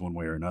scales one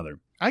way or another.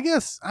 I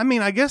guess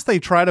they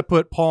try to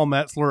put Paul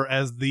Metzler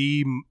as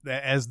the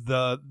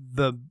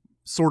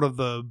sort of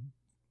the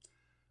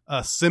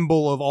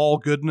symbol of all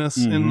goodness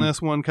in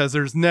this one, because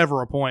there's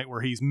never a point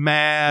where he's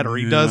mad or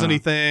he does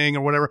anything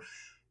or whatever.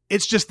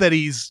 It's just that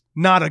he's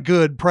not a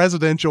good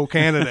presidential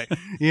candidate.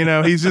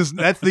 He's just,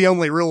 that's the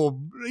only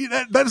real,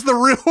 that's the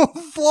real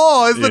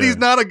flaw, is that he's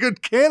not a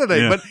good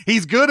candidate, but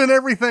he's good in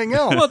everything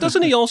else. Well,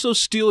 doesn't he also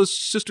steal his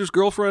sister's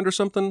girlfriend or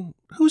something?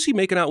 Who's he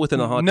making out with in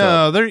a hot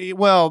tub?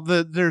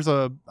 There's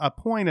a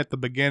point at the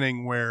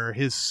beginning where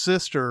his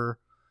sister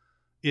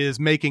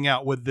is making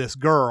out with this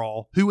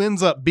girl who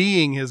ends up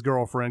being his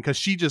girlfriend, because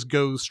she just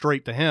goes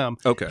straight to him.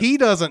 Okay. He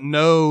doesn't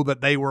know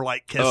that they were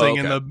like kissing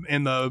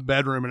in the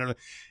bedroom and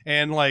everything.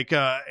 And like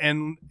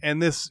and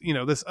this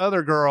this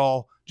other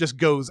girl just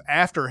goes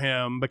after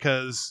him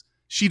because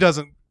she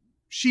doesn't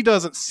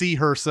see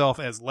herself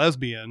as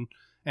lesbian,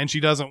 and she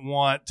doesn't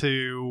want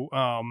to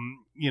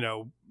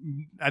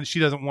she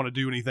doesn't want to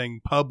do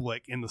anything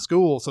public in the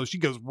school, so she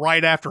goes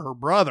right after her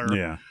brother.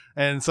 Yeah.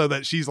 And so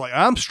that she's like,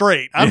 I'm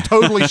straight. I'm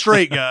totally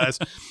straight, guys.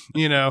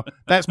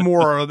 That's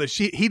more that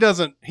he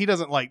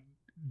doesn't like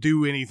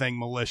do anything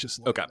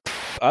maliciously. Okay.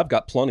 I've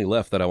got plenty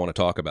left that I want to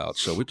talk about,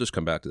 so we'll just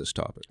come back to this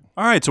topic.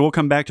 All right, so we'll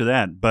come back to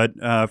that. But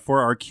for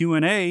our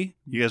Q&A,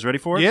 you guys ready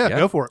for it? Yeah,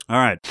 go for it. All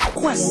right.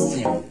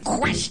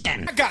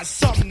 Question. I got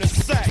something to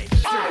say.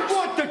 I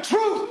want the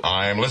truth.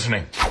 I am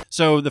listening.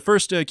 So the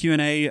first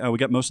Q&A, we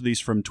got most of these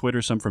from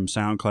Twitter, some from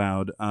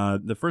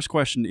SoundCloud. The first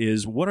question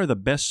is, what are the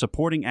best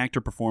supporting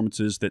actor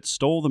performances that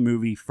stole the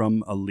movie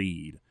from a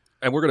lead?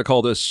 And we're going to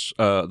call this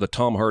the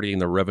Tom Hardy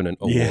and the Revenant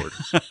Award,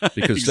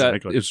 because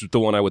Exactly. that is the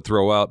one I would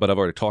throw out, but I've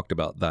already talked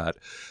about that.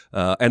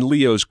 And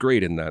Leo's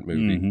great in that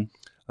movie.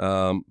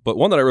 But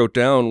one that I wrote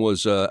down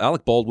was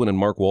Alec Baldwin and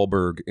Mark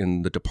Wahlberg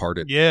in The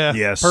Departed. Yeah.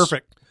 Yes.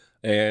 Perfect.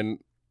 And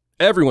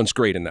everyone's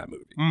great in that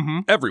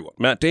movie. Everyone.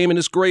 Matt Damon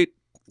is great.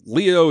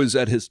 Leo is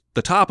at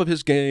the top of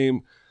his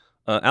game.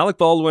 Alec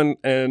Baldwin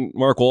and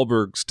Mark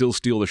Wahlberg still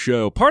steal the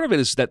show. Part of it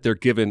is that they're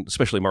given,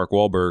 especially Mark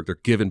Wahlberg, they're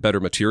given better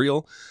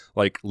material.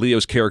 Like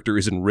Leo's character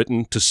isn't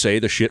written to say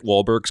the shit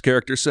Wahlberg's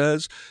character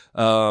says.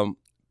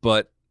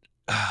 But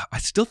I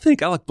still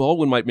think Alec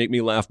Baldwin might make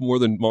me laugh more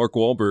than Mark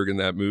Wahlberg in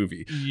that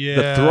movie. Yeah.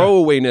 The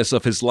throwawayness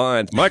of his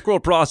lines,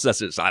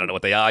 microprocessors, I don't know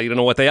what they are, you don't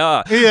know what they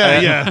are.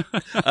 Yeah.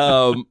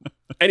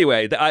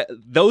 Anyway,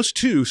 those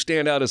two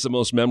stand out as the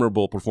most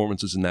memorable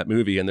performances in that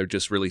movie, and they're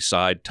just really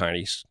side,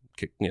 tiny,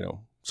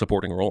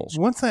 supporting roles.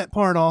 What's that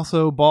part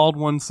also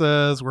Baldwin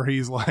says where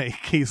he's like,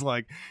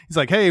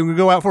 hey, we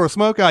go out for a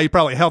smoke? You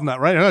probably held that,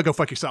 right? Go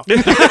fuck yourself.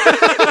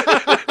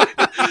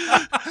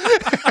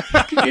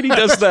 And he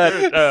does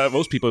that.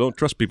 Most people don't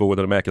trust people with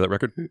an immaculate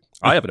record.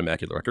 I have an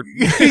immaculate record.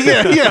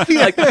 yeah.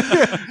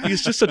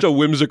 He's just such a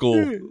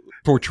whimsical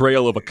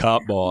portrayal of a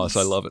cop boss.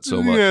 I love it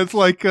so much. Yeah,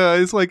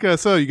 it's like,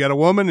 so you got a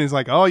woman? And he's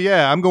like, oh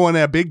yeah, I'm going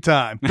there big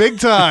time. He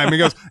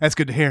goes, that's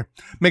good to hear.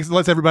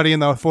 Lets everybody in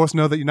the force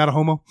know that you're not a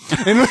homo.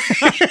 And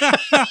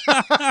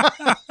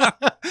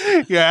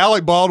yeah,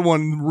 Alec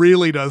Baldwin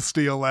really does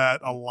steal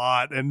that a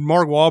lot, and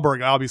Mark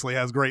Wahlberg obviously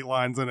has great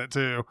lines in it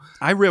too.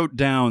 I wrote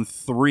down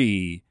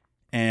 3.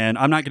 And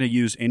I'm not going to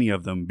use any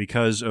of them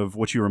because of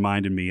what you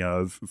reminded me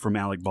of from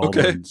Alec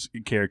Baldwin's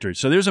character.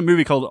 So there's a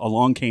movie called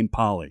Along Came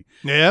Polly,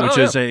 which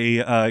is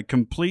a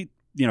complete,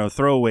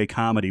 throwaway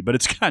comedy, but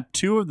it's got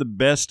 2 of the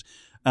best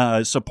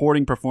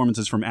supporting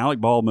performances from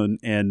Alec Baldwin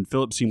and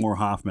Philip Seymour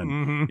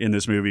Hoffman in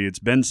this movie. It's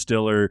Ben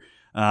Stiller,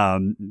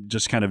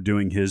 just kind of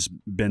doing his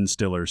Ben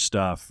Stiller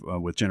stuff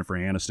with Jennifer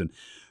Aniston.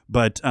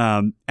 But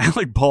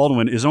Alec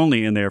Baldwin is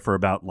only in there for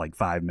about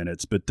 5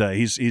 minutes, but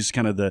he's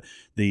kind of the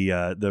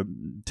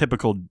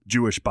typical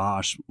Jewish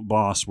boss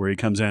where he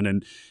comes in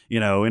and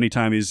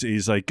anytime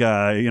he's like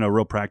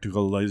real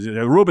practical, like,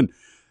 Reuben,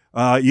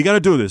 you got to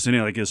do this, and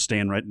he'll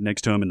stand right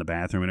next to him in the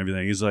bathroom and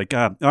everything. He's like,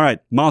 all right,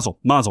 Mazel,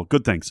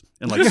 good things,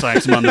 and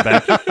slaps him on the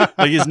back.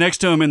 Like he's next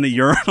to him in the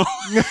urinal,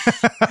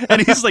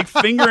 and he's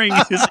fingering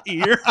his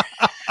ear,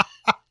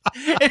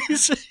 and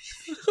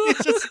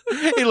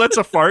he lets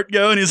a fart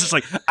go, and he's just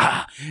like,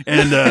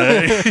 and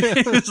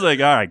he's like,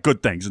 all right,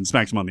 good things, and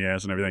smacks him on the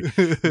ass and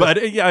everything. But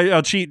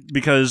I'll cheat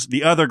because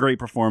the other great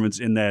performance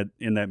in that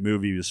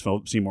movie is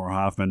Philip Seymour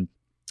Hoffman,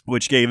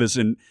 which gave us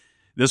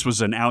this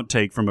was an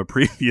outtake from a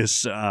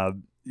previous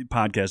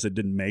podcast that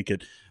didn't make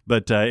it,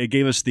 but it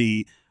gave us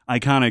the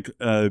iconic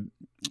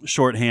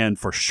shorthand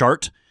for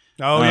Shart.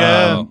 Oh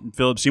yeah,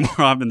 Philip Seymour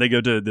Hoffman. They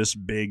go to this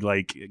big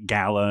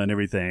gala and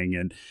everything,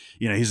 and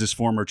he's this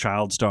former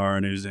child star,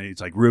 and he's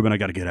like, Reuben, I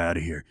got to get out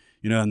of here.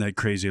 And that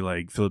crazy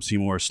Philip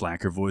Seymour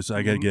slacker voice.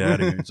 I got to get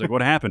out of here. It's like,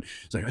 what happened?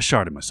 He's like, I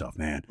sharted myself,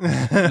 man.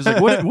 He's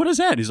like, what is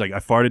that? He's like, I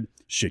farted.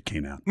 Shit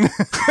came out.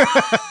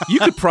 You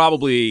could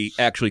probably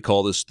actually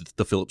call this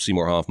the Philip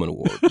Seymour Hoffman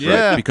Award,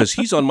 right? Because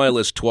he's on my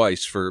list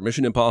twice for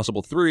Mission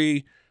Impossible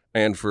 3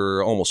 and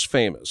for Almost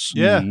Famous.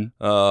 Yeah.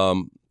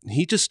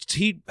 He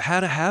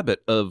had a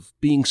habit of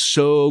being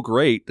so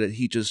great that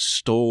he just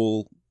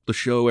stole the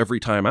show every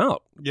time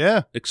out.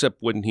 Yeah. Except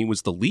when he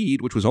was the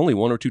lead, which was only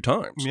 1 or 2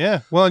 times.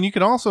 Yeah. Well, and you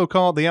could also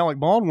call it the Alec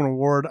Baldwin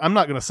Award. I'm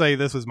not going to say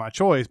this is my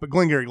choice, but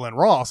Glengarry Glen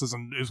Ross is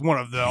one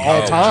of the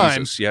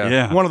all-time,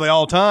 one of the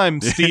all-time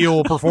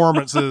steal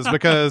performances,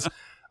 because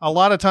a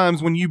lot of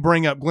times when you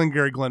bring up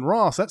Glengarry Glen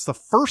Ross, that's the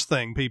first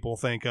thing people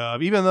think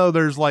of, even though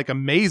there's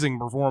amazing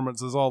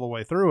performances all the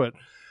way through it.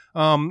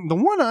 The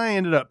one I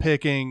ended up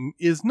picking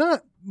is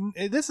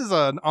this is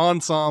an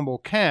ensemble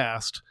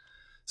cast,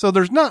 so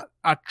there's not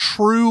a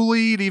true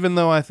lead, even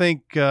though I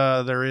think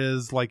there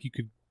is, you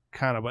could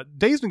kind of, but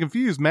Dazed and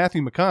Confused,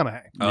 Matthew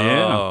McConaughey.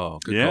 Oh,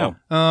 good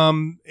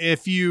call.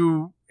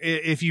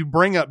 If you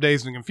bring up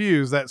Dazed and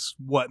Confused, that's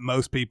what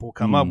most people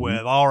come up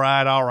with. All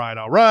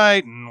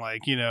right.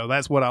 And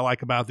that's what I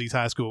like about these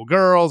high school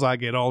girls. I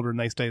get older and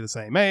they stay the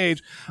same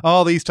age.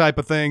 All these type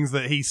of things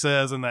that he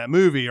says in that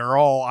movie are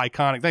all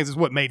iconic things. It's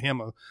what made him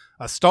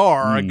a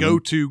star, a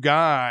go-to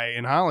guy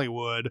in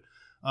Hollywood.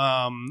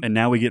 And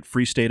now we get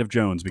Free State of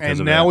Jones because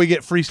of that. And now we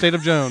get Free State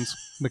of Jones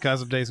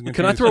because of Dazed and Confused.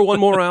 Can I throw one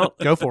more out?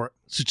 Go for it.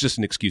 It's just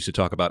an excuse to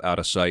talk about Out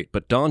of Sight,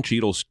 but Don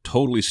Cheadle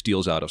totally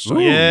steals Out of Sight.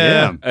 Ooh,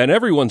 yeah. And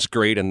everyone's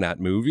great in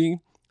that movie,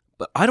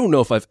 but I don't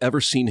know if I've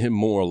ever seen him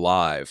more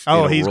live.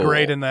 Oh, he's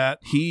great in that.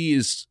 He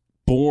is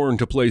born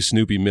to play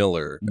Snoopy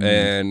Miller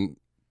and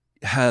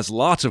has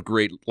lots of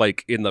great,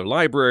 in the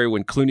library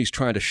when Clooney's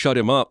trying to shut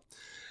him up.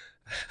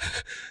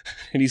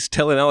 And he's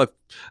telling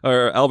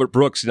Albert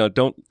Brooks,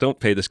 don't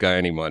pay this guy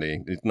any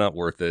money. It's not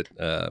worth it.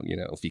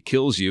 If he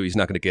kills you, he's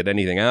not going to get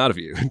anything out of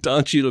you. And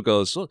Don Cheadle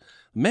goes,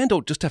 man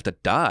don't just have to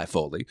die,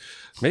 Foley.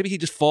 Maybe he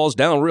just falls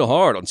down real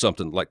hard on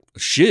something like a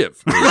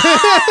shiv or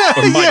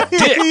my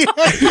dick.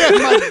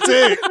 My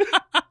dick.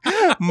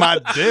 My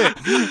dick.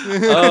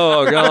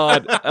 Oh,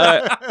 God.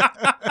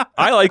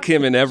 I like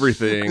him in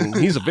everything.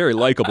 He's a very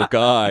likable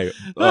guy,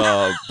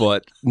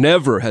 but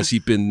never has he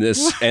been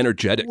this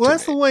energetic. Well,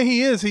 that's the way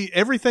he is.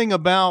 Everything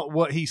about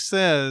what he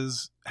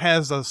says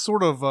has a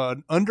sort of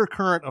an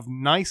undercurrent of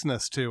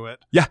niceness to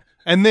it. Yeah.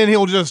 And then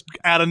he'll just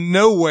out of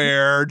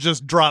nowhere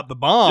just drop the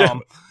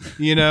bomb,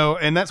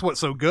 and that's what's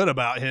so good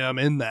about him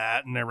in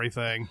that and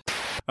everything.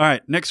 All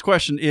right, next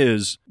question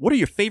is, what are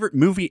your favorite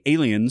movie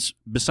aliens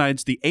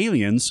besides the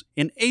aliens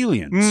in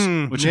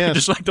Aliens? Which I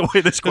just like the way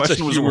this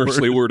question was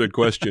humorously worded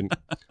question.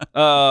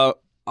 I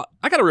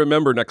got to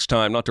remember next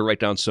time not to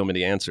write down so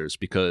many answers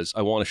because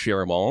I want to share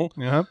them all.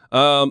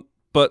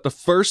 But the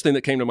first thing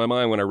that came to my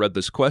mind when I read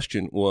this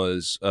question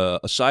was,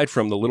 aside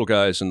from the little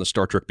guys in the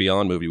Star Trek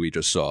Beyond movie we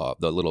just saw,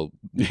 the little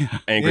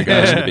angry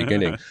guys in the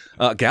beginning,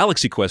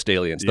 Galaxy Quest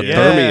aliens, the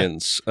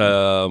Thermians,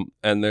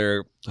 and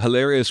their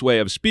hilarious way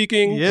of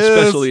speaking,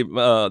 especially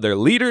their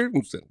leader.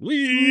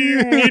 We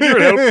need your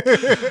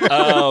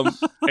help.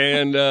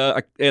 And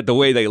the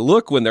way they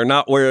look when they're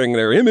not wearing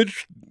their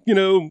image,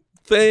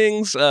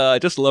 things. I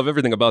just love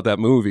everything about that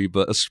movie,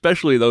 but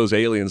especially those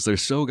aliens. They're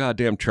so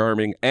goddamn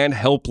charming and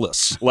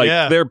helpless.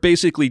 They're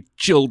basically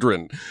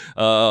children,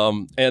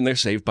 and they're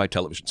saved by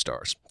television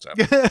stars. So.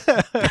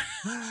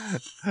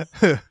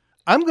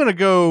 I'm going to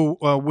go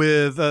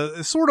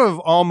with sort of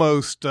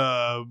almost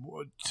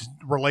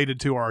related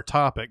to our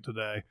topic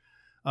today,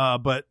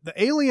 but the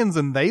aliens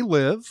in They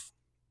Live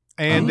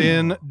and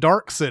in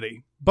Dark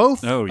City.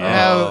 Both have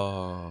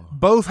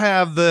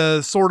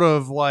the sort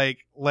of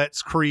like,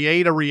 let's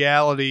create a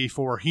reality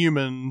for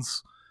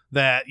humans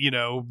that,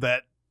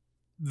 that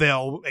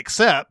they'll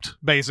accept,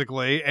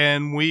 basically.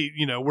 And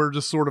we're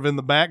just sort of in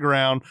the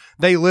background.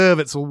 They Live,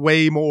 it's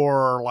way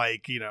more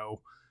like,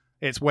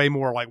 it's way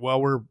more like, well,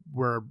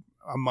 we're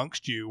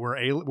amongst you.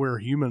 We're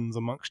humans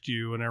amongst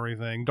you and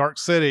everything. Dark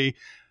City.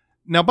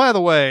 Now, by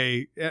the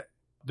way,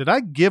 did I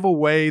give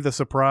away the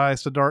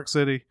surprise to Dark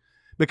City?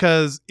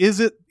 Because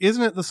isn't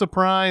it the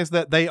surprise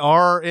that they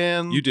are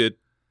in? You did.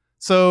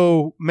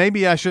 So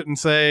maybe I shouldn't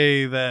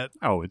say that.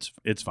 Oh,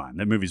 it's fine.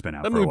 That movie's been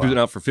out for a while. That movie's been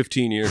out for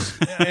 15 years.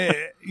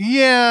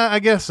 Yeah, I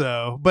guess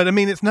so. But I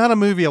mean, it's not a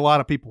movie a lot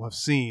of people have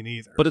seen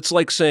either. But it's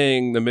like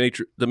saying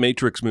the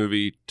Matrix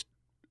movie,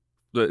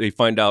 they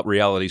find out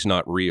reality's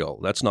not real.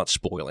 That's not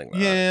spoiling that.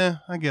 Yeah,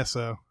 I guess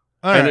so.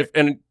 All right.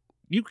 And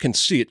you can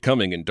see it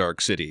coming in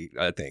Dark City,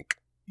 I think.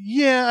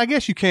 Yeah, I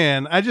guess you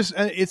can. I just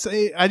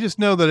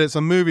know that it's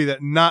a movie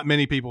that not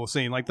many people have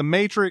seen. Like The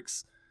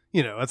Matrix,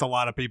 that's a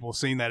lot of people have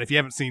seen that. If you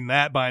haven't seen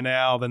that by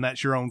now, then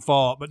that's your own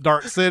fault. But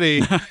Dark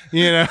City,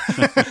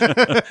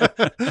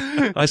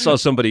 I saw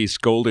somebody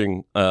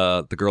scolding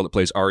the girl that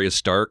plays Arya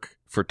Stark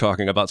for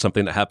talking about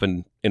something that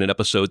happened in an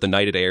episode the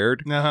night it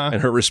aired. And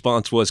her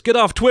response was, "Get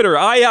off Twitter.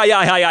 I."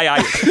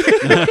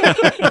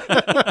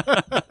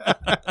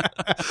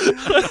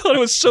 I thought it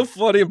was so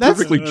funny and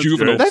perfectly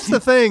juvenile. That's the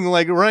thing,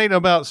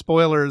 about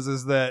spoilers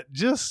is that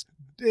just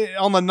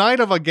on the night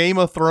of a Game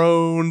of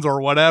Thrones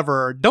or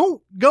whatever,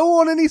 don't go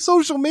on any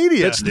social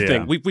media. That's the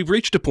thing. We've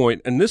reached a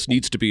point, and this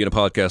needs to be in a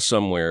podcast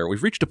somewhere.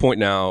 We've reached a point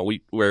now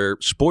where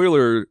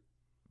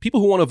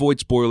people who want to avoid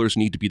spoilers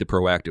need to be the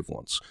proactive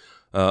ones.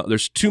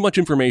 There's too much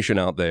information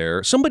out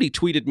there. Somebody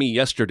tweeted me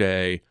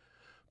yesterday,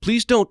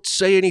 "Please don't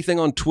say anything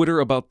on Twitter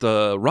about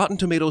the Rotten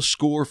Tomatoes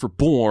score for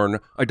Bourne.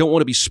 I don't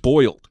want to be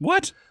spoiled."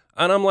 What?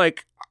 And I'm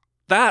like,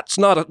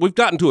 we've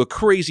gotten to a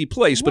crazy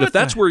place, but if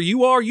that's where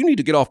you are, you need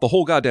to get off the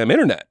whole goddamn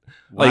internet.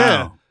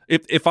 Wow.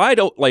 If I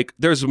don't,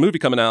 there's a movie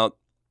coming out,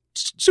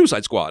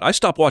 Suicide Squad. I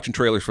stopped watching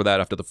trailers for that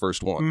after the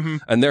first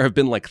one, and there have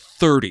been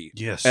 30.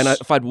 Yes. And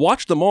if I'd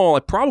watched them all, I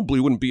probably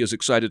wouldn't be as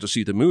excited to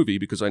see the movie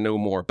because I know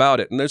more about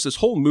it. And there's this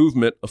whole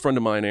movement a friend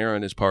of mine,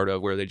 Aaron, is part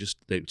of, where they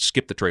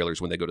skip the trailers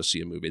when they go to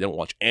see a movie. They don't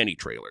watch any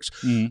trailers.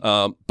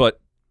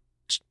 But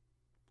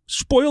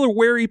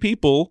spoiler-wary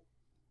people,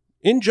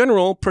 in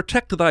general,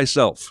 protect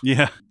thyself.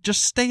 Yeah.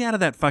 Just stay out of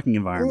that fucking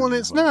environment. Well,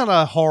 it's not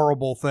a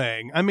horrible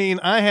thing. I mean,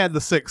 I had The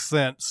Sixth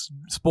Sense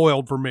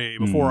spoiled for me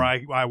before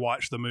I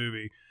watched the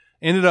movie.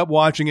 Ended up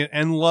watching it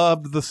and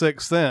loved The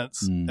Sixth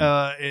Sense.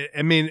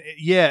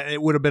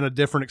 It would have been a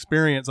different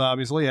experience,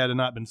 obviously, had it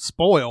not been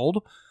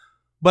spoiled.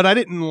 But I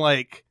didn't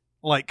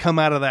come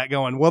out of that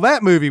going, well,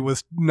 that movie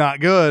was not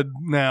good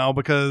now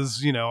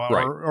because,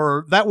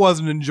 or that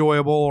wasn't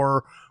enjoyable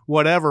or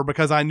whatever,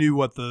 because I knew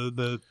what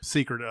the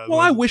secret was. Well,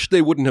 I wish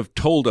they wouldn't have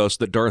told us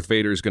that Darth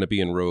Vader is going to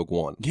be in Rogue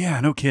One. Yeah,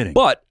 no kidding.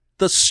 But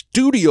the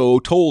studio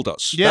told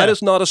us. Yeah. That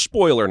is not a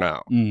spoiler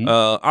now.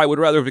 I would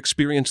rather have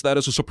experienced that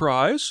as a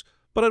surprise,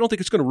 but I don't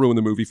think it's going to ruin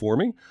the movie for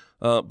me.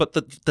 But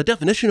the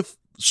definition of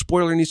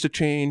spoiler needs to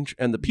change,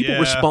 and the people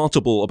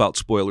responsible about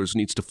spoilers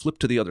needs to flip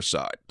to the other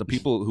side. The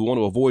people who want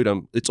to avoid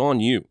them, it's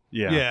on you.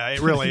 Yeah, it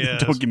really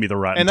is. Don't give me the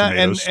Rotten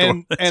Tomatoes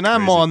story. And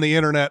I'm on the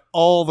internet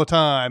all the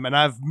time, and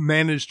I've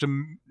managed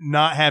to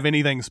not have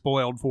anything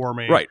spoiled for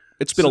me. Right.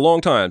 It's been a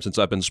long time since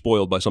I've been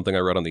spoiled by something I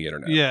read on the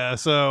internet. Yeah,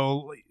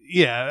 so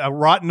Yeah, a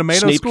Rotten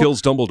Tomatoes Snape score.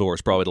 kills Dumbledore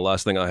is probably the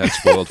last thing I had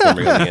spoiled for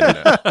me on the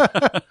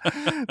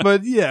internet.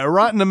 But yeah,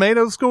 Rotten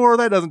Tomatoes score,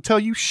 that doesn't tell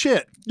you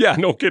shit. Yeah,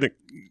 no kidding.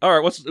 All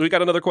right, we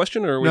got another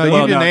question? Or are we No, done? you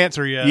Well, didn't no.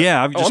 answer yet.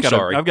 Yeah, I've just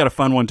sorry. I've got a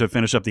fun one to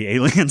finish up the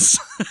aliens,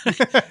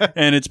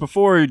 and it's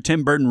before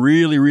Tim Burton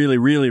really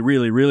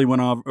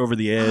went over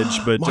the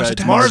edge. But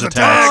it's Mars Oh,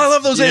 Attacks. I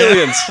love those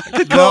aliens.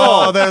 Good No,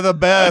 call. they're the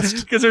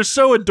best. Because they're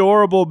so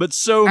adorable, but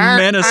so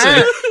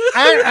menacing.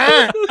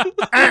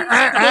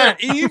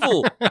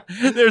 Evil.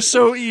 They're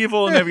so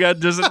evil, and they've got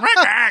just.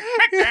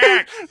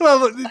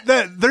 Well,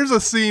 there's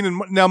a scene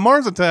in now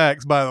Mars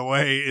Attacks, by the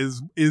way,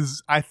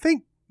 is I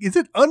think, is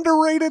it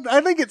underrated?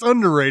 I think it's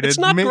underrated. It's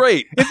not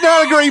great. It's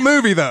not a great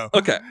movie though.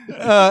 Okay.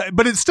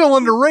 But it's still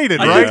underrated,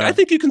 I right?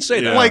 think you can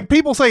say that. Like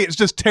people say it's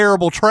just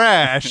terrible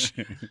trash,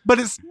 but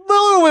it's a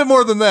little bit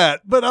more than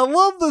that. But I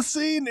love the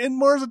scene in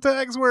Mars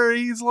Attacks where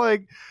he's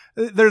like,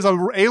 there's a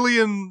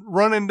alien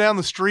running down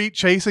the street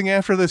chasing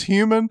after this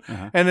human,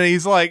 and then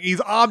he's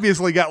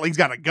obviously got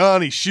a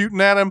gun, he's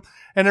shooting at him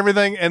and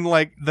everything, and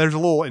like there's a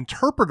little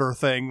interpreter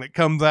thing that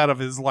comes out of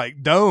his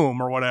like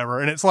dome or whatever,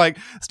 and it's like,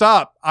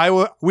 stop,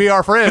 we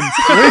are friends.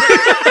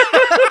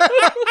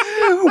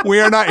 We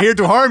are not here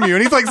to harm you.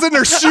 And he's like sitting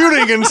there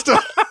shooting and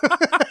stuff.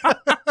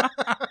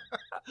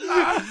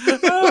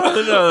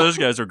 No, those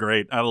guys are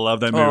great. I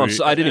love that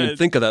movie. I didn't even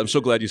think of that. I'm so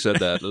glad you said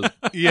that.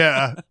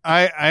 Yeah,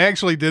 I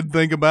actually did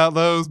think about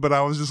those, but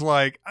I was just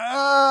like,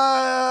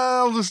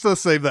 I'll just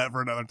save that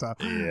for another time.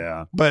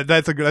 Yeah. But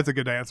that's a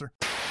good answer.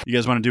 You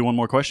guys want to do one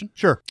more question?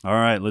 Sure. All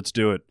right, let's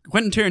do it.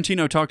 Quentin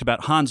Tarantino talked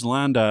about Hans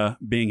Landa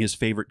being his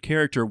favorite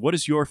character. What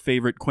is your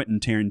favorite Quentin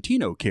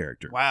Tarantino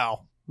character?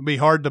 Wow. It'd be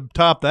hard to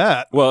top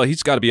that. Well,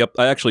 he's got to be up.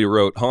 I actually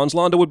wrote Hans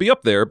Landa would be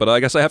up there, but I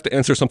guess I have to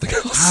answer something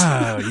else.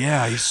 Oh,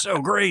 yeah, he's so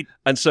great.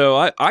 And so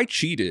I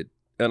cheated,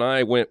 and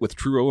I went with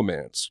True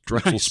Romance,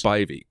 Drexel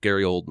Spivey,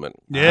 Gary Oldman.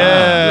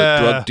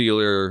 Yeah. The drug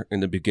dealer in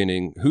the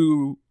beginning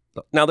who...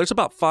 Now, there's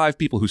about 5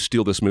 people who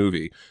steal this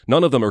movie.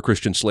 None of them are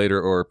Christian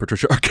Slater or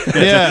Patricia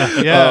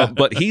Arquette. Yeah.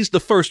 But he's the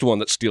first one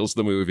that steals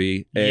the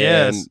movie.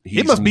 And Yes.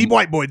 It must be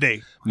White Boy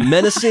Day.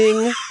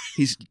 Menacing.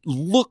 He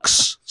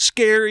looks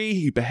scary.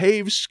 He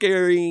behaves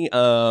scary.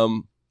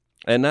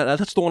 And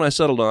that's the one I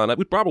settled on. It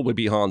would probably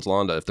be Hans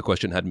Landa if the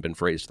question hadn't been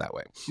phrased that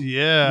way.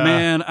 Yeah.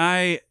 Man,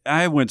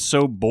 I went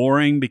so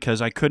boring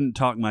because I couldn't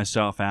talk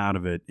myself out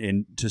of it.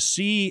 And to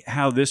see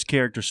how this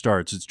character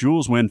starts, it's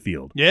Jules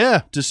Winfield.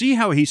 Yeah. To see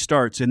how he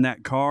starts in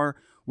that car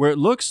where it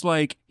looks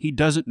like he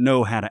doesn't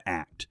know how to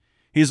act.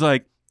 He's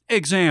like,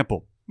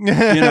 example. You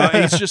know,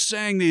 he's just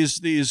saying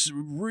these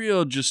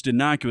real just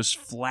innocuous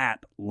flat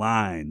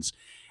lines.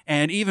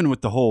 And even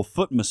with the whole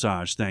foot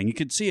massage thing, you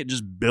could see it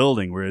just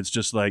building where it's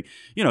just like,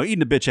 you know,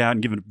 eating a bitch out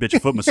and giving a bitch a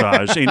foot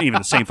massage ain't even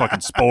the same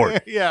fucking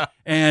sport. Yeah.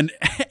 And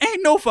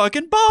ain't no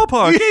fucking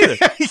ballpark either.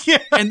 Yeah.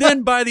 And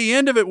then by the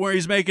end of it, where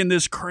he's making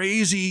this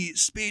crazy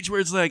speech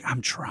where it's like,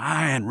 I'm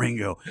trying,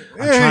 Ringo.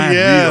 I'm trying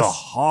real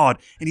hard.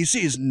 And you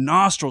see his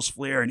nostrils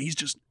flare and he's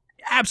just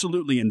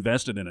absolutely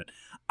invested in it.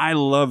 I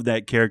love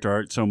that character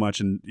art so much,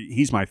 and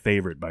he's my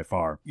favorite by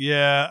far.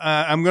 Yeah,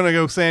 I'm going to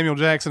go Samuel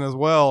Jackson as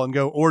well and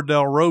go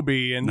Ordell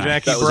Roby and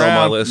Jackie That was Brown. on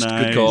my list.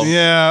 Nice. Good call.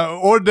 Yeah,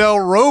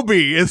 Ordell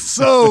Roby is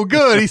so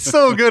good. He's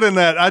so good in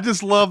that. I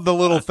just love the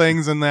little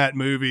things in that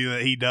movie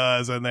that he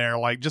does in there,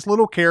 like just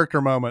little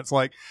character moments.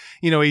 Like,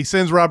 you know, he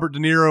sends Robert De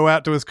Niro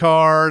out to his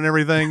car and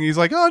everything. He's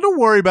like, "Oh, don't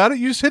worry about it.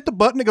 You just hit the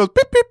button. It goes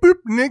beep beep boop,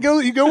 and you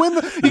go in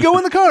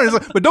the car." He's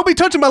like, "But don't be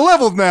touching my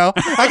levels now.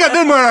 I got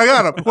them where I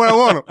got them, where I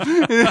want them."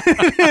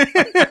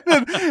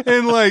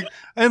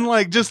 and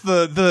like just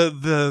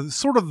the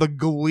sort of the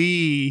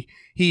glee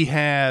he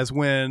has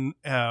when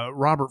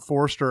Robert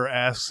Forster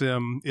asks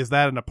him, "Is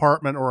that an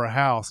apartment or a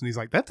house?" And he's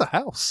like, "That's a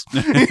house."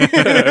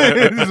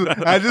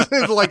 I just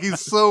it's like he's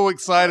so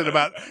excited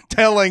about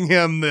telling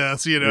him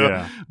this, you know.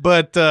 Yeah.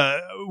 But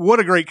what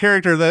a great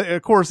character! That,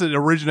 of course, it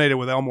originated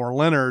with Elmore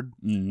Leonard.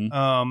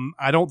 Mm-hmm.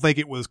 I don't think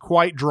it was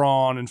quite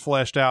drawn and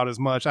fleshed out as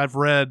much. I've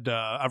read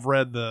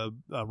the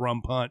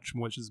Rum Punch,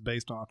 which is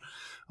based on.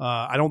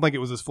 I don't think it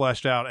was as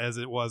fleshed out as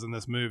it was in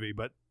this movie,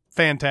 but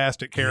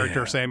fantastic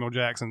character Samuel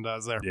Jackson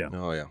does there. Yeah.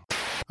 Oh, yeah.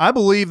 I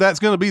believe that's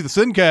going to be the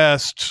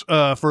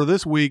Sincast for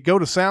this week. Go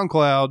to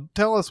SoundCloud.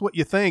 Tell us what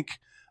you think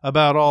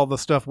about all the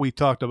stuff we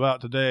talked about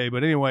today.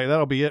 But anyway,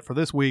 that'll be it for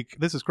this week.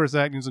 This is Chris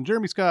Atkins and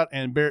Jeremy Scott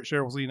and Barrett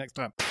Sher. We'll see you next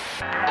time.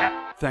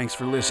 Thanks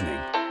for listening.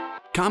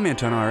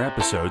 Comment on our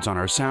episodes on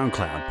our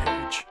SoundCloud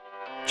page.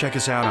 Check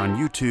us out on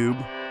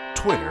YouTube,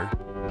 Twitter,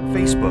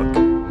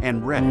 Facebook,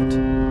 and Reddit.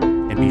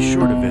 And be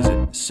sure to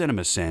visit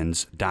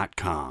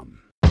cinemasins.com.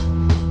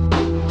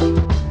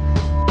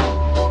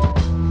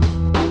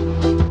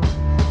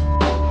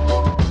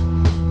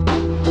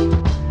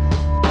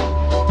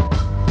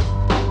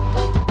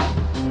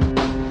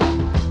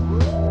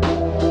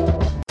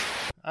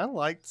 I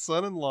liked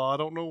Son-in-Law. I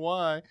don't know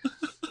why.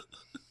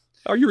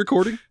 Are you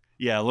recording?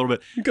 Yeah, a little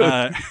bit.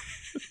 Good.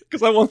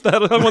 Because I want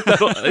that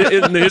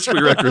in the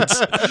history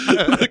records.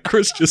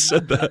 Chris just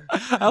said that.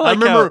 I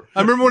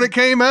remember when it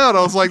came out,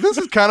 I was like, this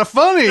is kind of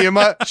funny.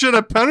 Should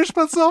I punish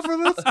myself for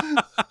this?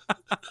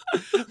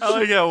 I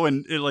like how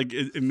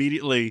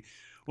immediately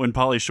when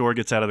Pauly Shore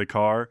gets out of the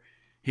car,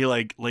 he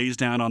like lays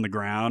down on the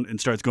ground and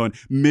starts going,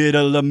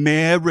 Middle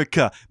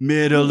America,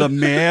 Middle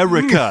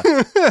America.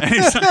 And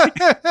he's like,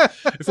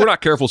 if we're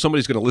not careful,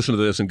 somebody's going to listen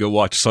to this and go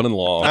watch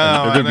Son-in-Law.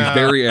 And they're going to be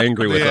very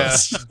angry with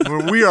us.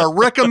 We are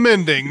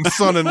recommending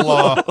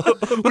Son-in-Law.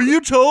 Well, you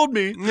told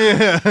me.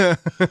 Yeah.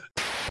 I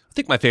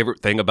think my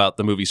favorite thing about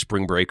the movie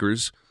Spring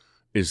Breakers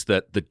is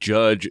that the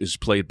judge is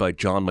played by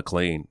John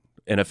McClane,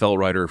 NFL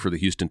writer for the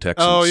Houston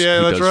Texans. Oh, yeah,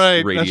 who that's does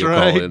right. radio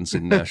call-ins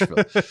in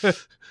Nashville.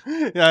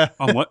 Yeah.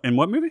 In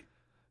what movie?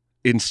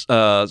 In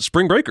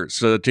Spring Breakers,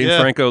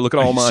 James Franco, look at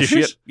all my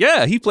shit.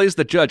 Yeah, he plays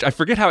the judge. I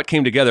forget how it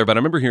came together, but I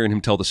remember hearing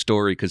him tell the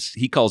story because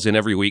he calls in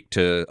every week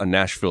to a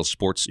Nashville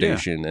sports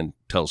station and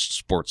tells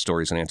sports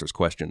stories and answers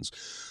questions.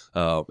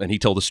 And he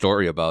told a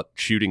story about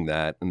shooting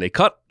that, and they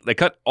cut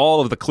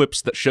all of the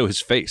clips that show his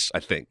face.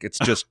 I think it's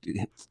just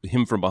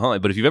him from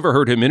behind. But if you've ever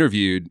heard him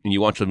interviewed and you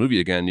watch the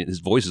movie again, his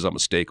voice is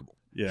unmistakable.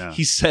 Yeah,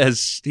 he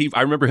says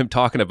I remember him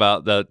talking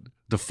about the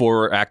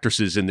 4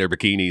 actresses in their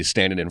bikinis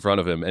standing in front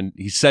of him, and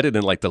he said it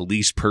in like the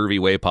least pervy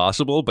way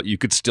possible, but you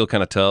could still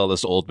kind of tell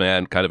this old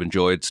man kind of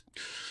enjoyed,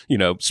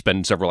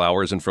 spending several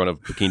hours in front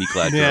of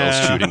bikini-clad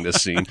girls shooting this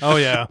scene. Oh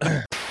yeah,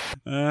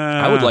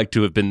 I would like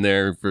to have been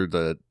there for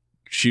the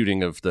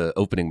shooting of the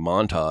opening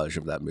montage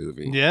of that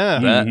movie. Yeah,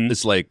 that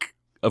is like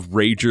a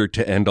rager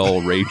to end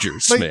all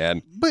ragers,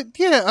 man. But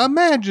yeah,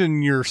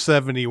 imagine you're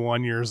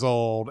 71 years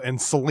old and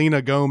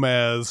Selena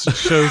Gomez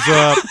shows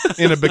up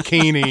in a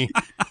bikini.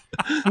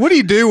 What do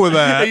you do with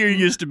that? You're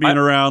used to being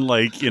around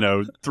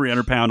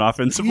 300-pound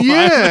offensive line.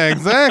 Yeah,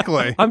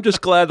 exactly. I'm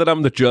just glad that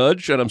I'm the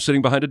judge and I'm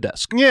sitting behind a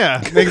desk.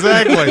 Yeah,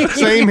 exactly.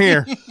 Same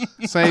here.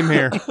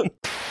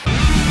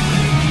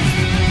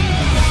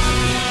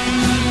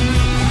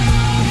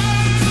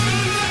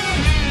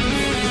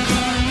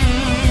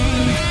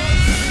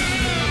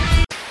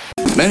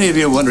 Many of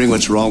you are wondering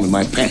what's wrong with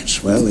my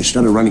pants. Well, they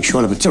started running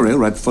short of material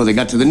right before they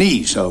got to the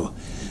knee, so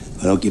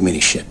don't give me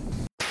any shit.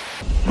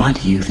 Why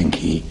do you think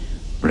he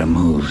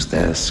removes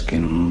their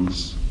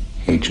skins,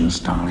 Agent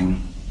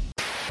Starling?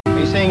 Are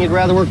you saying you'd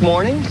rather work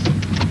mornings?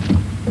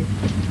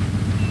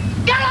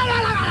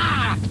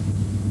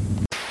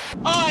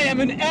 I am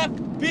an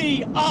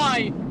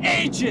FBI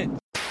agent!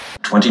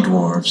 20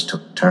 dwarves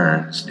took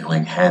turns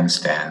doing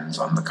handstands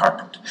on the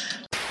carpet.